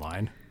cross the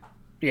midline.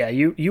 Yeah,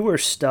 you were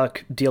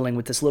stuck dealing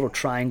with this little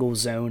triangle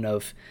zone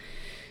of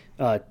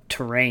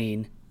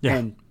terrain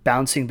and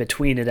bouncing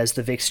between it as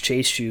the Vix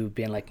chased you,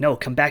 being like, no,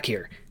 come back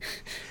here.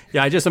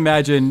 Yeah, I just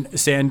imagine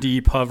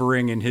Sandeep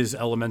hovering in his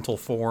elemental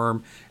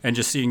form and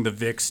just seeing the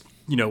Vix,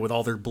 you know, with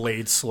all their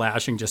blades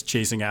slashing, just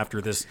chasing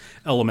after this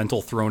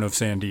elemental throne of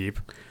Sandeep.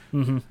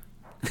 Mm-hmm.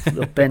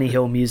 The Benny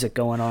Hill music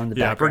going on in the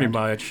background. Yeah,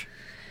 pretty much.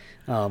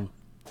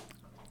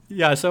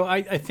 Yeah, so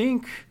I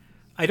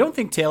don't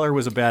think Taylor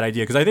was a bad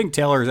idea, because I think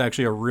Taylor is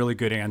actually a really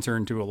good answer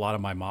into a lot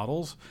of my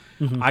models.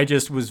 Mm-hmm. I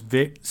just was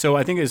so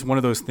I think it's one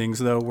of those things,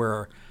 though,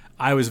 where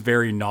I was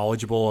very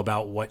knowledgeable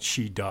about what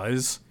she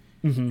does,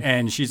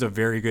 and she's a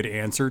very good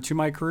answer to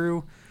my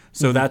crew.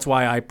 So that's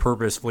why I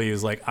purposefully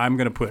was like, I'm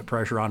going to put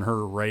pressure on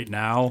her right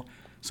now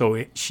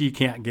so she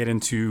can't get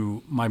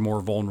into my more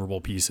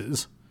vulnerable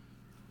pieces.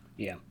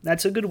 Yeah,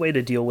 that's a good way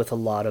to deal with a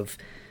lot of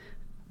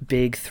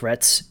big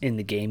threats in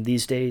the game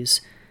these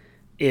days.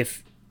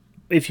 If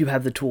you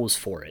have the tools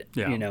for it.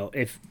 You know,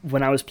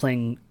 when I was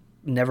playing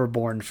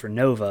Neverborn for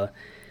Nova,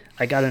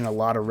 I got in a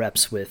lot of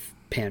reps with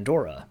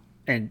Pandora.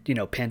 And, you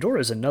know, Pandora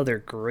is another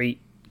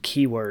great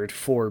keyword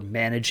for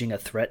managing a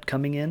threat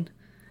coming in.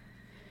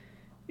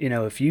 You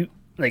know, if you,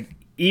 like,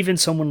 even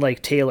someone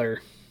like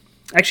Taylor,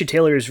 actually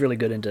Taylor is really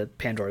good into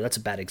Pandora. That's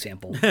a bad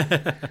example.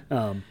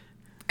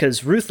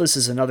 Because Ruthless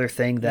is another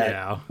thing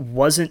that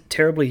wasn't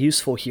terribly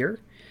useful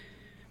here.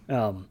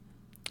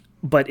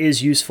 But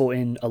is useful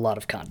in a lot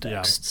of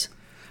contexts. Yeah.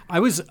 I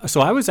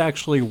was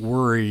actually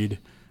worried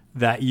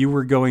that you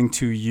were going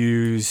to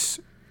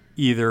use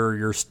either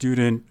your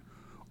student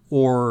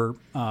or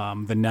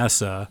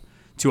Vanessa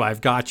to I've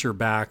got your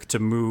back to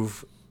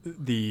move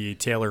the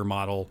Taylor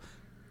model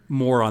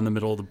more on the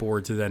middle of the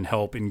board to then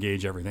help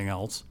engage everything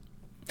else.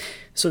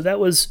 So that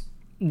was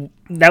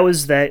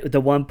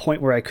the one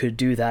point where I could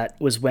do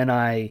that was when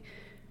I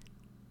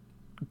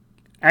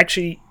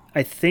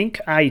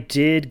think I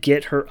did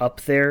get her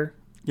up there.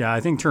 Yeah, I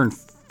think turn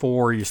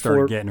 4 you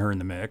started getting her in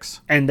the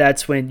mix. And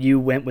that's when you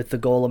went with the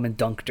Golem and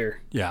dunked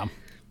her. Yeah.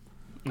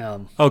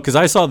 Because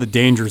I saw the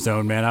danger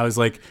zone, man. I was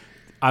like,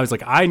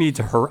 I need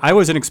to hurt. I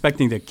wasn't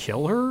expecting to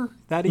kill her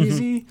that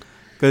easy,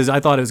 because I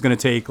thought it was going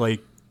to take like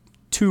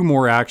 2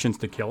 more actions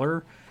to kill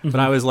her. But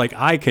I was like,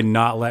 I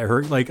cannot let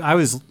her. Like,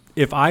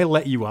 if I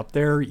let you up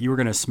there, you were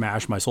going to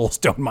smash my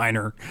Soulstone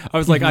Miner. I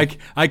was like,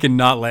 I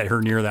cannot let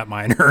her near that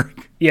miner.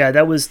 Yeah,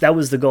 that was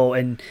the goal.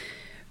 And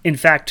in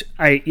fact,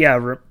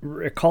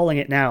 recalling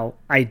it now,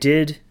 I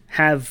did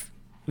have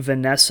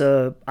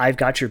Vanessa, I've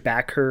got your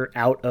back her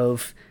out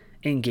of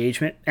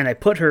engagement, and I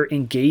put her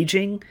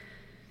engaging,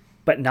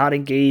 but not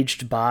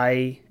engaged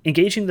by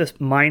engaging the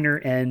miner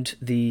and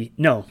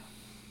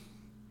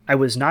I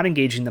was not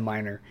engaging the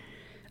miner.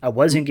 I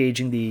was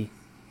engaging the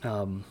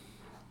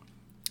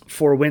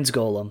 4 Winds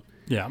Golem.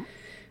 Yeah.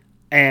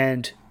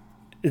 And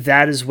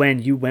that is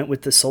when you went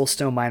with the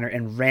Soulstone Miner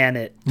and ran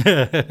it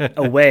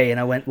away. And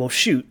I went, well,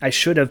 shoot, I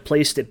should have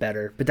placed it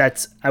better. But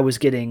that was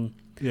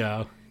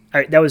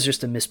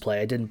just a misplay.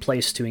 I didn't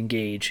place to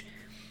engage.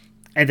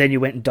 And then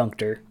you went and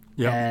dunked her.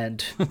 Yeah.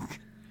 And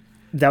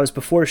that was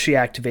before she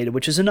activated,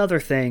 which is another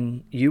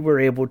thing. You were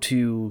able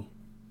to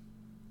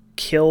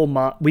kill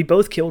we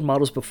both killed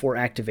models before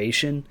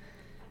activation,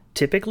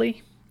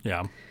 typically.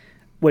 Yeah.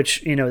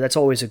 Which, that's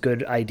always a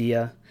good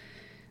idea.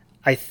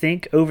 I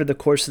think over the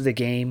course of the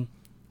game,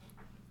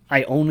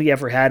 I only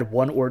ever had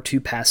 1 or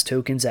 2 pass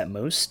tokens at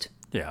most.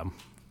 Yeah.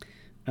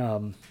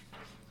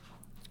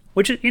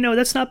 Which,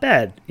 that's not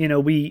bad.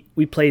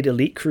 We played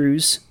Elite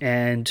Cruise,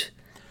 and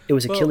it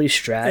was Achilles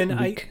strat. And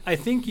I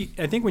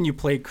think when you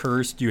play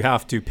Cursed, you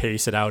have to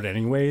pace it out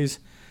anyways.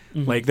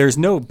 Like, there's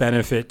no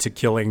benefit to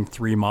killing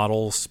 3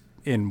 models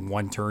in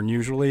 1 turn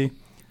usually.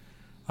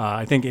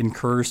 I think in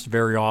Cursed,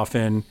 very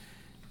often,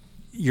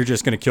 you're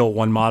just going to kill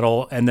 1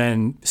 model and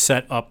then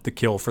set up the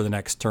kill for the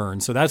next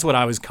turn. So that's what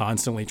I was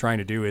constantly trying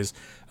to do is,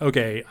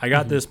 okay, I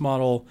got this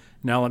model,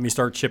 now let me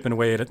start chipping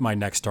away at my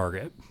next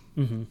target.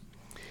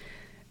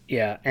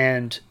 Yeah,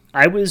 and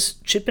I was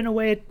chipping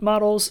away at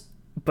models,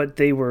 but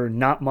they were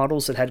not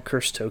models that had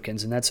curse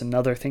tokens, and that's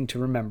another thing to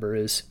remember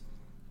is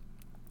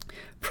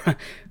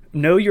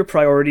know your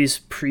priorities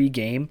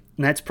pre-game,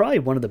 and that's probably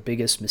one of the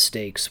biggest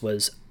mistakes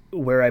was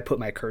where I put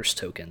my curse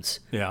tokens.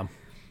 Yeah.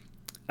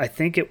 I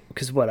think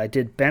because I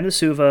did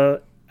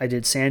Banasuva, I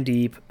did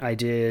Sandeep, I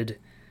did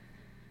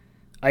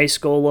Ice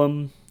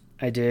Golem,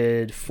 I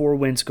did 4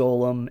 Winds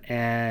Golem,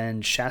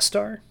 and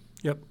Shastar.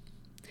 Yep.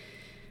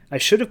 I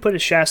should have put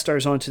his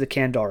Shastars onto the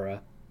Kandara,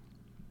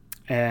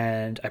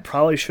 and I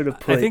probably should have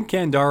put... I think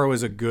Kandara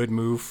was a good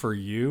move for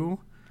you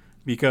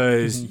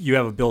because you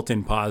have a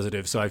built-in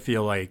positive, so I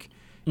feel like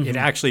it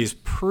actually is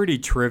pretty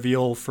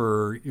trivial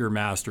for your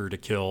master to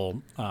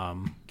kill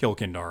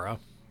Kandara.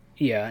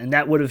 Yeah, and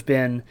that would have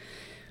been...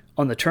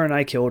 On the turn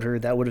I killed her,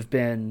 that would have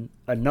been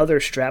another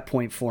strat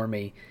point for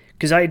me,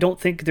 because I don't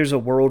think there's a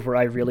world where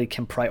I really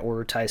can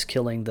prioritize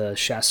killing the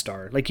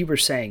Shastar. Like you were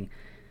saying,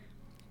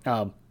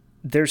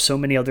 there's so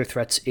many other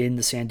threats in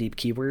the Sandeep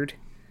keyword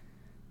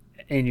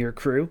in your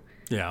crew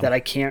that I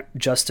can't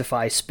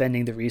justify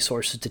spending the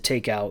resources to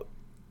take out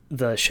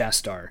the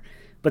Shastar.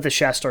 But the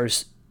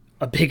Shastar's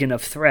a big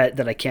enough threat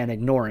that I can't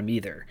ignore him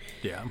either.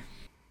 Yeah.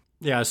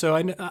 Yeah, so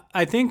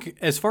I think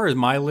as far as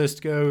my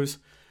list goes,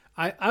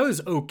 I was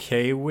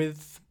okay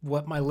with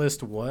what my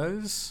list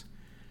was.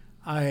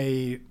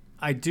 I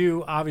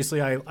do,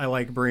 obviously, I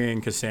like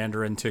bringing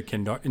Cassandra into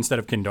instead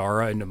of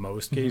Kandara into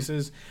most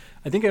cases.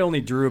 I think I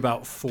only drew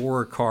about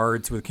 4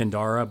 cards with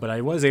Kandara, but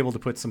I was able to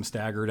put some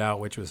staggered out,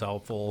 which was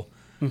helpful.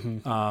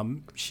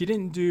 She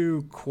didn't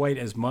do quite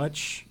as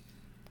much.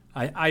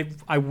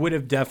 I would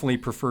have definitely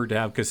preferred to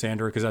have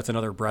Cassandra because that's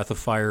another Breath of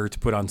Fire to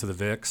put onto the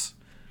Vix,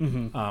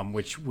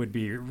 which would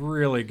be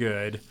really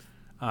good.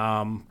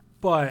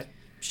 But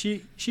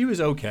she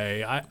was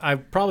okay. I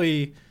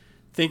probably,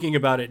 thinking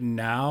about it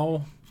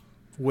now,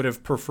 would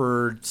have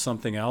preferred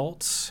something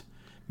else.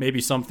 Maybe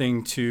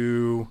something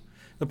to...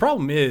 The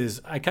problem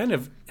is,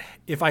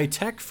 if I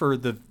tech for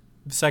the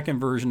second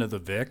version of the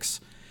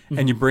Vix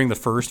and you bring the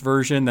first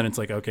version, then it's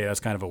like, okay, that's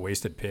kind of a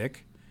wasted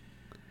pick.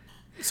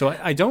 So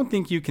I don't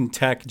think you can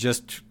tech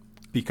just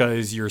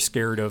because you're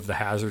scared of the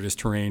hazardous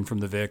terrain from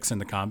the Vix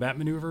and the combat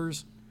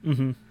maneuvers.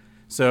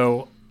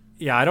 So...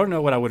 Yeah, I don't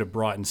know what I would have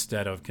brought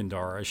instead of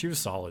Kandara. She was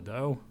solid,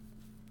 though.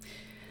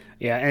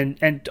 Yeah,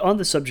 and on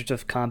the subject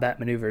of combat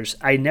maneuvers,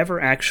 I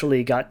never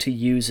actually got to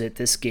use it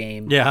this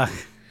game. Yeah.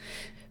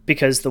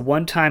 Because the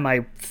one time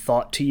I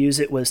thought to use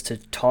it was to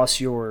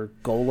toss your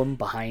golem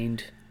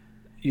behind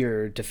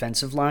your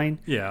defensive line.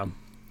 Yeah.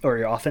 Or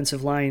your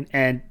offensive line.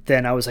 And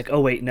then I was like, oh,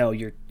 wait, no,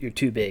 you're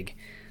too big.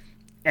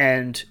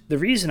 And the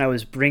reason I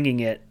was bringing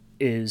it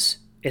is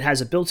it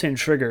has a built-in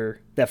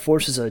trigger that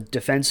forces a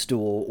defense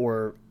duel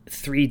or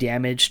 3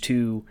 damage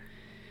to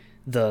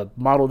the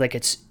model that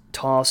gets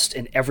tossed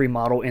and every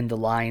model in the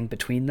line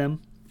between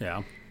them.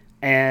 Yeah.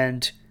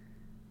 And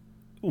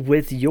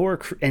with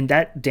and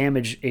that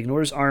damage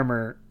ignores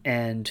armor,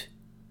 and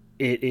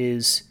it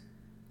is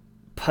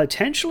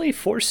potentially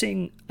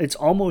forcing, it's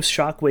almost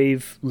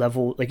shockwave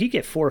level. Like you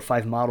get 4 or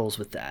 5 models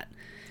with that.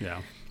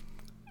 Yeah.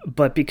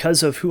 But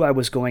because of who I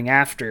was going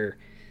after,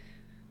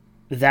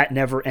 that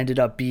never ended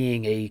up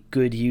being a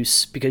good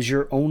use because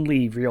your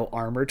only real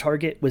armor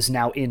target was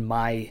now in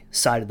my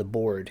side of the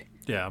board.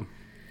 Yeah.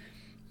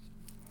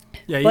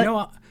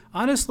 Yeah,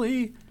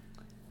 honestly,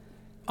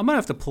 I'm going to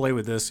have to play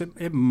with this.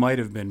 It might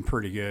have been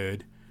pretty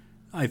good.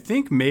 I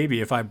think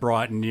maybe if I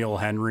brought Neil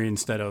Henry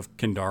instead of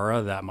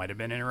Kandara, that might have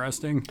been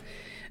interesting.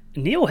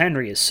 Neil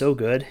Henry is so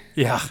good.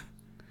 Yeah.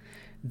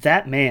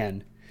 That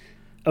man.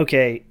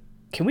 Okay,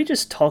 can we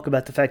just talk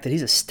about the fact that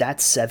he's a stat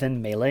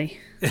 7 melee?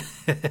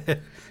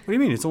 What do you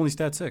mean? It's only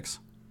stat 6.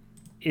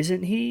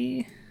 Isn't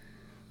he?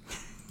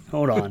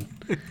 Hold on.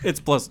 It's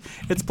plus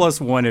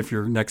 1 if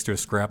you're next to a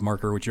scrap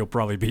marker, which you'll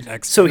probably be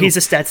next to. So he's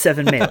a stat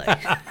 7 melee.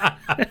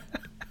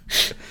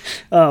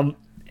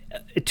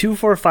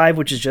 2-4-5,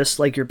 which is just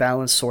like your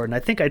balanced sword. And I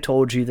think I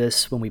told you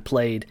this when we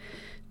played.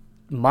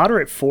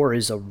 Moderate 4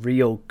 is a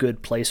real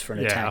good place for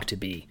an attack to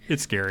be.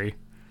 It's scary.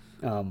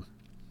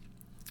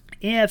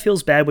 Yeah, it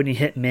feels bad when you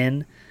hit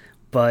min,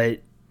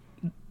 but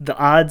the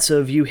odds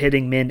of you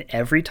hitting min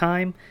every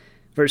time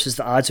versus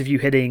the odds of you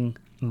hitting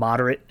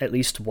moderate at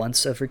least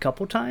once every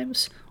couple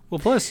times. Well,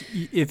 plus,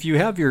 if you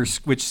have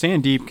which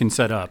Sandeep can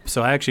set up,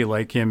 so I actually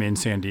like him in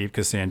Sandeep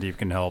because Sandeep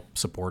can help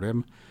support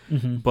him.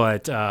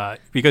 But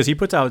because he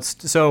puts out,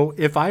 so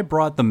if I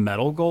brought the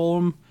metal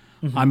golem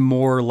I'm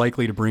more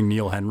likely to bring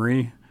Neil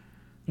Henry.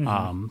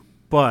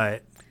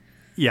 But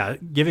yeah,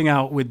 giving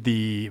out with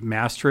the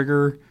mass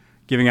trigger,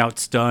 giving out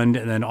stunned,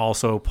 and then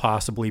also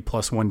possibly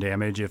 +1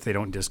 damage if they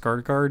don't discard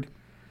a card.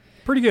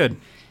 Pretty good.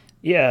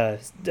 Yeah,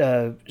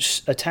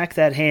 attack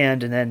that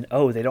hand, and then,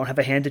 they don't have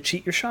a hand to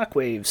cheat your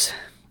shockwaves.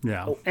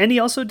 Yeah. Oh, and he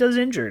also does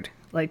injured.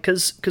 Like,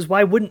 because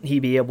why wouldn't he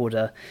be able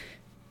to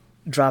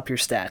drop your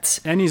stats?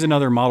 And he's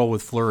another model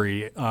with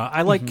Flurry.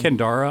 I like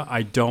Kendara.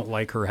 I don't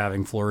like her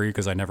having Flurry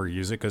because I never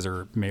use it because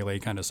her melee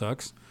kind of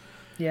sucks.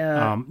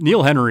 Yeah.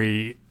 Neil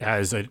Henry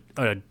has a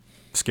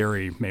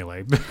scary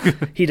melee.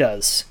 He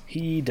does.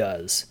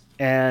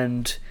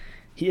 And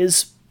he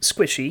is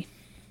squishy.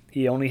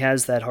 He only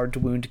has that hard to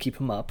wound to keep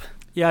him up.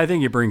 Yeah, I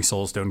think you bring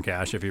Soulstone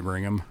Cash if you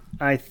bring him.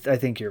 I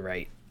think you're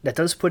right. That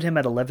does put him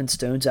at 11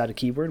 stones out of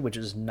keyword, which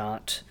is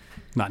not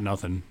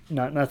nothing.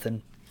 Not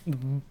nothing.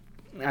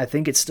 I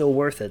think it's still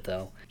worth it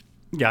though.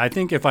 Yeah, I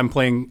think if I'm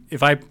playing,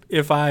 if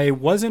I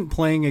wasn't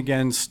playing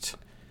against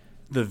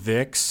the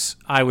Vix,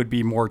 I would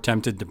be more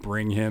tempted to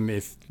bring him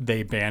if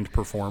they banned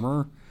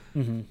Performer.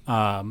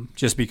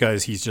 Just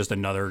because he's just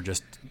another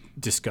just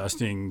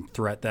disgusting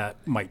threat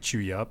that might chew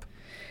you up.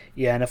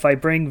 Yeah, and if I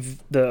bring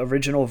the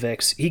original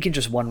Vix, he can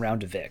just one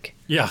round a Vic.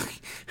 Yeah.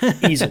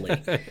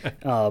 Easily.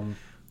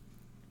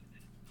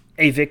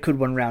 A Vic could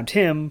one round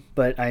him,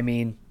 but I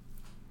mean,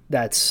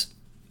 that's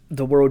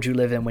the world you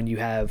live in when you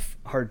have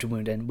hard to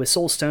wound. And with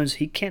Soul Stones,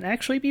 he can't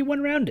actually be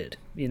one rounded,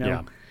 you know?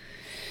 Yeah.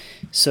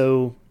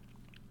 So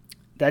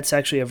that's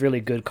actually a really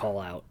good call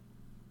out.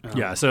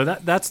 Yeah, so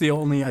that's the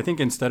only, I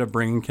think instead of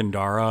bringing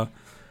Kendara,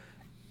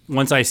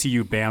 once I see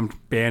you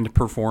banned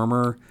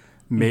Performer,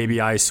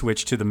 maybe I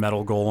switch to the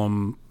Metal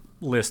Golem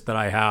list that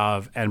I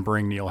have and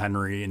bring Neil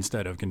Henry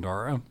instead of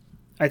Kendara.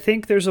 I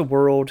think there's a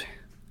world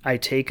I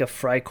take a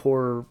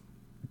Frycore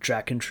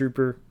Draken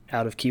Trooper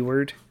out of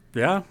keyword.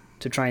 Yeah.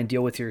 To try and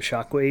deal with your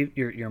shockwave,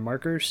 your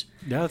markers.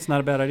 Yeah, that's not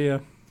a bad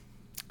idea.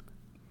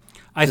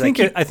 I think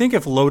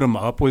if Load 'em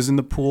Up was in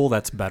the pool,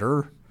 that's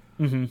better.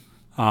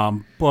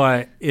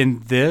 But in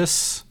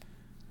this,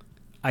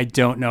 I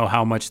don't know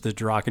how much the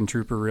Draken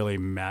Trooper really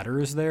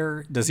matters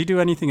there. Does he do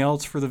anything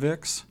else for the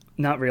Vix?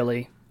 Not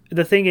really.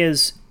 The thing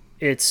is,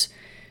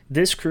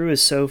 this crew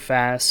is so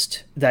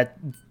fast that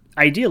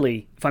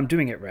ideally, if I'm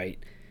doing it right,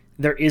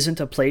 there isn't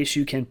a place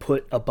you can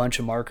put a bunch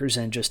of markers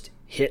and just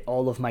hit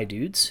all of my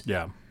dudes.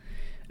 Yeah.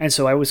 And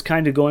so I was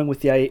kind of going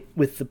with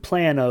the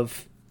plan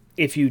of,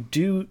 if you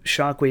do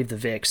Shockwave the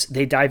Vix,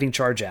 they diving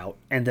charge out,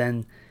 and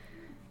then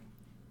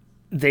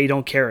they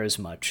don't care as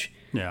much.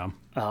 Yeah.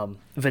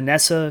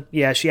 Vanessa,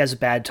 yeah, she has a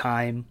bad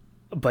time,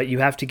 but you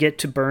have to get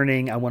to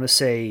burning, I want to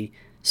say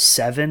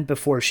 7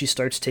 before she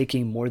starts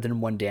taking more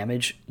than 1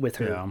 damage with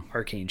her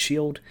arcane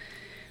shield.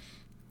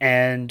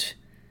 And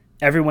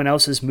everyone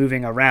else is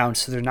moving around,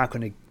 so they're not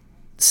going to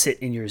sit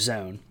in your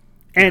zone.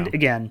 And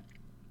again,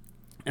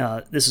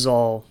 this is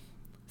all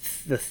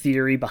the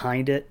theory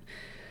behind it.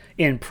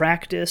 In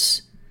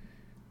practice,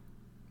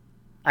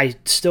 I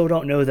still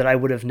don't know that I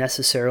would have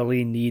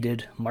necessarily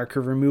needed marker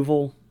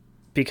removal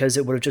because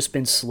it would have just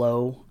been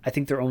slow. I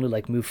think they're only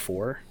like move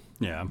 4.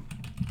 Yeah.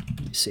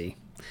 Let me see.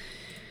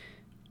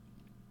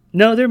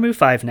 No, they're move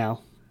 5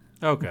 now.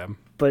 Okay.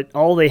 But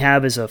all they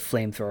have is a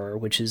flamethrower,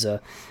 which is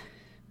a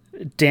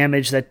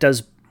damage that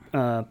does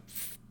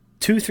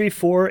 2, 3,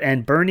 4,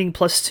 and burning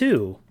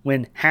 +2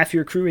 when half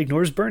your crew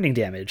ignores burning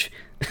damage.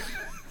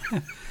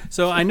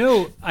 So I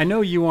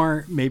know you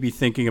aren't maybe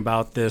thinking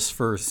about this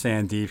for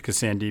Sandeep because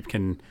Sandeep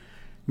can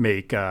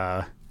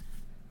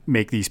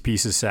make these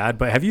pieces sad.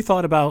 But have you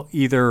thought about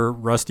either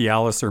Rusty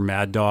Alice or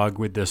Mad Dog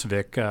with this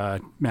Vic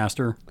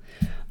Master?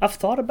 I've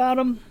thought about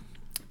them.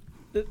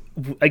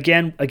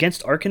 Again,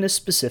 against Arcanist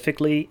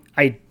specifically,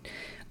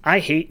 I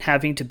hate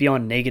having to be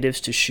on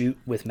negatives to shoot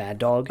with Mad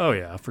Dog. Oh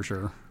yeah, for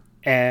sure.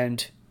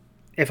 And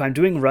if I'm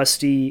doing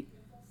Rusty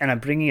and I'm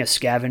bringing a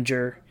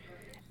Scavenger,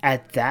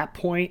 at that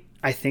point,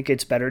 I think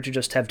it's better to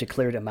just have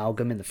declared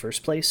Amalgam in the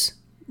first place.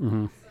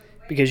 Mm-hmm.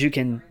 Because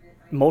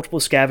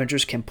multiple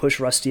Scavengers can push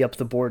Rusty up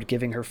the board,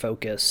 giving her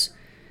focus.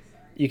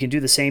 You can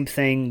do the same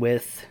thing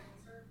with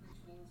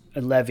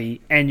a Levy,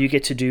 and you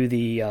get to do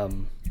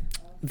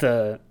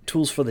the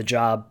Tools for the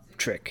Job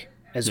trick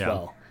as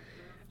well.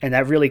 And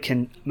that really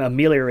can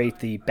ameliorate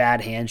the bad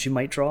hands you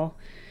might draw.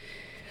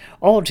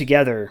 All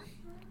together,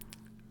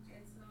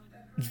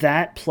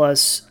 that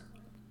plus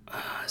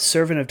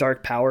Servant of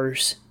Dark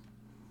Powers,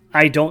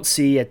 I don't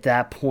see at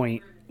that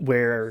point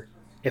where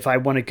if I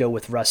want to go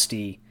with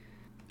Rusty,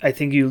 I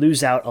think you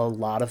lose out a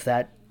lot of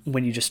that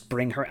when you just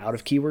bring her out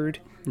of keyword.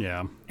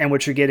 Yeah. And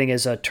what you're getting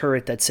is a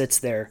turret that sits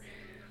there.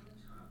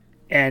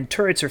 And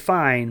turrets are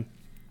fine,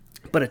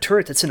 but a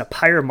turret that's in a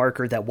pyre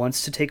marker that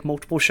wants to take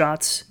multiple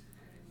shots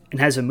and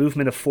has a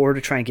movement of 4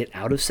 to try and get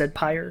out of said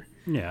pyre.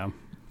 Yeah.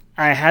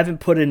 I haven't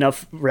put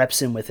enough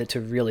reps in with it to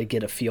really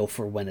get a feel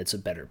for when it's a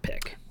better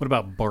pick. What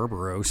about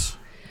Barbaros?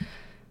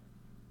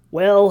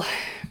 Well,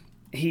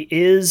 he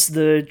is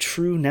the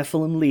true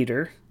Nephilim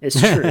leader. It's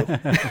true.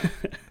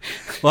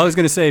 Well, I was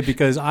going to say,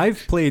 because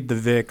I've played the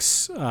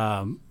Vix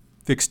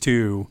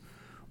 2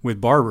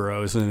 with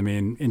Barbaros. And I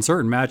mean, in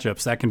certain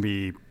matchups, that can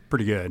be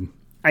pretty good.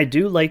 I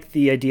do like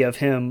the idea of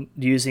him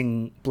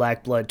using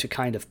Black Blood to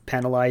kind of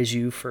penalize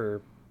you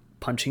for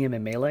punching him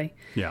in melee.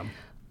 Yeah.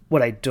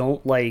 What I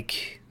don't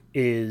like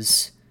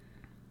is...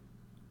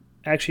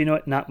 Actually, you know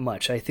what? Not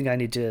much. I think I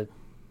need to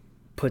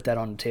put that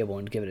on the table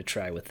and give it a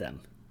try with them.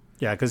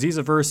 Yeah, because he's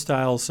a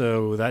versatile,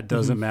 so that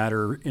doesn't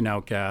matter in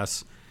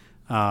Outcasts.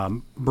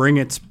 Bring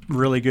It's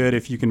really good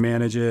if you can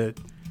manage it.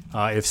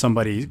 If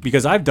somebody...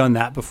 Because I've done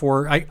that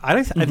before.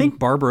 I think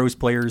Barbaros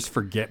players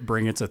forget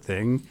Bring It's a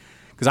thing.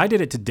 Because I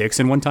did it to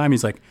Dixon one time.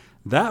 He's like,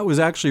 that was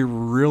actually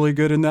really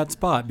good in that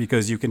spot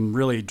because you can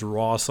really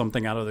draw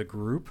something out of the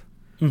group.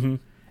 Mm-hmm.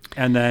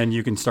 And then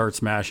you can start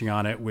smashing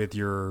on it with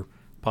your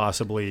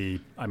possibly,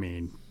 I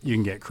mean, you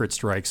can get crit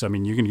strikes. I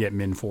mean, you can get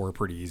min 4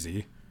 pretty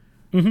easy.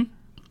 Mm-hmm.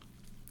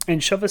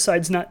 And shove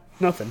aside's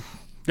nothing.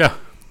 Yeah.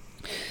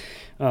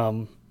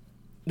 That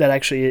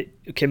actually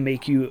can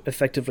make you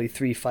effectively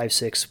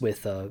 3-5-6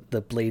 with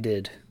the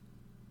bladed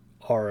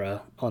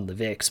aura on the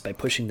Vix by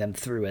pushing them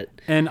through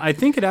it. And I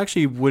think it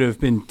actually would have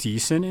been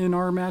decent in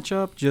our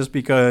matchup just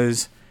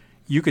because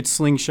you could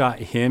slingshot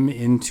him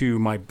into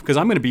my... Because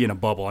I'm going to be in a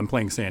bubble. I'm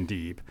playing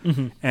Sandeep.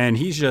 Mm-hmm. And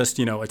he's just,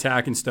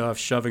 attacking stuff,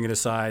 shoving it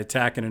aside,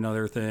 attacking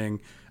another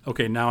thing.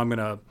 Okay, now I'm going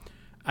to...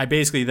 I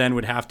basically then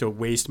would have to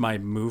waste my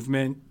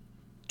movement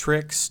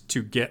tricks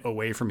to get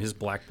away from his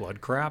Black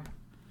Blood crap.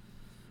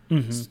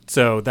 Mm-hmm.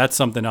 So that's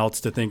something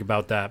else to think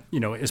about that,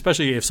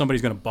 especially if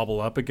somebody's going to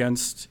bubble up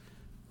against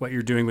what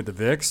you're doing with the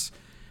Vix.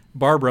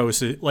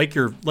 Barbaros, like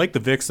the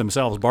Vix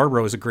themselves,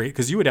 Barbaros is great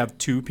because you would have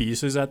 2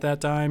 pieces at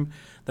that time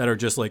that are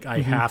just like, I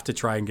have to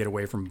try and get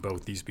away from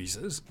both these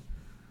pieces.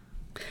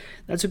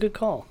 That's a good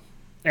call.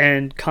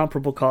 And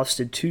comparable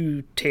costed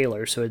to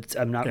Taylor, so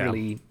I'm not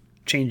really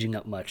changing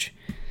up much.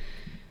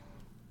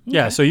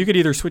 Yeah, so you could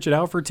either switch it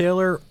out for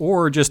Taylor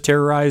or just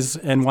terrorize,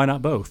 and why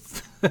not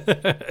both?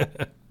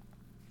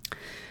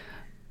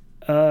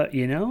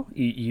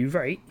 You're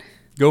right.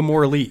 Go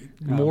more elite.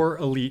 More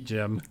elite,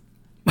 Jim.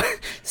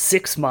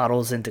 6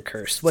 models into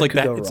Curse. What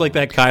could go wrong? It's like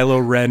that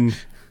Kylo Ren,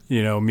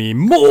 meme.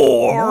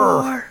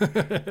 More!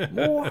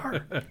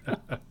 More!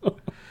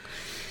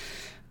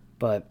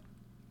 But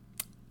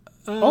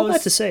all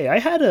that to say,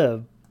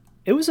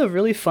 it was a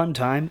really fun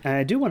time, and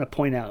I do want to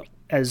point out,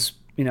 as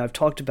I've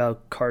talked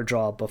about card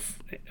draw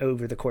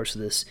over the course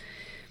of this,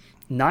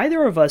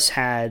 neither of us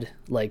had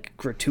like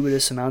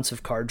gratuitous amounts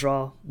of card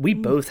draw. We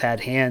both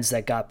had hands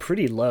that got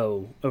pretty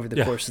low over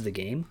the course of the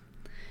game.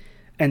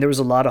 And there was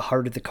a lot of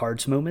heart of the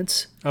cards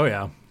moments. Oh,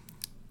 yeah.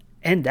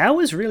 And that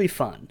was really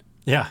fun.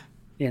 Yeah.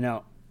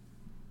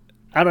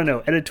 I don't know,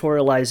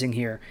 editorializing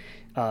here.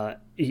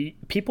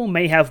 People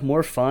may have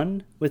more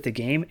fun with the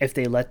game if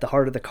they let the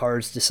heart of the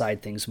cards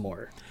decide things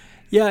more.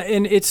 Yeah,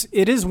 and it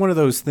is one of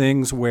those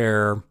things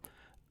where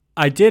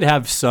I did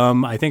have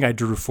some. I think I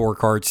drew 4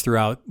 cards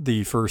throughout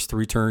the first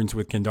 3 turns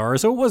with Kindara,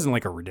 so it wasn't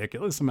like a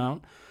ridiculous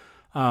amount.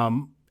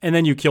 And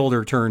then you killed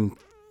her turn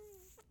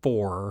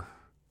 4.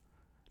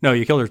 No,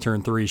 you killed her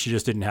turn 3. She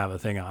just didn't have a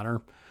thing on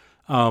her.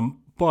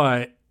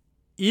 But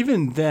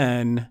even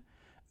then,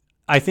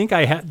 I think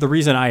the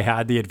reason I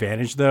had the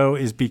advantage though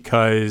is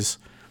because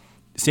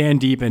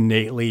Sandeep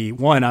innately,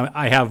 one,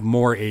 I have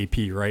more AP,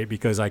 right?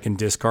 Because I can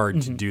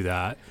discard to do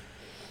that.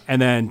 And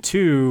then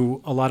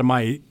 2, a lot of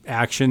my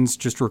actions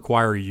just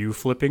require you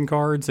flipping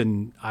cards,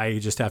 and I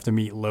just have to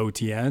meet low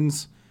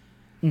TNs.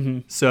 Mm-hmm.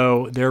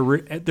 So there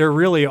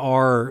really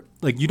are,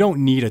 like, you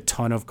don't need a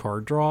ton of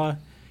card draw.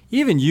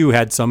 Even you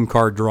had some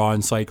card draw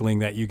and cycling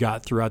that you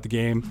got throughout the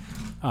game.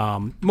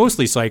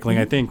 Mostly cycling.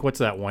 I think, what's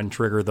that one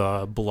trigger?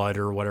 The blood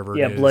or whatever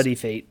it is. Yeah, Bloody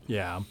Fate.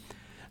 Yeah.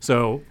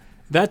 So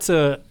that's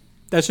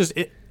just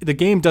it. The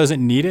game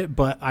doesn't need it,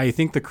 but I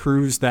think the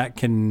crews that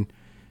can,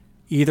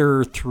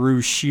 either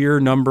through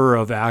sheer number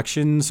of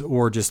actions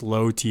or just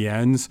low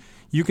TNs,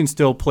 you can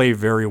still play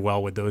very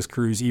well with those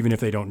crews, even if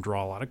they don't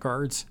draw a lot of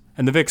cards.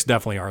 And the Vix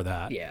definitely are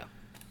that. Yeah.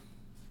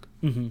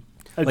 Mm-hmm.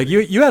 Like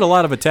you had a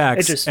lot of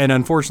attacks, and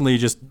unfortunately you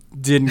just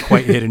didn't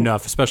quite hit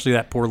enough, especially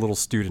that poor little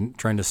student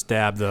trying to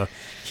stab the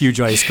huge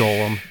ice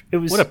golem. It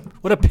was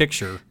what a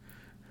picture.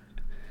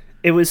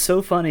 It was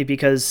so funny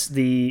because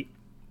I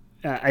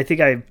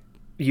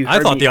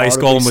thought the ice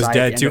golem was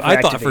dead too.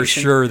 I thought for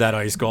sure that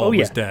ice golem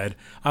was dead.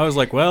 I was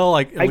like, well,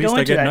 at least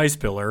I get an ice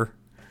pillar.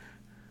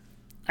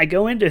 I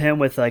go into him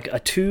with like a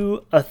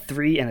 2, a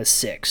 3, and a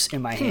 6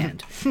 in my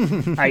hand.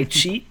 I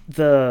cheat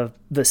the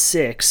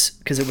 6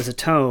 because it was a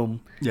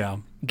tome. Yeah.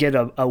 Get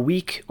a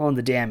weak on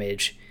the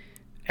damage,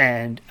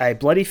 and I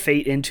Bloody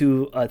Fate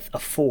into a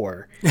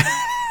 4.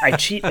 I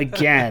cheat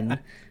again,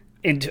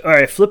 or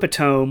I flip a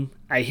tome.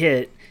 I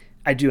hit.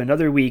 I do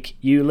another week.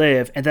 You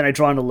live, and then I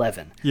draw an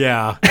 11.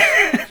 Yeah.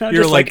 You're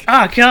just like,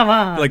 come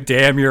on! Like,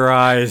 damn your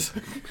eyes.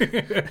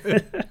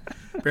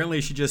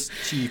 Apparently,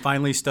 she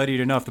finally studied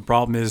enough. The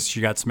problem is she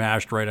got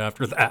smashed right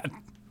after that.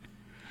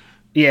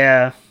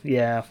 Yeah.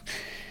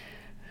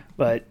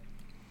 But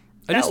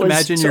I just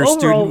imagine your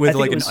student with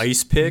like an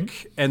ice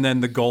pick, and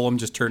then the golem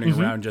just turning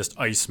around, just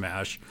ice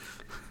smash.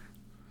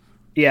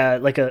 Yeah,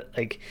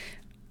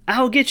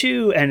 I'll get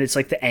you, and it's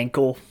like the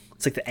ankle.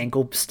 It's like the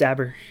ankle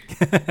stabber.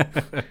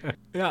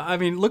 Yeah, I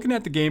mean, looking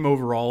at the game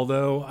overall,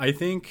 though, I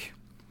think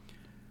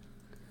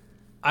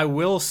I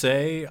will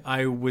say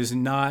I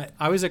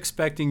was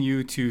expecting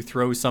you to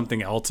throw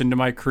something else into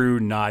my crew,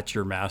 not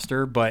your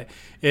master, but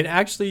it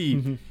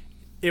actually,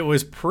 it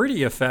was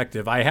pretty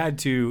effective.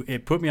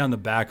 It put me on the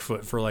back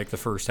foot for like the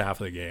first half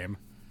of the game.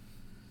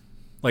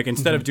 Like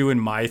instead of doing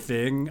my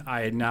thing,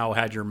 I now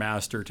had your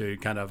master to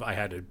I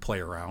had to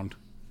play around.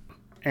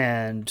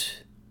 And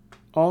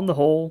on the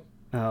whole,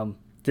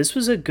 this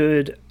was a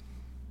good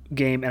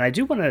game. And I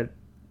do want to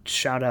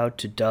shout out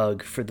to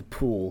Doug for the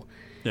pool.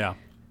 Yeah.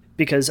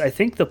 Because I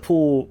think the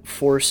pool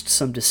forced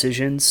some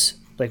decisions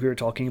like we were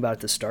talking about at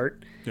the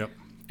start. Yep.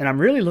 And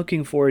I'm really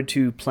looking forward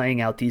to playing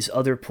out these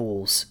other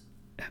pools.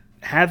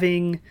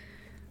 Having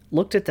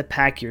looked at the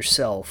pack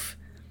yourself,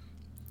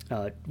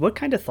 what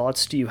kind of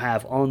thoughts do you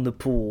have on the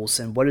pools,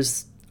 and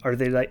are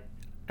they like?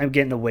 I'm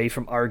getting away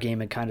from our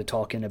game and kind of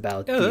talking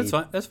about. Yeah, that's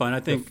fine. That's fine. I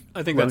think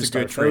that's a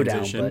good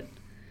transition. But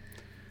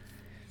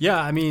yeah,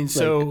 I mean,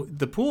 so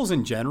the pools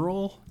in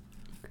general,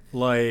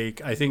 like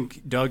I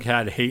think Doug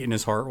had hate in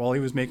his heart while he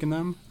was making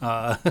them,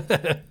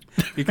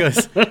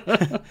 because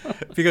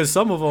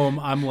some of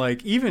them I'm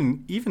like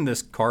even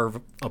this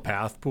carve a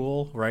path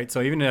pool, right?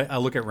 So even I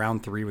look at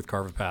round 3 with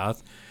carve a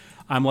path.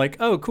 I'm like,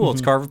 oh, cool, it's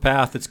carve a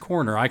path, it's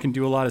corner. I can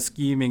do a lot of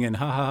scheming and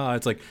ha.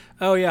 It's like,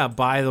 oh, yeah,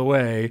 by the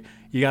way,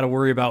 you got to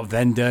worry about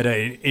vendetta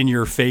in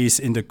your face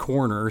into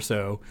corner.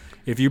 So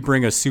if you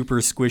bring a super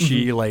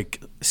squishy,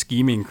 like,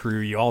 scheming crew,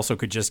 you also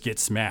could just get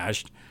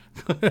smashed.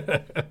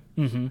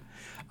 The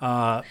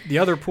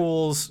other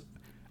pools,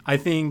 I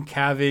think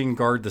having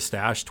guard the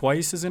stash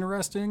twice is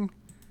interesting.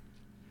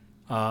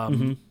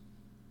 And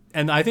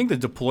I think the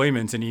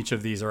deployments in each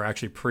of these are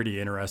actually pretty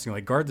interesting.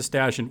 Like guard the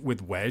stash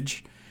with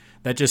wedge.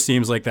 That just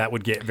seems like that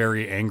would get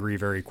very angry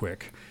very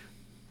quick.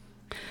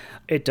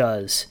 It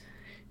does.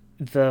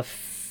 The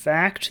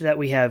fact that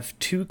we have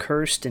 2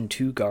 cursed and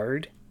 2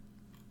 guard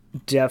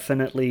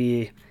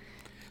definitely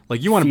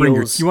like you want to bring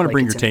your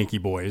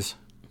tanky boys.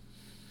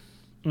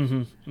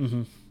 And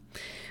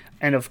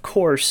of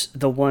course,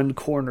 the one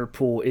corner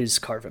pool is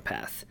carve a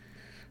path.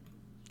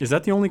 Is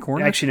that the only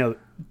corner? Actually, no.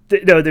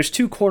 No, there's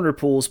 2 corner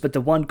pools, but the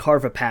one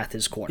carve a path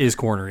is corner. Is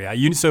corner, yeah.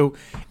 So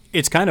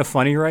it's kind of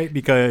funny, right?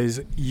 Because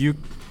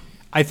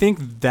I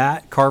think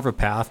that carve a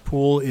path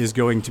pool is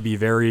going to be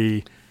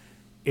very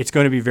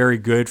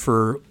good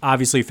for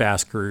obviously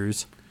fast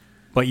crews,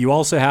 but you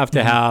also have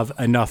to have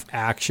enough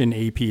action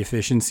AP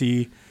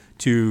efficiency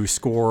to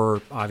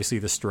score obviously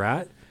the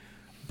strat.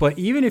 But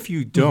even if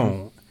you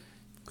don't,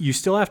 you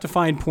still have to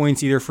find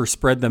points either for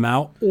spread them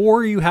out,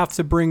 or you have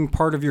to bring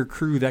part of your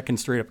crew that can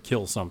straight up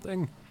kill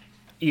something.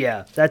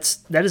 Yeah, that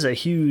is a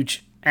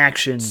huge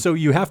action. So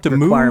you have to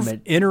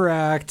move,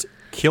 interact,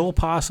 kill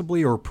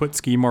possibly, or put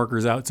ski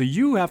markers out. So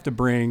you have to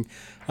bring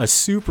a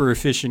super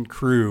efficient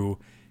crew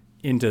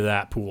into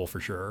that pool for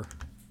sure.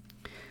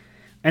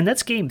 And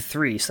that's game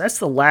 3, so that's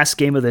the last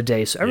game of the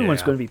day. So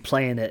everyone's going to be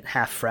playing it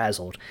half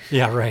frazzled.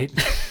 Yeah, right.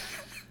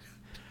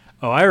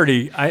 I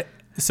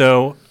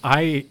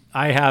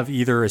have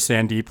either a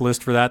Sandeep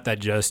list for that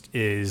just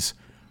is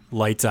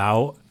lights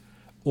out,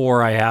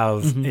 or I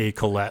have a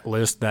Colette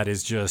list that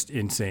is just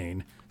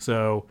insane.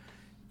 So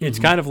it's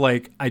kind of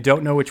like I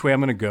don't know which way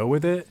I'm going to go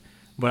with it,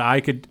 but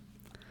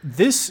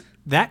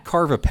that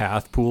carve a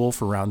path pool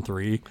for round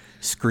 3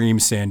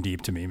 screams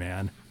Sandeep to me,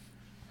 man.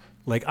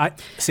 Like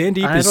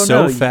Sandeep is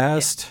so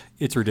fast,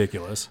 it's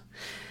ridiculous.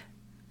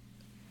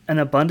 An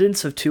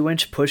abundance of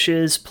 2-inch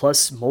pushes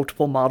plus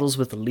multiple models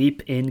with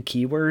leap in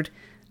keyword.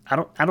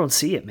 I don't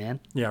see it, man.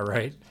 Yeah,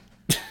 right.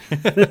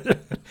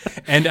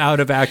 And out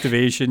of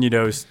activation,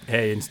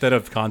 hey, instead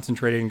of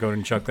concentrating, go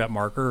and chuck that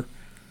marker.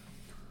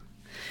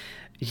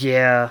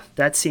 Yeah,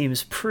 that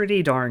seems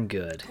pretty darn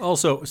good.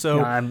 Also,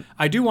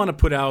 I do want to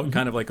put out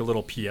kind of like a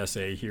little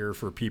PSA here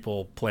for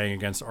people playing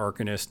against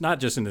Arcanists, not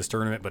just in this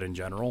tournament, but in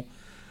general.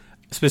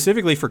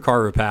 Specifically for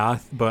Carve a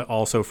Path, but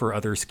also for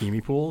other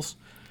schemy pools.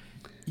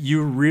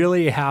 You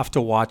really have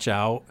to watch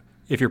out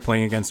if you're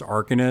playing against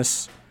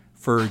Arcanists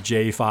for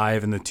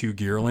J5 and the 2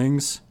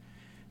 Gearlings,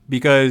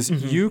 because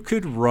you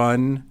could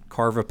run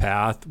Carve a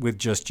Path with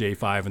just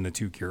J5 and the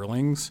 2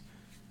 Gearlings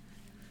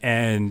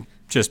and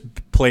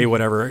just play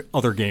whatever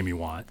other game you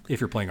want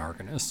if you're playing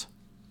Arcanists.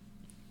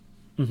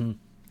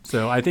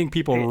 So I think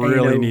people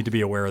really need to be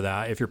aware of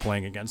that if you're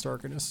playing against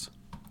Arcanists.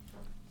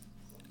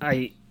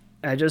 I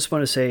just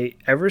want to say,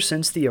 ever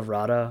since the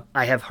errata,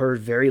 I have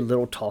heard very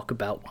little talk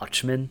about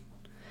Watchmen,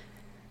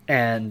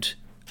 and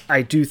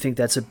I do think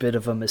that's a bit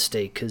of a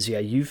mistake because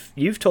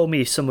you've told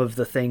me some of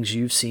the things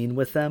you've seen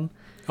with them.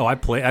 Oh, I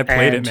played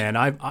it,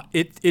 man.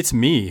 It's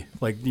me,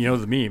 like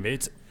the meme.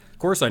 Of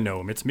course I know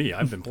him. It's me.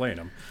 I've been playing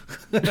him.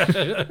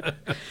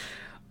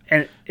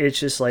 And it's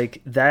just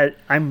like that.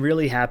 I'm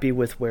really happy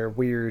with where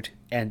Weird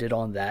ended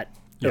on that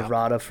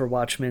errata for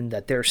Watchmen.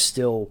 That they're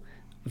still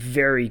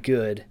very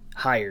good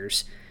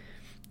hires.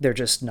 They're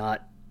just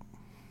not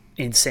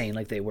insane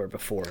like they were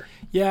before.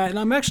 Yeah, and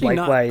I'm actually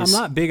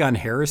not big on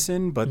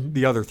Harrison, but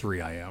the other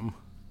 3 I am.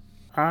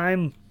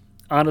 I'm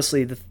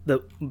honestly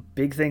the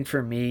big thing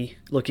for me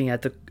looking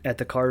at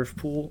the carve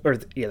pool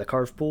the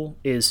carve pool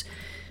is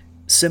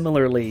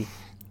similarly,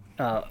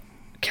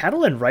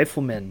 cattle and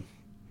riflemen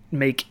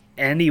make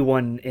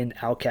anyone in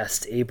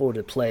Outcast able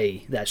to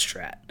play that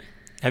strat.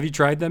 Have you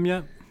tried them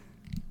yet?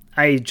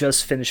 I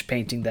just finished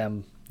painting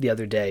them the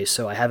other day,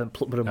 so I haven't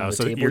put them on the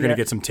so table you're going to yet.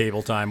 get some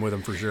table time with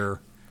them for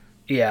sure.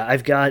 Yeah,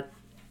 I've got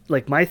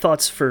like my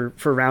thoughts for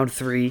round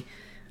 3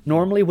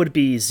 normally would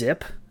be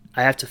zip.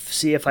 I have to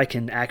see if I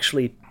can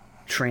actually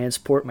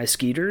transport my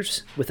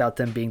skeeters without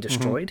them being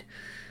destroyed.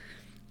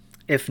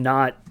 If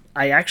not,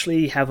 I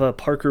actually have a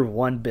Parker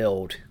 1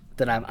 build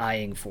that I'm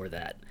eyeing for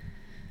that.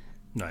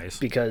 Nice.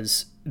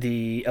 Because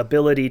the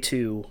ability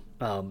to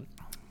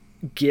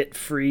get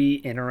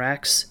free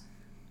interacts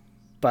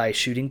by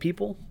shooting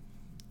people,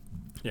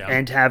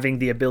 and having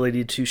the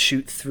ability to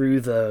shoot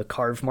through the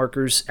carve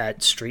markers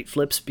at straight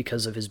flips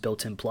because of his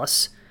built-in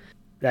plus,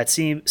 that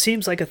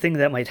seems like a thing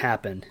that might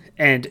happen.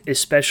 And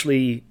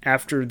especially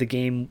after the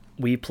game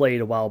we played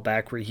a while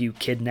back where you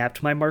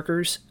kidnapped my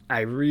markers,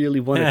 I really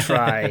want to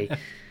try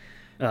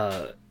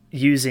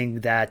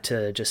using that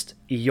to just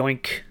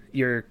yoink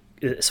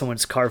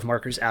someone's carve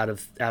markers out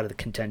of the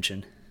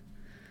contention.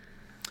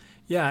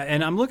 Yeah,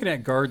 and I'm looking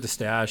at guard the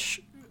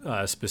stash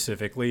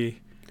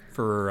specifically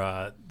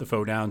for the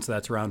foe down, so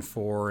that's round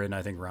 4 and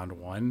I think round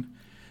 1.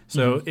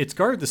 So it's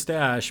guard the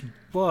stash,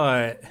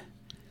 but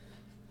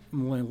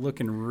I'm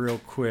looking real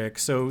quick.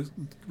 So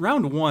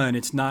round 1,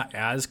 it's not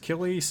as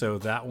killy, so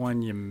that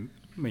one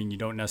you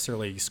don't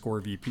necessarily score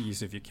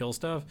VPs if you kill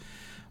stuff.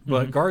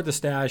 But guard the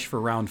stash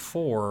for round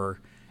 4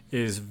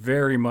 is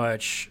very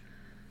much,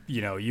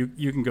 you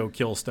can go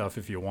kill stuff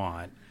if you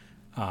want.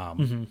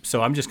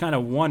 So I'm just kind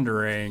of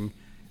wondering,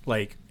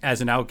 like,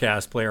 as an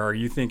Outcast player, are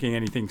you thinking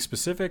anything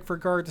specific for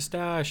guard the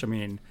stash? I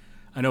mean,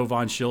 I know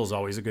Von Schill's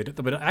always a good,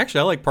 but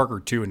actually I like Parker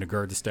 2 into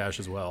guard the stash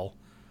as well.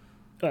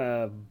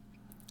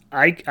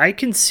 I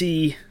can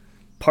see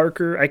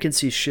Parker, I can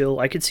see Schill,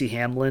 I can see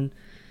Hamlin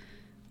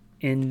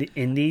in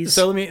these.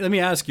 So let me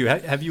ask you,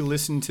 have you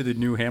listened to the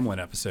new Hamlin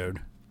episode?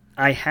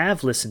 I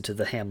have listened to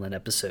the Hamlin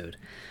episode.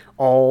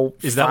 All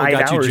Is that what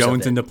got you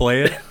Jones into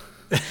play it?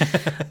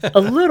 A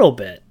little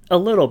bit.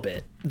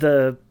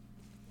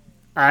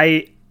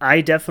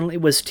 I definitely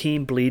was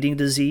team bleeding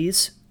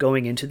disease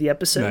going into the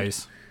episode.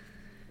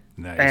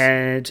 Nice.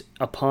 And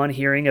upon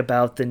hearing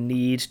about the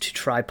need to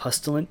try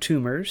pustulent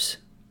tumors,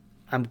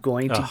 I'm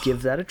going to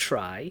give that a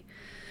try.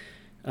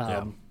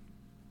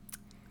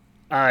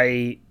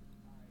 I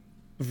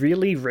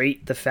really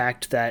rate the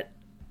fact that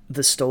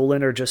the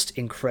Stolen are just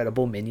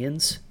incredible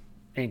minions,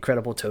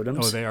 incredible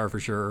totems. Oh, they are for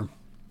sure.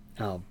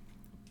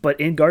 But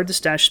in Guard the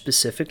Stash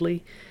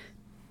specifically,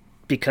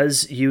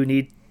 because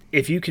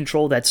if you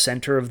control that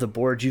center of the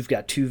board, you've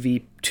got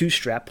two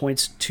strap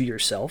points to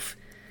yourself.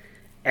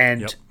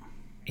 And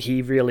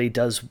he really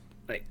does.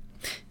 Like,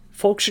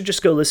 folks should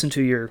just go listen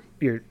to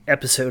your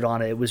episode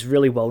on it. It was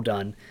really well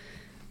done.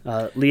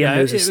 Liam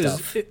knows his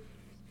stuff.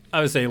 I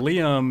would say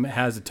Liam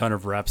has a ton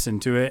of reps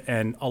into it,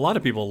 and a lot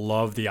of people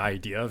love the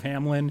idea of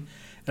Hamlin.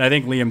 And I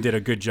think Liam did a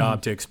good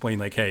job to explain,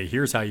 like, hey,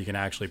 here's how you can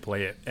actually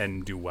play it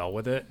and do well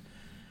with it.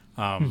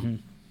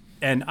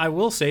 And I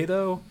will say,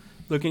 though,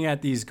 looking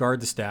at these Guard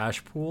the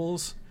Stash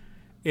pools,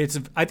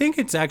 I think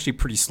it's actually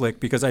pretty slick,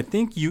 because I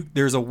think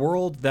there's a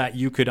world that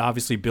you could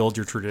obviously build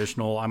your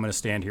traditional I'm going to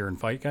stand here and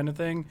fight kind of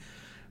thing.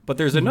 But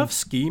there's enough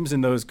schemes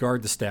in those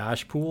Guard the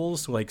Stash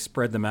pools, like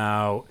spread them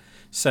out,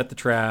 set the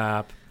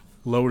trap,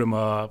 load them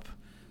up.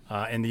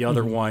 And the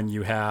other one,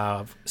 you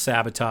have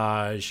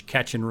sabotage,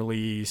 catch and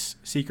release,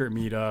 secret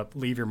meetup,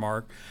 leave your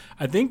mark.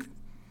 I think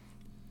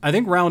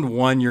round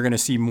 1 you're going to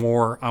see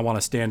more I want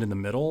to stand in the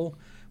middle.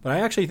 But I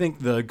actually think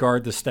the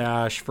Guard the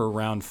Stash for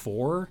round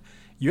 4,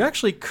 you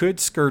actually could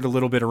skirt a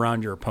little bit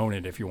around your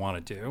opponent if you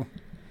wanted to.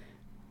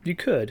 You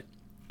could.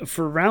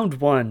 For round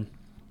 1,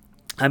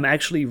 I'm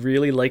actually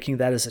really liking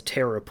that as a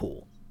Terra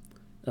pool.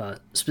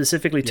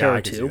 Specifically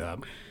Terra 2.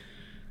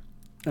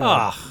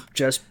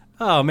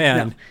 Oh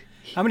man. No.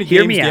 How many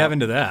games do you have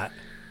into that?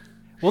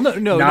 Well,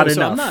 no, not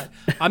so enough.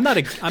 I'm not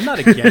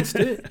against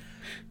it,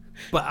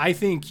 but I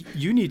think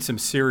you need some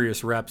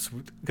serious reps,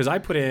 because I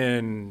put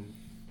in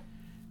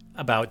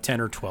about 10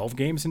 or 12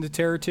 games into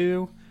Terra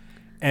 2,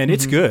 and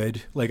it's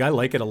good. Like, I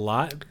like it a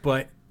lot,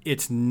 but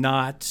it's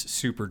not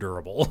super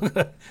durable.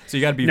 So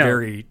you got to be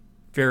very,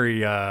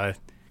 very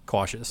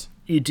cautious.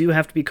 You do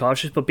have to be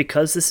cautious, but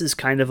because this is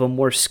kind of a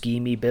more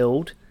schemy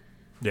build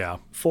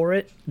for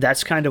it,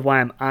 that's kind of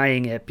why I'm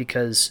eyeing it,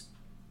 because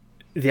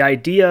the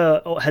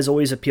idea has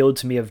always appealed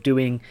to me of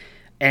doing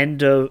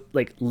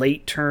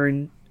late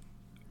turn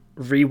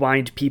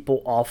rewind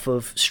people off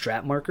of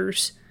strat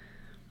markers.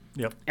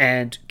 Yep.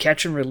 And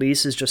catch and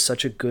release is just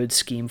such a good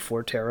scheme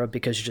for Terra,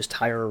 because you just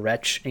hire a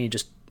wretch and you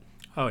just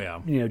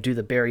do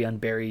the bury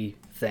unbury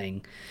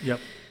thing.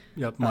 Yep.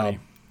 Money.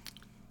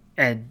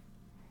 And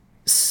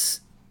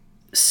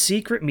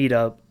secret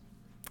meetup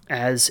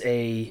as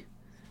a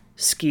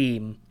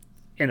scheme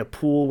in a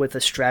pool with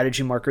a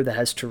strategy marker that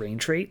has terrain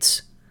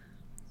traits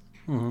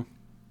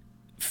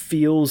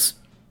feels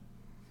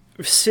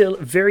still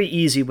very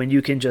easy when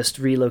you can just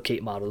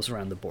relocate models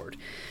around the board.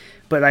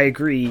 But I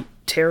agree,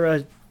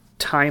 Terra,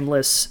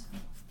 Timeless,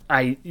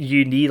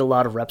 you need a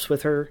lot of reps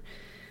with her,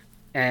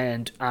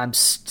 and I'm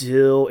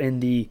still in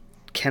the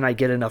can I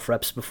get enough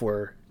reps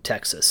before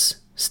Texas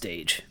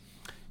stage.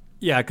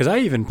 Yeah, because I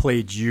even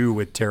played you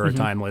with Terra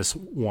Timeless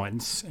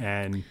once,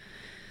 and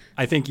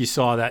I think you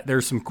saw that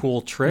there's some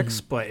cool tricks,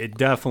 but it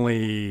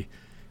definitely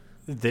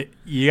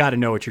you got to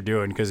know what you're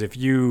doing, because if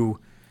you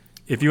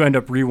end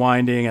up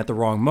rewinding at the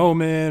wrong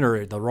moment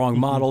or the wrong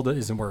model that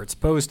isn't where it's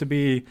supposed to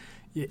be,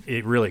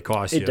 it really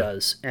costs you. It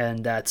does,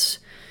 and that's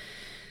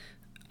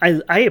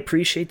I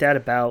appreciate that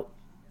about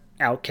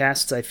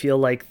Outcasts. I feel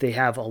like they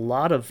have a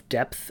lot of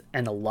depth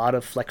and a lot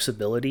of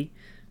flexibility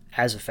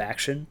as a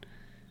faction.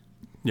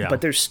 Yeah.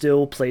 But there's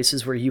still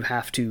places where you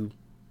have to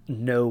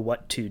know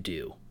what to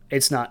do.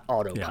 It's not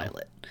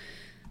autopilot.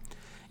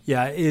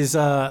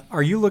 Yeah.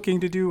 Are you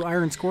looking to do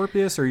Iron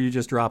Scorpius, or are you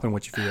just dropping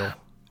what you feel?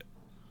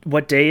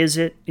 What day is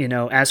it?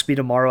 Ask me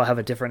tomorrow, I'll have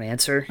a different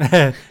answer.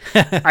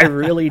 I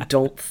really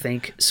don't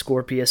think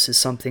Scorpius is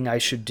something I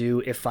should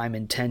do if I'm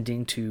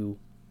intending to,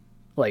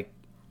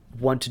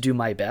 want to do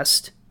my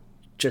best,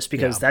 just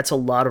because that's a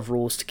lot of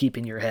rules to keep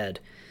in your head.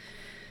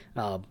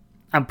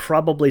 I'm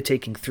probably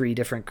taking 3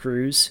 different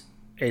crews.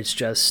 It's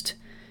just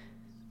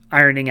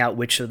ironing out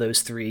which of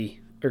those 3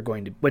 are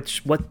going to,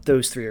 what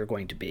those 3 are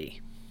going to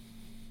be.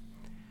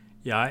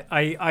 Yeah,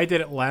 I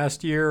did it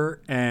last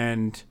year,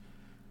 and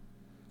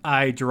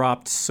I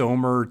dropped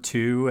Somer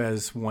 2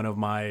 as one of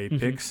my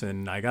picks,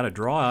 and I got a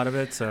draw out of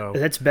it. So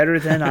that's better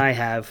than I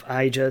have.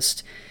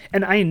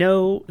 And I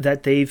know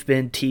that they've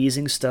been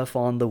teasing stuff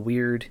on the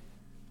weird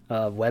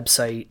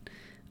website.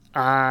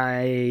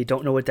 I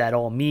don't know what that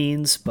all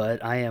means,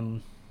 but I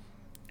am,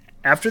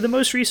 after the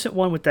most recent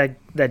one with that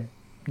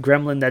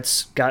gremlin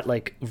that's got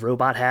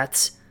robot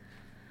hats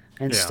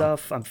and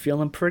stuff, I'm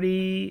feeling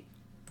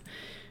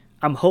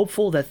I'm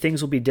hopeful that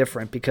things will be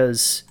different,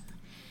 because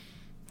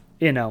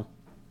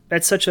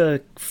that's such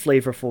a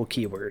flavorful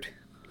keyword.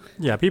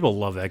 Yeah, people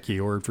love that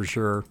keyword for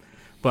sure.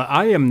 But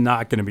I am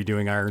not going to be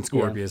doing Iron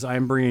Scorpius. I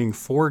am bringing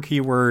 4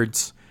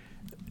 keywords,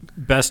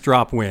 best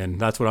drop win.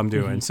 That's what I'm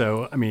doing.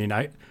 So, I mean,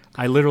 I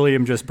literally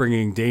am just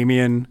bringing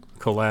Damien,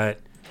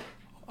 Colette,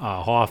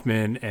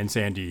 Hoffman, and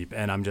Sandeep.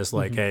 And I'm just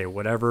like, hey,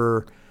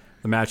 whatever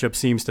the matchup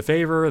seems to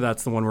favor,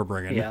 that's the one we're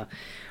bringing. Yeah.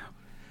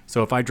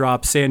 So if I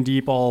drop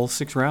Sandeep all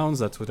 6 rounds,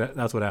 that's what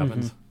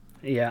happens.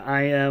 Yeah,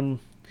 I'm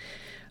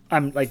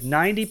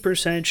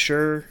 90%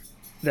 sure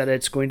that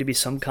it's going to be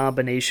some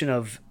combination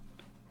of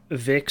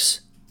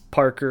Vix,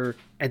 Parker,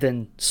 and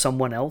then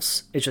someone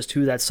else. It's just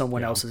who that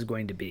someone else is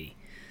going to be.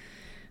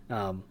 I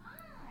don't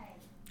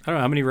know,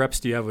 how many reps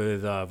do you have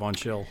with Von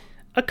Schill?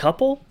 A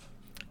couple.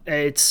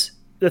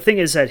 The thing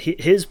is that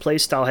his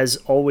playstyle has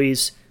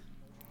always,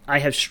 I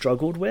have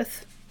struggled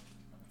with.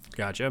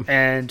 Gotcha.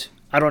 And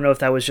I don't know if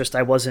that was just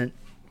I wasn't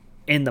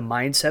in the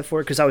mindset for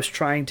it, because I was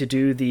trying to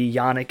do the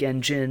Ionic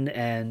engine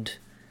and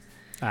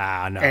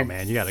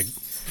man, you gotta.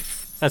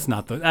 That's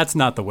not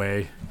the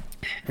way.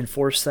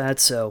 Enforce that.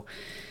 So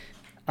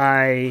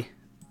I'm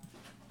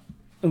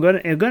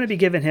gonna be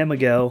giving him a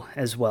go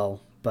as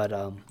well, but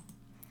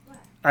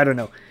I don't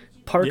know.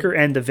 Parker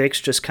and the Vix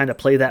just kind of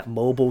play that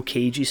mobile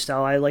cagey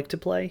style I like to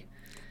play.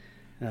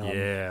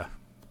 And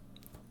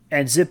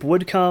Zip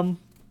would come,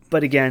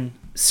 but again,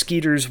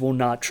 Skeeters will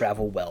not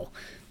travel well.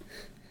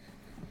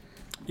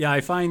 Yeah, I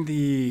find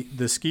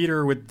the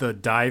Skeeter with the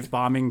dive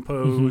bombing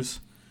pose,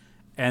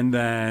 and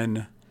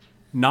then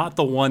not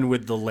the one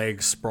with the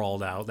legs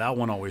sprawled out. That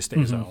one always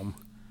stays home.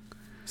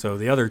 So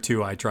the other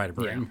 2 I try to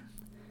bring.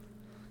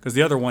 Because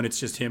the other one, it's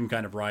just him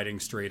kind of riding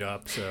straight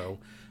up. So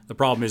the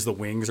problem is the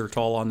wings are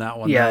tall on that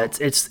one. Yeah,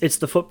 it's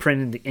the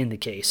footprint in the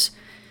case.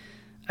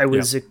 I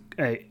was a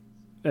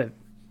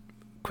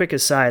quick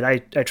aside.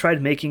 I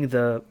tried making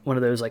one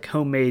of those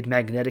homemade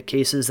magnetic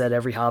cases that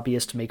every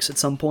hobbyist makes at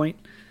some point.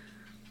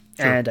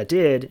 Sure. And I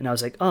did, and I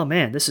was like, oh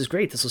man, this is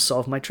great. This will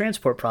solve my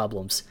transport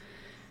problems.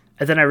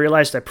 And then I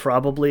realized I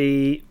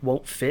probably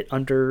won't fit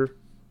under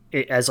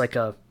it as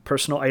a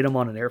personal item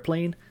on an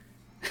airplane.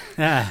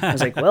 I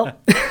was like, well.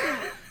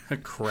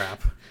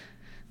 Crap.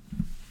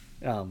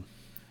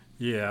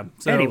 Yeah.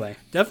 So anyway.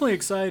 Definitely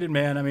excited,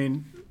 man. I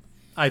mean,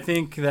 I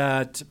think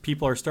that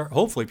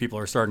hopefully people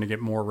are starting to get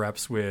more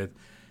reps with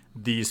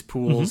these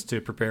pools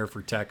to prepare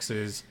for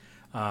Texas.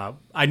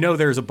 I know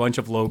there's a bunch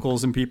of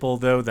locals and people,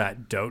 though,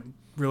 that don't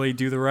really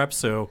do the reps,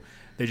 so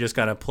they just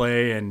got to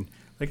play and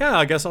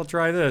I guess I'll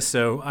try this.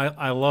 So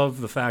I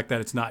love the fact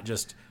that it's not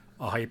just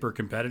a hyper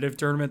competitive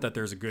tournament, that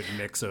there's a good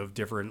mix of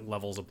different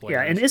levels of players.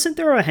 Yeah, and isn't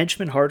there a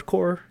Henchman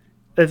Hardcore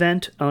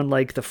event on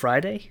the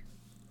Friday?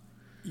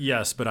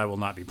 Yes, but I will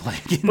not be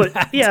playing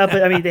that. Yeah,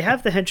 but I mean, they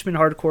have the Henchman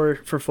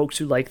Hardcore for folks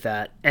who like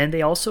that, and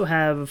they also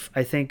have,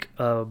 I think,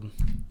 the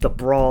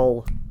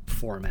Brawl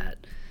format.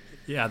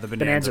 Yeah, the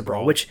Bonanza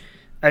Brawl, which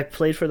I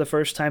played for the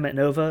first time at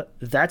Nova.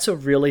 That's a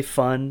really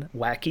fun,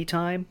 wacky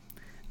time,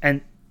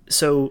 and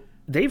so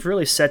Doug's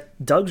really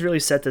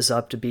set this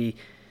up to be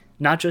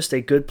not just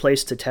a good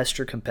place to test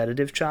your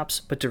competitive chops,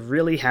 but to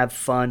really have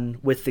fun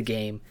with the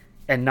game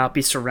and not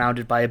be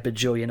surrounded by a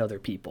bajillion other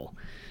people.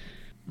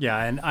 Yeah,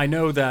 and I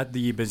know that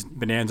the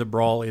Bonanza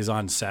Brawl is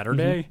on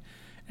Saturday,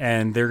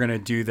 and they're going to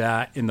do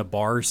that in the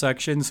bar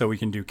section so we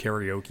can do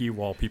karaoke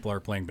while people are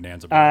playing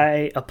Bonanza Brawl.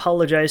 I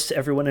apologize to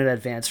everyone in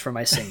advance for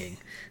my singing.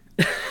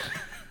 I'm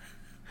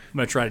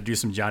going to try to do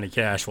some Johnny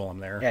Cash while I'm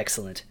there.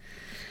 Excellent.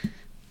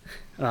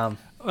 Well,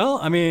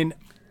 I mean,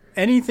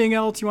 anything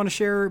else you want to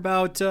share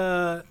about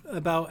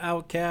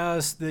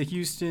Outcast, the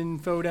Houston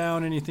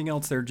Fodown, anything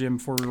else there, Jim,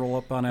 before we roll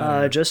up on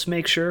it? Just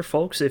make sure,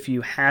 folks, if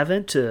you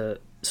haven't, to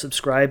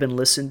subscribe and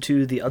listen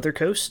to The Other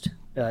Coast.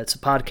 It's a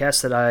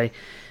podcast that I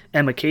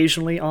am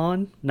occasionally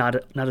on, not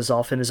as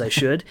often as I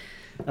should,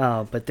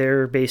 but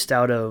they're based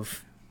out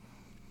of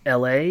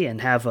L.A.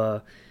 and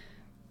have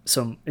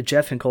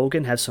Jeff and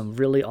Colgan have some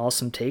really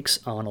awesome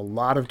takes on a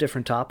lot of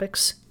different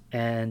topics.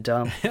 And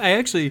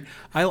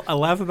I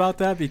laugh about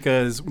that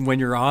because when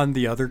you're on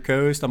The Other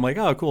Coast, I'm like,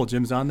 oh, cool,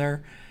 Jim's on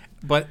there.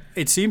 But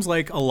it seems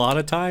like a lot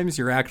of times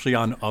you're actually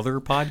on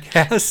other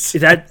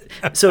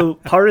podcasts. So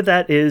part of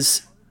that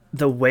is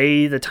the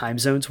way the time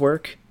zones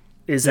work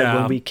is that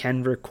when we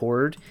can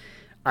record,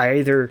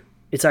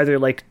 it's either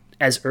like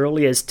as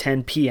early as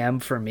 10 p.m.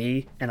 for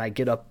me, and I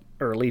get up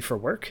early for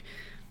work,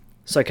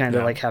 so I kind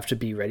of like have to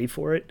be ready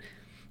for it.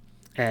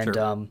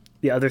 And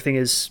the other thing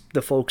is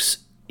the folks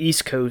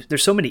East Coast.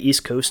 There's so many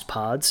East Coast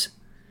pods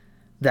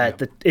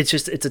that it's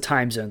a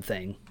time zone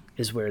thing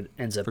is where it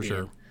ends up being.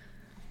 Sure.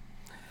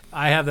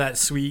 I have that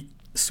sweet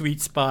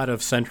spot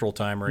of Central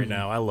Time right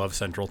now. I love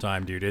Central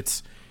Time, dude.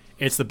 It's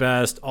the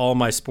best. All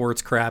my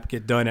sports crap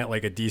get done at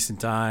like a decent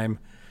time,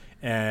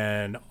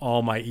 and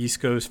all my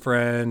East Coast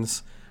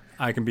friends,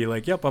 I can be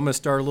like, yep, I'm going to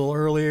start a little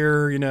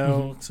earlier,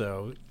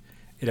 So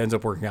it ends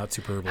up working out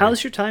superbly.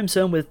 How's your time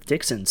zone with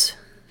Dixon's?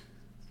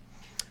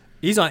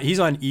 He's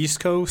on East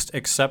Coast,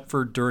 except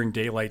for during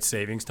daylight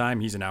savings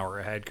time. He's an hour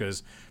ahead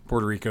because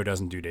Puerto Rico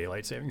doesn't do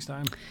daylight savings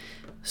time.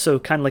 So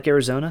kind of like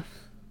Arizona?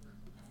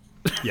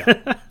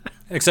 Yeah.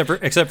 Except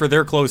for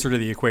they're closer to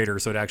the equator,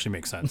 so it actually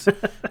makes sense.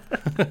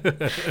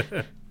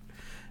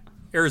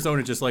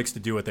 Arizona just likes to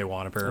do what they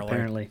want,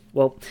 apparently.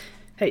 Well,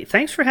 hey,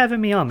 thanks for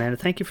having me on, man.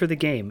 Thank you for the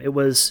game. It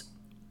was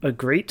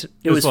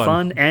it was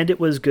fun, and it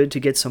was good to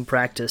get some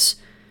practice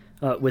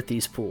with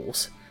these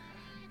pools.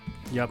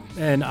 Yep,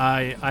 and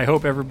I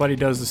hope everybody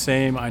does the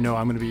same. I know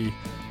I'm going to be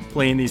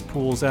playing these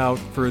pools out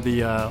for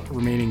the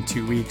remaining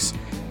 2 weeks.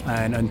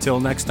 And until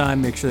next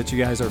time, make sure that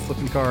you guys are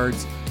flipping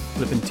cards,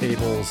 flipping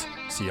tables.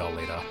 See y'all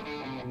later.